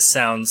he says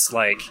sounds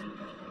like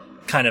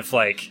kind of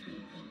like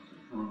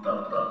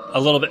a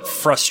little bit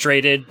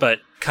frustrated, but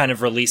kind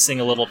of releasing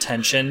a little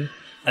tension,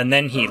 and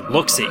then he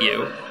looks at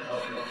you.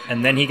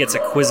 And then he gets a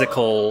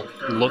quizzical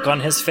look on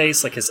his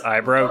face, like his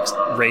eyebrows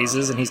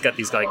raises, and he's got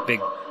these like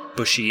big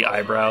bushy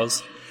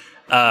eyebrows,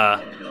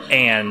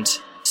 and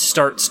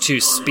starts to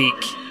speak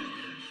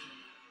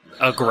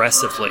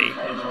aggressively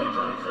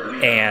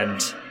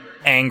and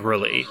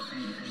angrily,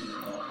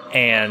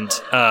 and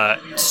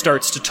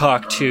starts to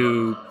talk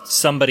to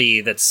somebody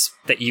that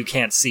you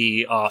can't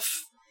see off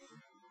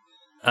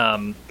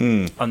on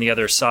the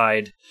other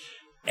side,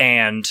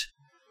 and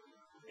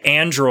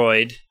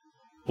Android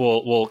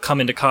will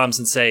come into comms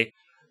and say,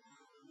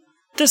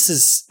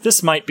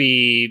 this might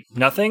be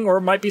nothing, or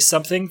it might be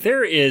something.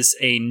 There is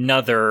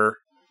another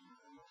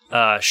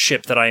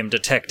ship that I am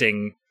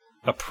detecting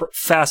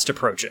fast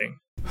approaching.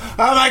 Oh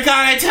my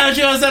god, I told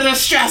you it was a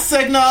distress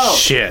signal!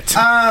 Shit.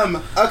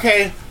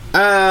 Okay.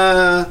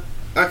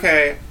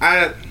 Okay.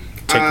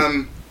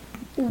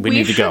 We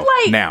need to go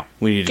now.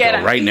 We need to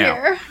go right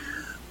now.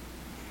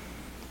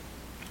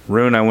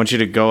 Rune, I want you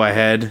to go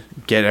ahead,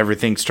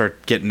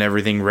 start getting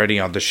everything ready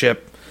on the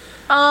ship.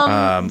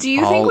 Do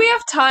you think we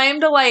have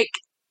time to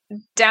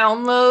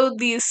download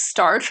these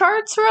star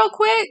charts real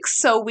quick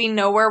so we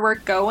know where we're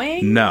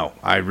going? No,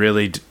 I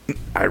really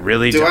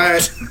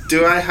don't.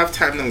 Do I have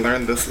time to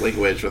learn this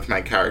language with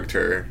my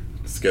character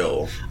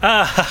skill?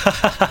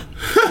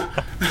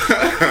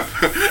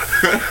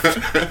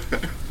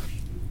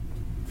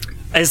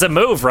 is a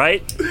move,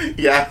 right?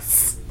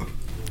 Yes.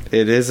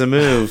 It is a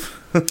move.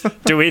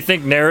 Do we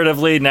think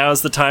narratively now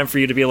is the time for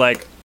you to be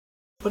like,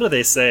 what are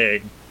they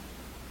saying?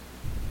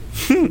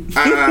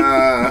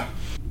 I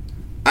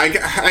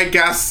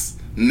guess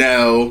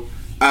no.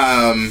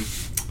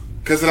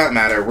 Because it doesn't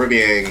matter. We're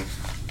being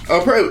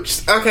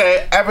approached.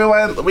 Okay,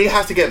 everyone, we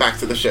have to get back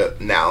to the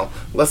ship now.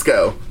 Let's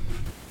go.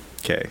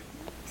 Okay.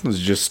 Let's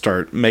just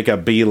make a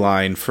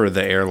beeline for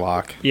the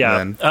airlock.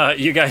 Yeah.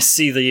 You guys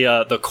see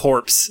the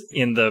corpse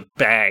in the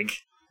bag,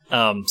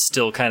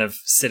 still kind of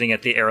sitting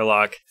at the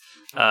airlock.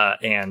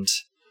 And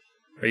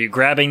are you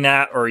grabbing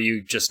that, or are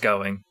you just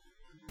going?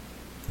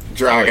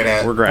 Dragging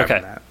it. We're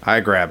grabbing that. I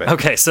grab it.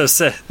 Okay, so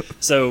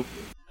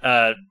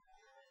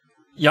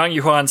Yang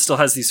Yuan still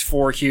has these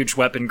 4 huge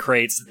weapon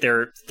crates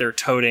that they're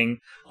toting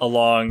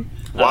along.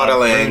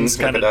 Waddling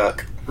like a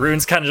duck.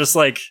 Rune's kind of just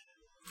like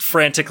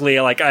frantically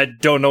like, I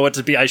don't know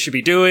what I should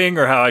be doing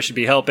or how I should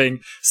be helping.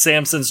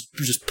 Samson's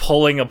just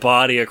pulling a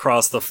body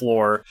across the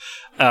floor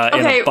in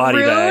a body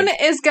Rune bag.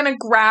 is gonna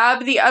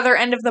grab the other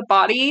end of the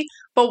body,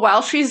 but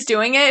while she's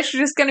doing it,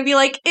 she's just gonna be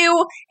like,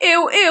 ew,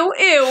 ew, ew,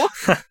 ew.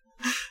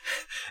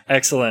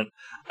 Excellent.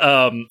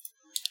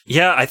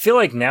 Yeah, I feel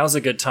like now's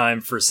a good time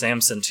for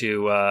Samson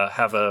to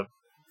have a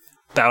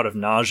bout of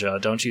nausea,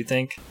 don't you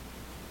think?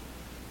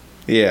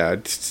 Yeah,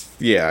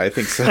 I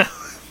think so.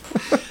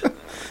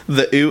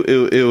 The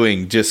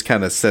oohing just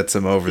kind of sets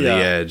him over the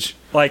edge.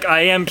 Like,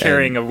 I am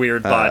carrying a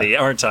weird body,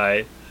 aren't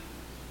I?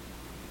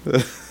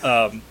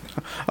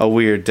 A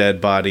weird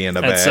dead body in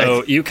a bag. And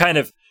so you kind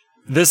of...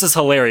 This is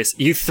hilarious.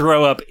 You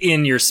throw up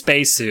in your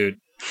spacesuit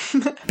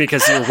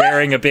because you're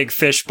wearing a big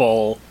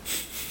fishbowl.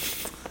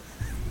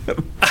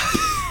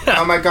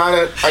 Oh my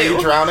god, are you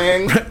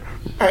drowning?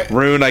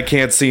 Rune, I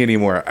can't see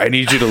anymore. I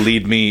need you to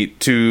lead me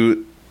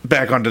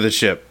back onto the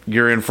ship.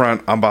 You're in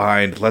front, I'm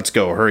behind. Let's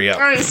go, hurry up.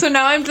 Alright, so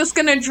now I'm just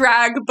gonna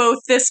drag both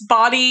this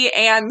body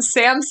and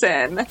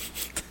Samson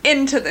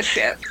into the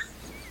ship.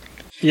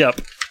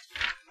 Yep.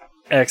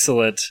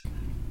 Excellent.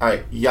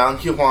 Alright,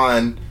 Yang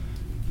Yuan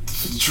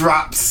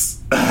drops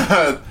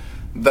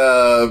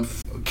the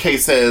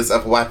cases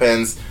of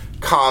weapons,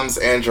 calms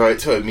Android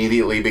to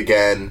immediately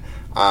begin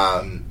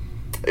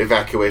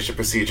evacuation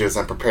procedures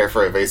and prepare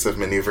for evasive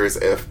maneuvers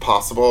if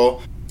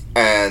possible,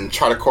 and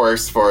chart a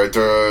course for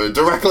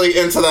directly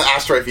into the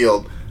asteroid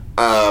field.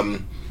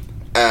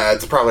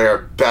 It's probably our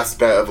best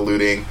bet of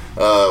eluding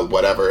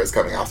whatever is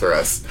coming after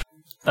us.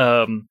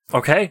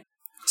 Okay.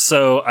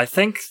 So I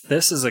think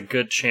this is a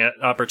good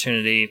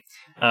opportunity.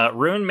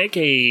 Rune, make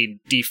a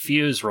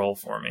defuse roll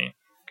for me.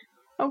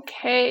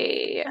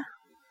 Okay.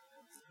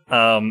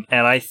 And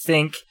I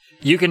think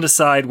you can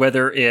decide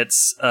whether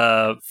it's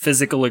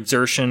physical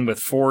exertion with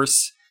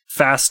force,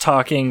 fast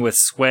talking with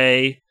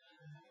sway,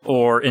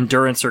 or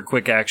endurance or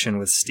quick action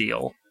with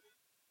steel.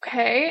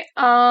 Okay.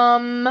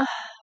 I'm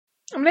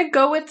gonna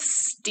go with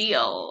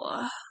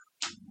steel.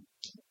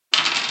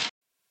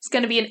 It's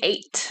gonna be an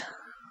 8.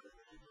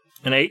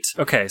 An 8?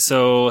 Okay,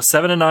 so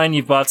 7 and 9,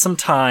 you've bought some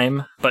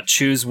time, but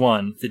choose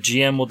one. The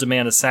GM will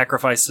demand a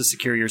sacrifice to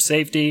secure your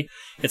safety.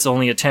 It's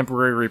only a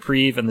temporary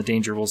reprieve, and the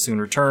danger will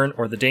soon return,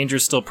 or the danger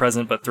is still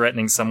present but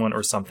threatening someone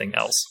or something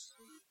else.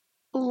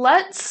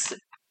 Let's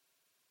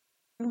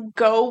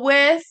go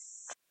with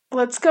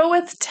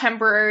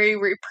temporary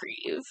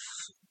reprieve.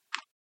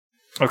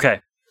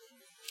 Okay.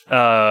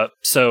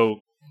 So,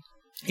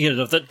 you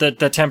know,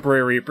 the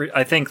temporary reprieve,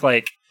 I think,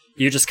 like,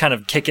 you just kind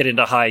of kick it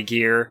into high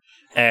gear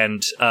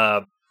and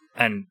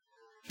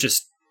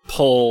just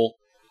pull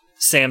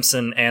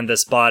Samson and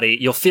this body.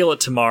 You'll feel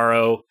it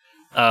tomorrow,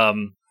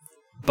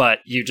 but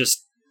you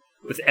just,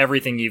 with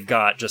everything you've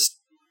got, just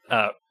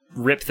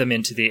rip them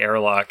into the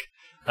airlock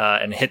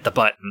and hit the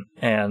button.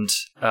 And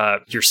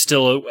you're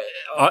still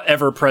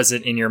ever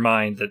present in your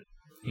mind that,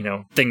 you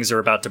know, things are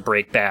about to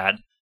break bad.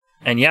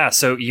 And yeah,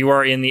 so you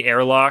are in the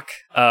airlock.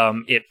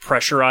 It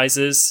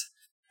pressurizes.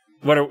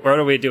 What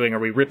are we doing? Are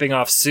we ripping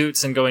off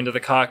suits and going to the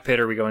cockpit?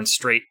 Or are we going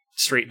straight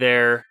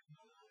there?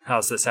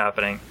 How's this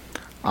happening?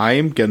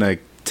 I'm gonna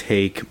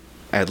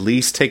at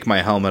least take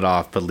my helmet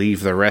off, but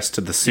leave the rest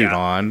of the suit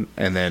on,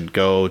 and then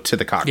go to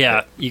the cockpit.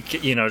 Yeah,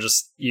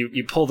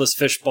 you pull this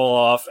fishbowl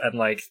off, and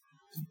like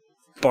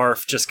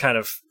barf just kind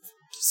of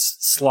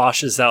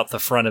sloshes out the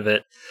front of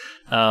it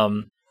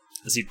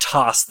as you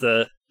toss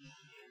the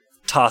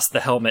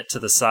helmet to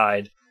the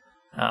side.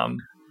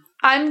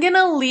 I'm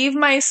gonna leave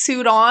my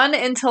suit on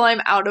until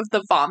I'm out of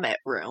the vomit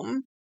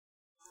room.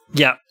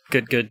 Yeah,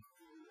 good.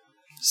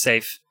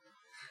 Safe.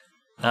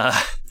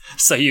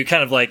 So you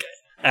kind of like,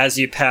 as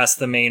you pass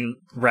the main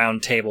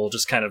round table,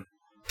 just kind of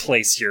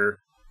place your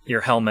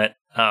helmet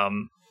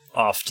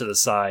off to the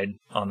side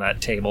on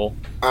that table.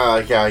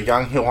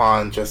 Yang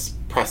Yuan just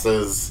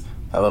presses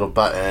a little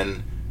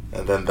button,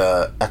 and then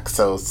the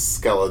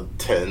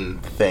exoskeleton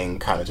thing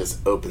kind of just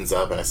opens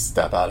up, and I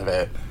step out of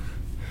it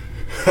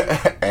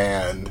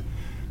and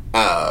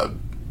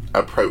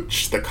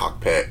approach the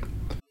cockpit.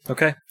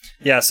 Okay.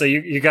 Yeah, so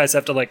you guys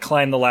have to like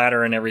climb the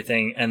ladder and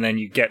everything, and then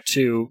you get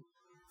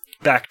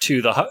back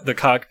to the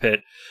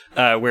cockpit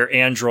where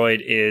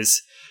Android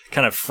is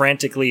kind of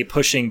frantically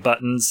pushing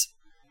buttons,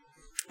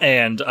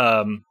 and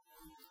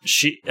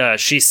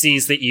she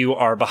sees that you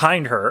are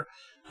behind her,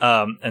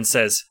 and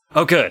says,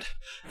 "Oh, good,"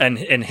 and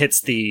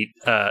hits the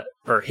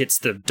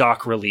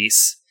dock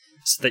release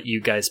so that you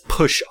guys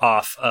push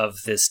off of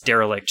this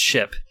derelict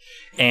ship,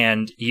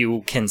 and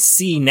you can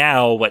see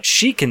now what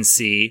she can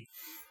see,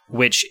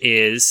 which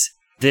is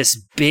this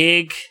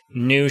big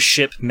new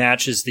ship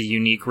matches the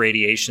unique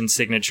radiation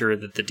signature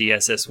that the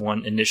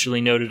DSS-1 initially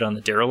noted on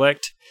the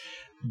derelict.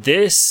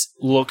 This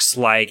looks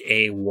like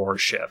a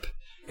warship.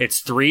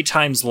 It's 3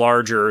 times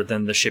larger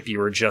than the ship you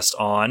were just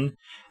on,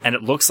 and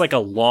it looks like a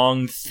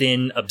long,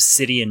 thin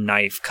obsidian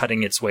knife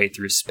cutting its way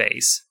through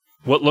space.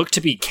 What look to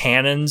be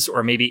cannons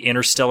or maybe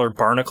interstellar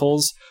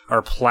barnacles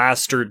are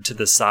plastered to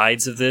the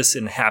sides of this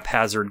in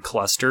haphazard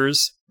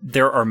clusters.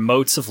 There are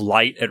motes of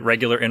light at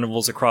regular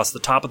intervals across the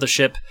top of the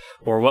ship,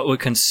 or what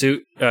would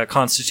constitute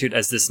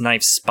as this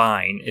knife's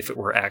spine if it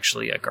were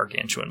actually a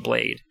gargantuan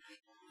blade.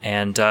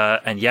 And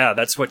yeah,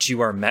 that's what you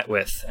are met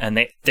with. And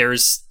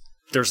there's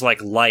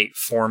like light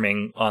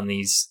forming on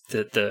the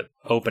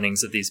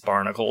openings of these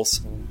barnacles.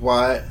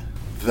 What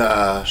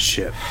the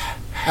shit?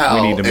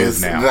 Hell we need to move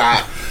is now.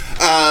 That?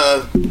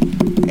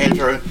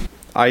 Andrew.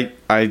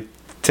 I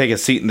take a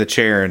seat in the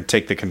chair and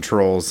take the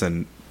controls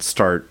and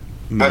start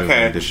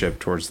moving the ship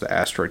towards the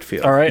asteroid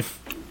field. All right,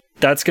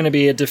 that's going to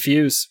be a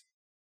diffuse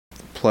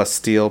plus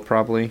steel,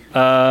 probably.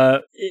 Yeah,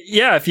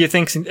 if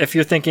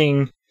you're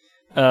thinking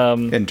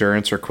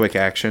endurance or quick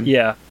action.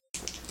 Yeah.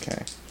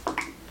 Okay.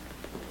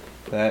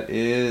 That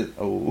is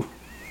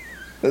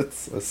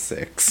that's a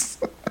 6.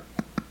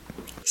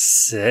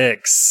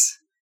 6.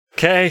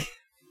 Okay.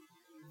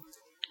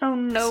 Oh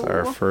no. It's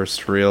our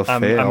first real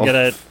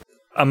fail.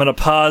 I'm gonna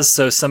pause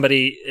so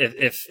somebody,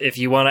 if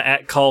you want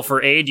to call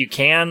for aid, you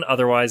can.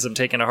 Otherwise, I'm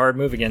taking a hard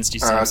move against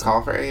you, Samson.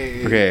 Call for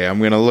aid. Okay, I'm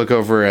gonna look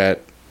over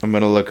at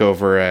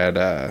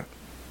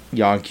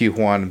Yang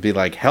Q-Huan and be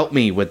like, "Help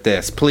me with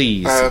this,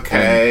 please."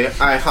 Okay,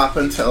 I hop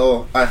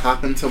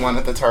into one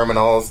of the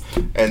terminals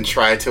and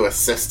try to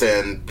assist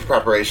in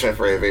preparation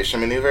for aviation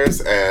maneuvers,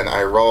 and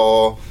I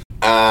rolled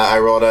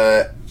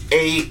a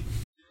 8.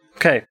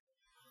 Okay,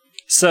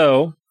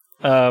 so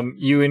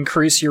you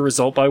increase your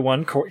result by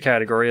 1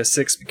 category. A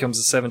 6 becomes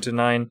a 7 to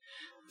 9.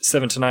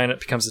 7 to 9, it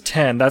becomes a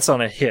 10. That's on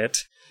a hit.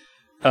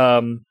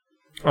 On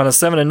a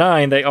 7 to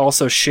 9, they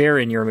also share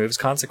in your move's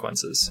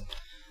consequences.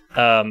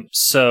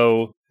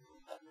 So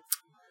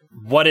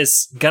what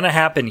is going to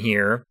happen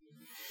here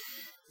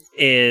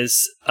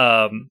is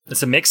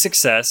it's a mixed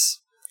success.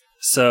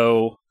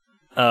 So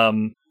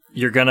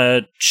you're going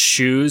to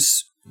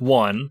choose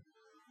one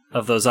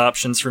of those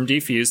options from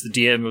defuse. The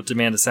DM will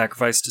demand a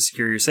sacrifice to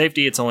secure your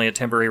safety. It's only a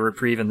temporary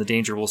reprieve and the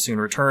danger will soon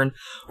return,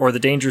 or the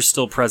danger's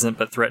still present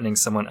but threatening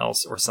someone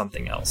else or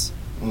something else.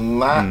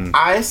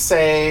 I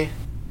say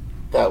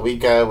that we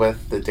go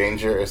with the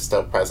danger is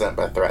still present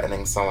but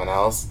threatening someone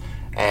else.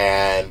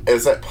 And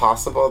is it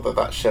possible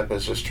that ship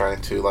is just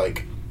trying to,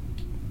 like,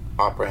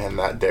 apprehend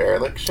that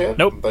derelict ship?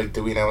 Nope. Like,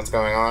 do we know what's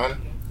going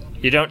on?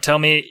 You don't tell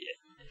me.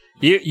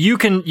 You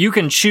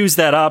can choose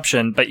that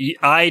option, but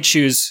I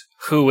choose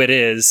who it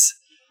is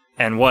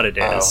and what it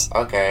is.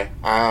 Oh, okay.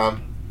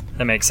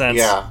 That makes sense.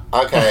 Yeah.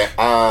 Okay.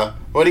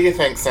 What do you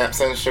think,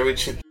 Samson? Should we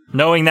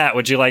Knowing that,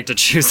 would you like to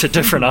choose a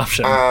different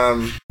option?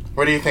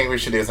 What do you think we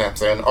should do,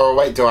 Samson? Or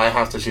wait, do I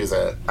have to choose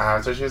it? I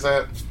have to choose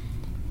it?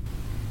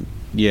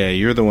 Yeah,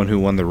 you're the one who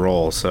won the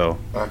roll, so...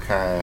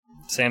 Okay.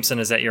 Samson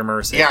is at your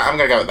mercy. Yeah, I'm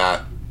gonna go with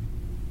that.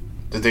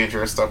 The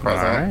danger is still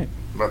present,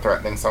 but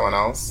threatening someone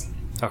else.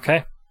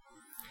 Okay.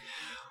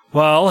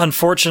 Well,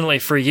 unfortunately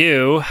for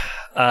you,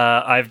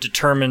 I've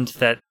determined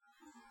that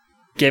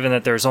given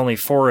that there's only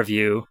 4 of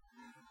you,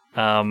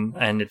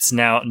 and it's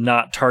now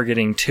not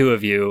targeting 2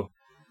 of you,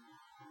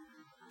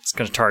 it's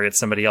going to target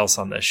somebody else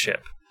on this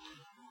ship.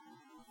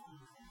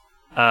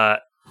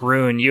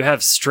 Rune, you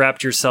have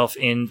strapped yourself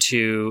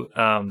into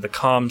the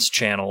comms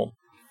channel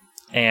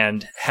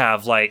and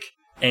have like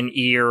an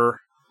ear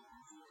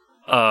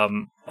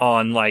on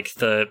like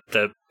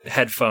the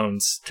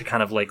headphones to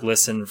kind of like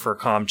listen for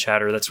comm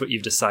chatter. That's what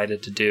you've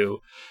decided to do.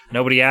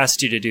 Nobody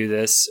asked you to do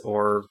this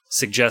or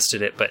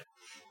suggested it, but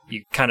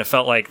you kind of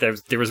felt like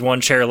there was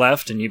one chair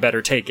left and you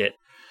better take it.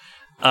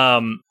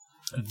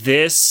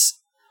 This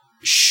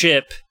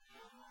ship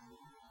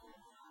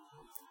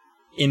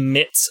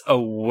emits a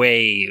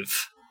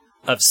wave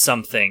of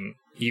something.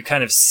 You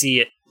kind of see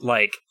it,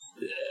 like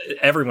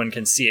everyone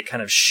can see it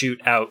kind of shoot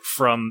out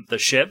from the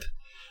ship,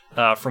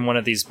 from one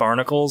of these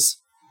barnacles.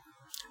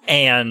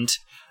 And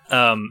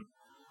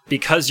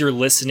because you're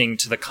listening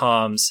to the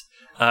comms,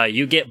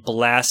 you get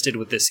blasted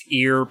with this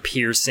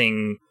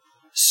ear-piercing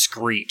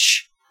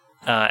screech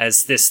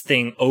as this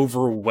thing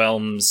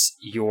overwhelms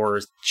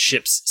your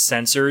ship's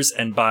sensors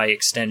and by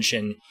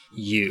extension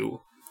you,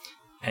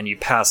 and you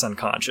pass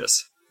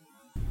unconscious.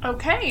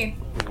 Okay.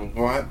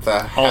 What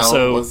the hell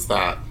also, was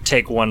that?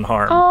 Take 1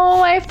 harm.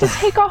 Oh, I have to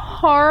take a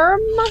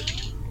harm?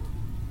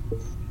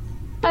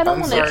 I don't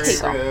want to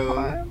take a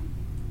harm.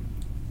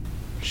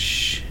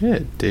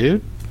 Shit,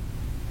 dude.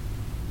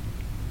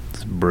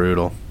 It's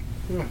brutal.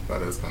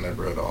 That is kind of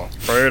brutal.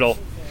 Brutal.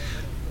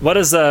 What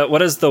does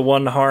the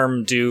one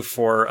harm do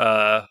for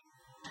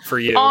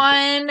you?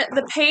 On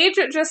the page,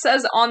 it just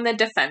says on the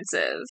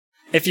defensive.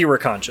 If you were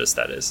conscious,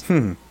 that is.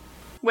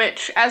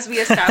 Which, as we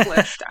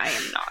established, I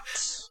am not.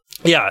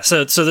 Yeah,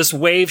 so this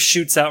wave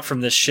shoots out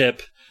from this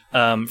ship,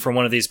 from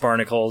one of these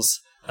barnacles.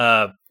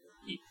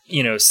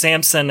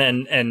 Samson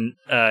and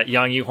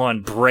Yang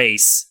Yuhuan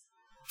brace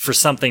for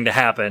something to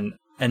happen,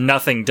 and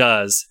nothing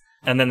does.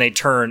 And then they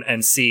turn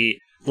and see,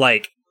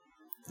 like,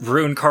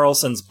 Rune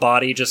Carlson's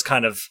body just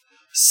kind of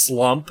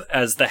slump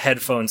as the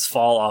headphones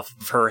fall off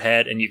of her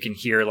head, and you can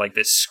hear, like,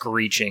 this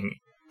screeching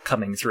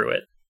coming through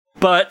it.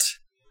 But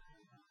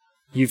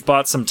you've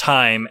bought some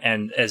time,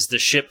 and as the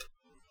ship,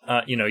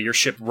 your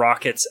ship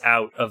rockets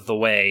out of the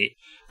way,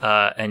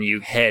 and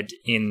you head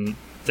in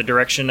the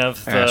direction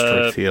of the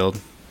asteroid field.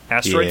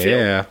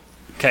 Field?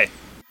 Okay.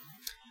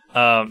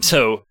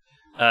 So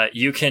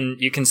you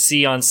can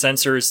see on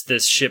sensors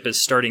this ship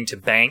is starting to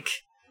bank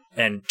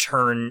and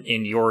turn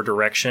in your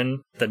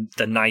direction.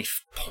 The knife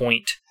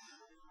point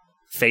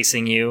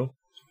facing you,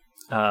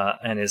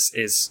 and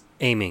is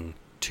aiming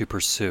to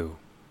pursue.